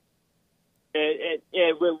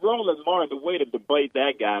and with Roland Martin, the way to debate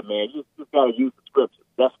that guy, man, you just got to use the scriptures.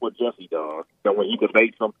 That's what Jesse does. So when he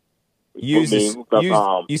debates them, you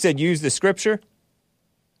said use the scripture.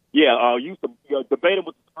 Yeah, debate him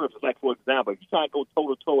with the scriptures. Like for example, if you try to go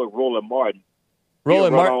toe to toe with Roland Martin.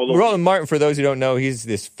 Roland Martin, for those who don't know, he's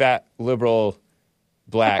this fat liberal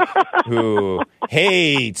black who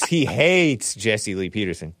hates Jesse Lee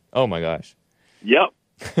Peterson. Oh my gosh. Yep.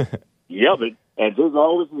 Yep. And he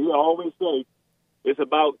always say it's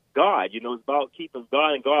about God. It's about keeping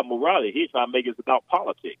God and God morality. He's trying to make it about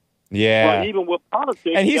politics. Yeah. But even with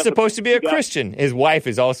politics, and he's supposed to be a Christian. His wife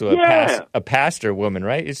is also a pastor woman,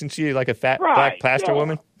 right? Isn't she like a fat black pastor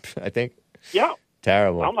woman? I think. Yeah.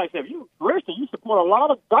 Terrible. I'm like, if you're a Christian, you support a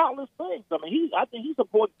lot of godless things. I mean, I think he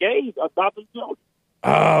supports gays adopting children.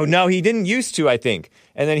 Oh no, he didn't used to. I think,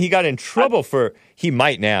 and then he got in trouble for. He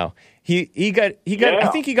might now. He got. Yeah. I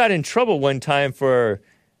think he got in trouble one time for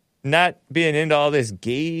not being into all this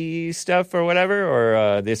gay stuff or whatever,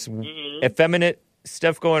 or this effeminate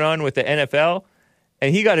stuff going on with the NFL,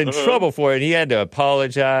 and he got in trouble for it. He had to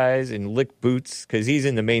apologize and lick boots because he's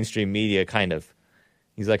in the mainstream media, kind of.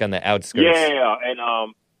 He's like on the outskirts. Yeah,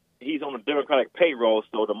 and he's on the Democratic payroll,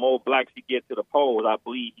 so the more blacks he gets to the polls, I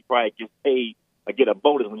believe he probably gets paid or get a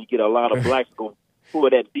bonus when you get a lot of blacks go pull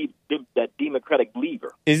that Democratic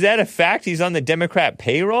lever. Is that a fact? He's on the Democrat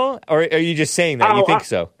payroll, or are you just saying that? You think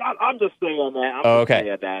so? I'm just saying that. Okay.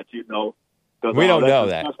 Saying that, you know. We don't know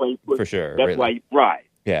that that's why he put, for sure. That's really. why he right.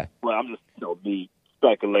 Yeah. Well, I'm just me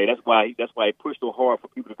speculate. That's why he pushed so hard for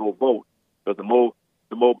people to go vote. Because the more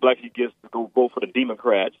blacks he gets to go vote for the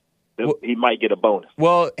Democrats, he might get a bonus.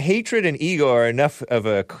 Well, hatred and ego are enough of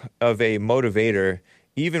a motivator,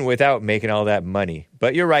 even without making all that money.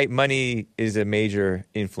 But you're right, money is a major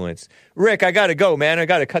influence. Rick, I got to go, man. I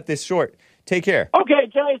got to cut this short. Take care. Okay,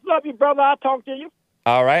 James, love you, brother. I'll talk to you.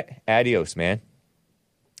 All right. Adios, man.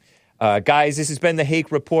 Guys, this has been the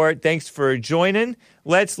Hake Report. Thanks for joining.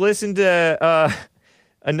 Let's listen to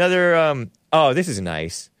another. This is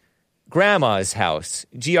nice. Grandma's House.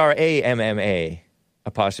 GRAMMA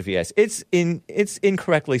 '. It's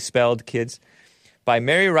incorrectly spelled, kids. By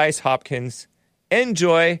Mary Rice Hopkins.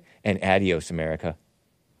 Enjoy and adios, America.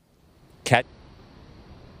 Can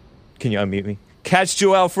you unmute me? Catch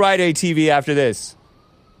Joel Friday TV after this.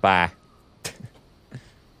 Bye.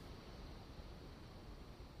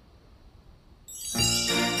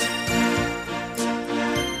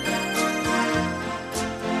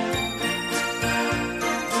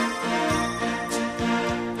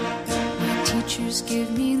 Teachers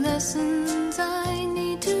give me lessons I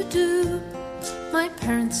need to do. My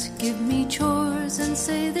parents give me chores and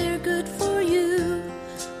say they're good for you.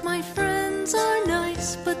 My friends are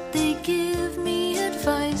nice, but they give me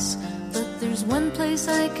advice. But there's one place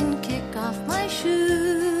I can kick off my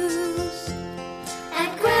shoes.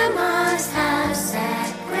 At Grandma's house,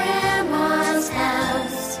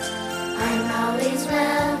 I'm always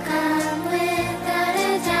welcome without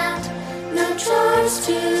a doubt. No chores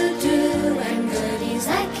to do and goodies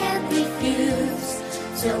I can't refuse.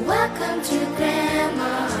 So welcome to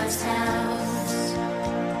Grandma's house.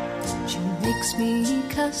 She makes me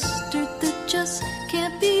custard that just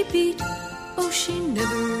can't be beat. Oh, she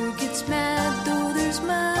never gets mad, though there's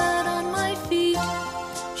mud on my feet.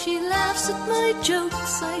 She laughs at my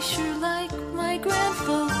jokes, I sure like my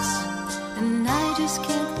grandfolks. And I just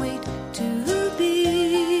can't wait to be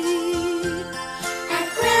at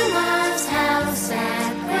Grandma's house,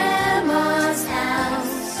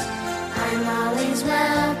 I'm always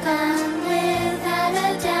welcome without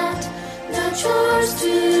a doubt. No chores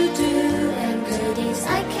to do and goodies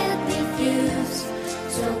I can't refuse.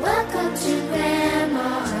 So welcome to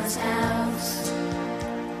Grandma's house.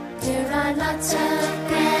 There are lots of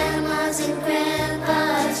grandmas and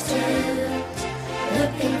grandpas too,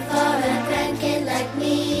 looking for a grandkid like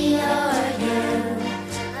me or you.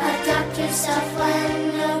 Adopt yourself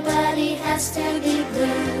when nobody has to be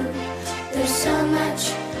blue. There's so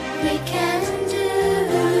much we can do.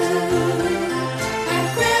 At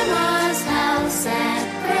Grandma's house,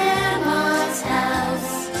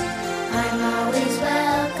 I'm always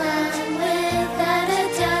welcome without a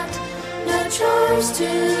doubt. No chores to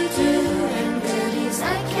do and goodies I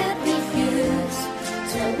can't refuse.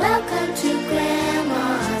 So welcome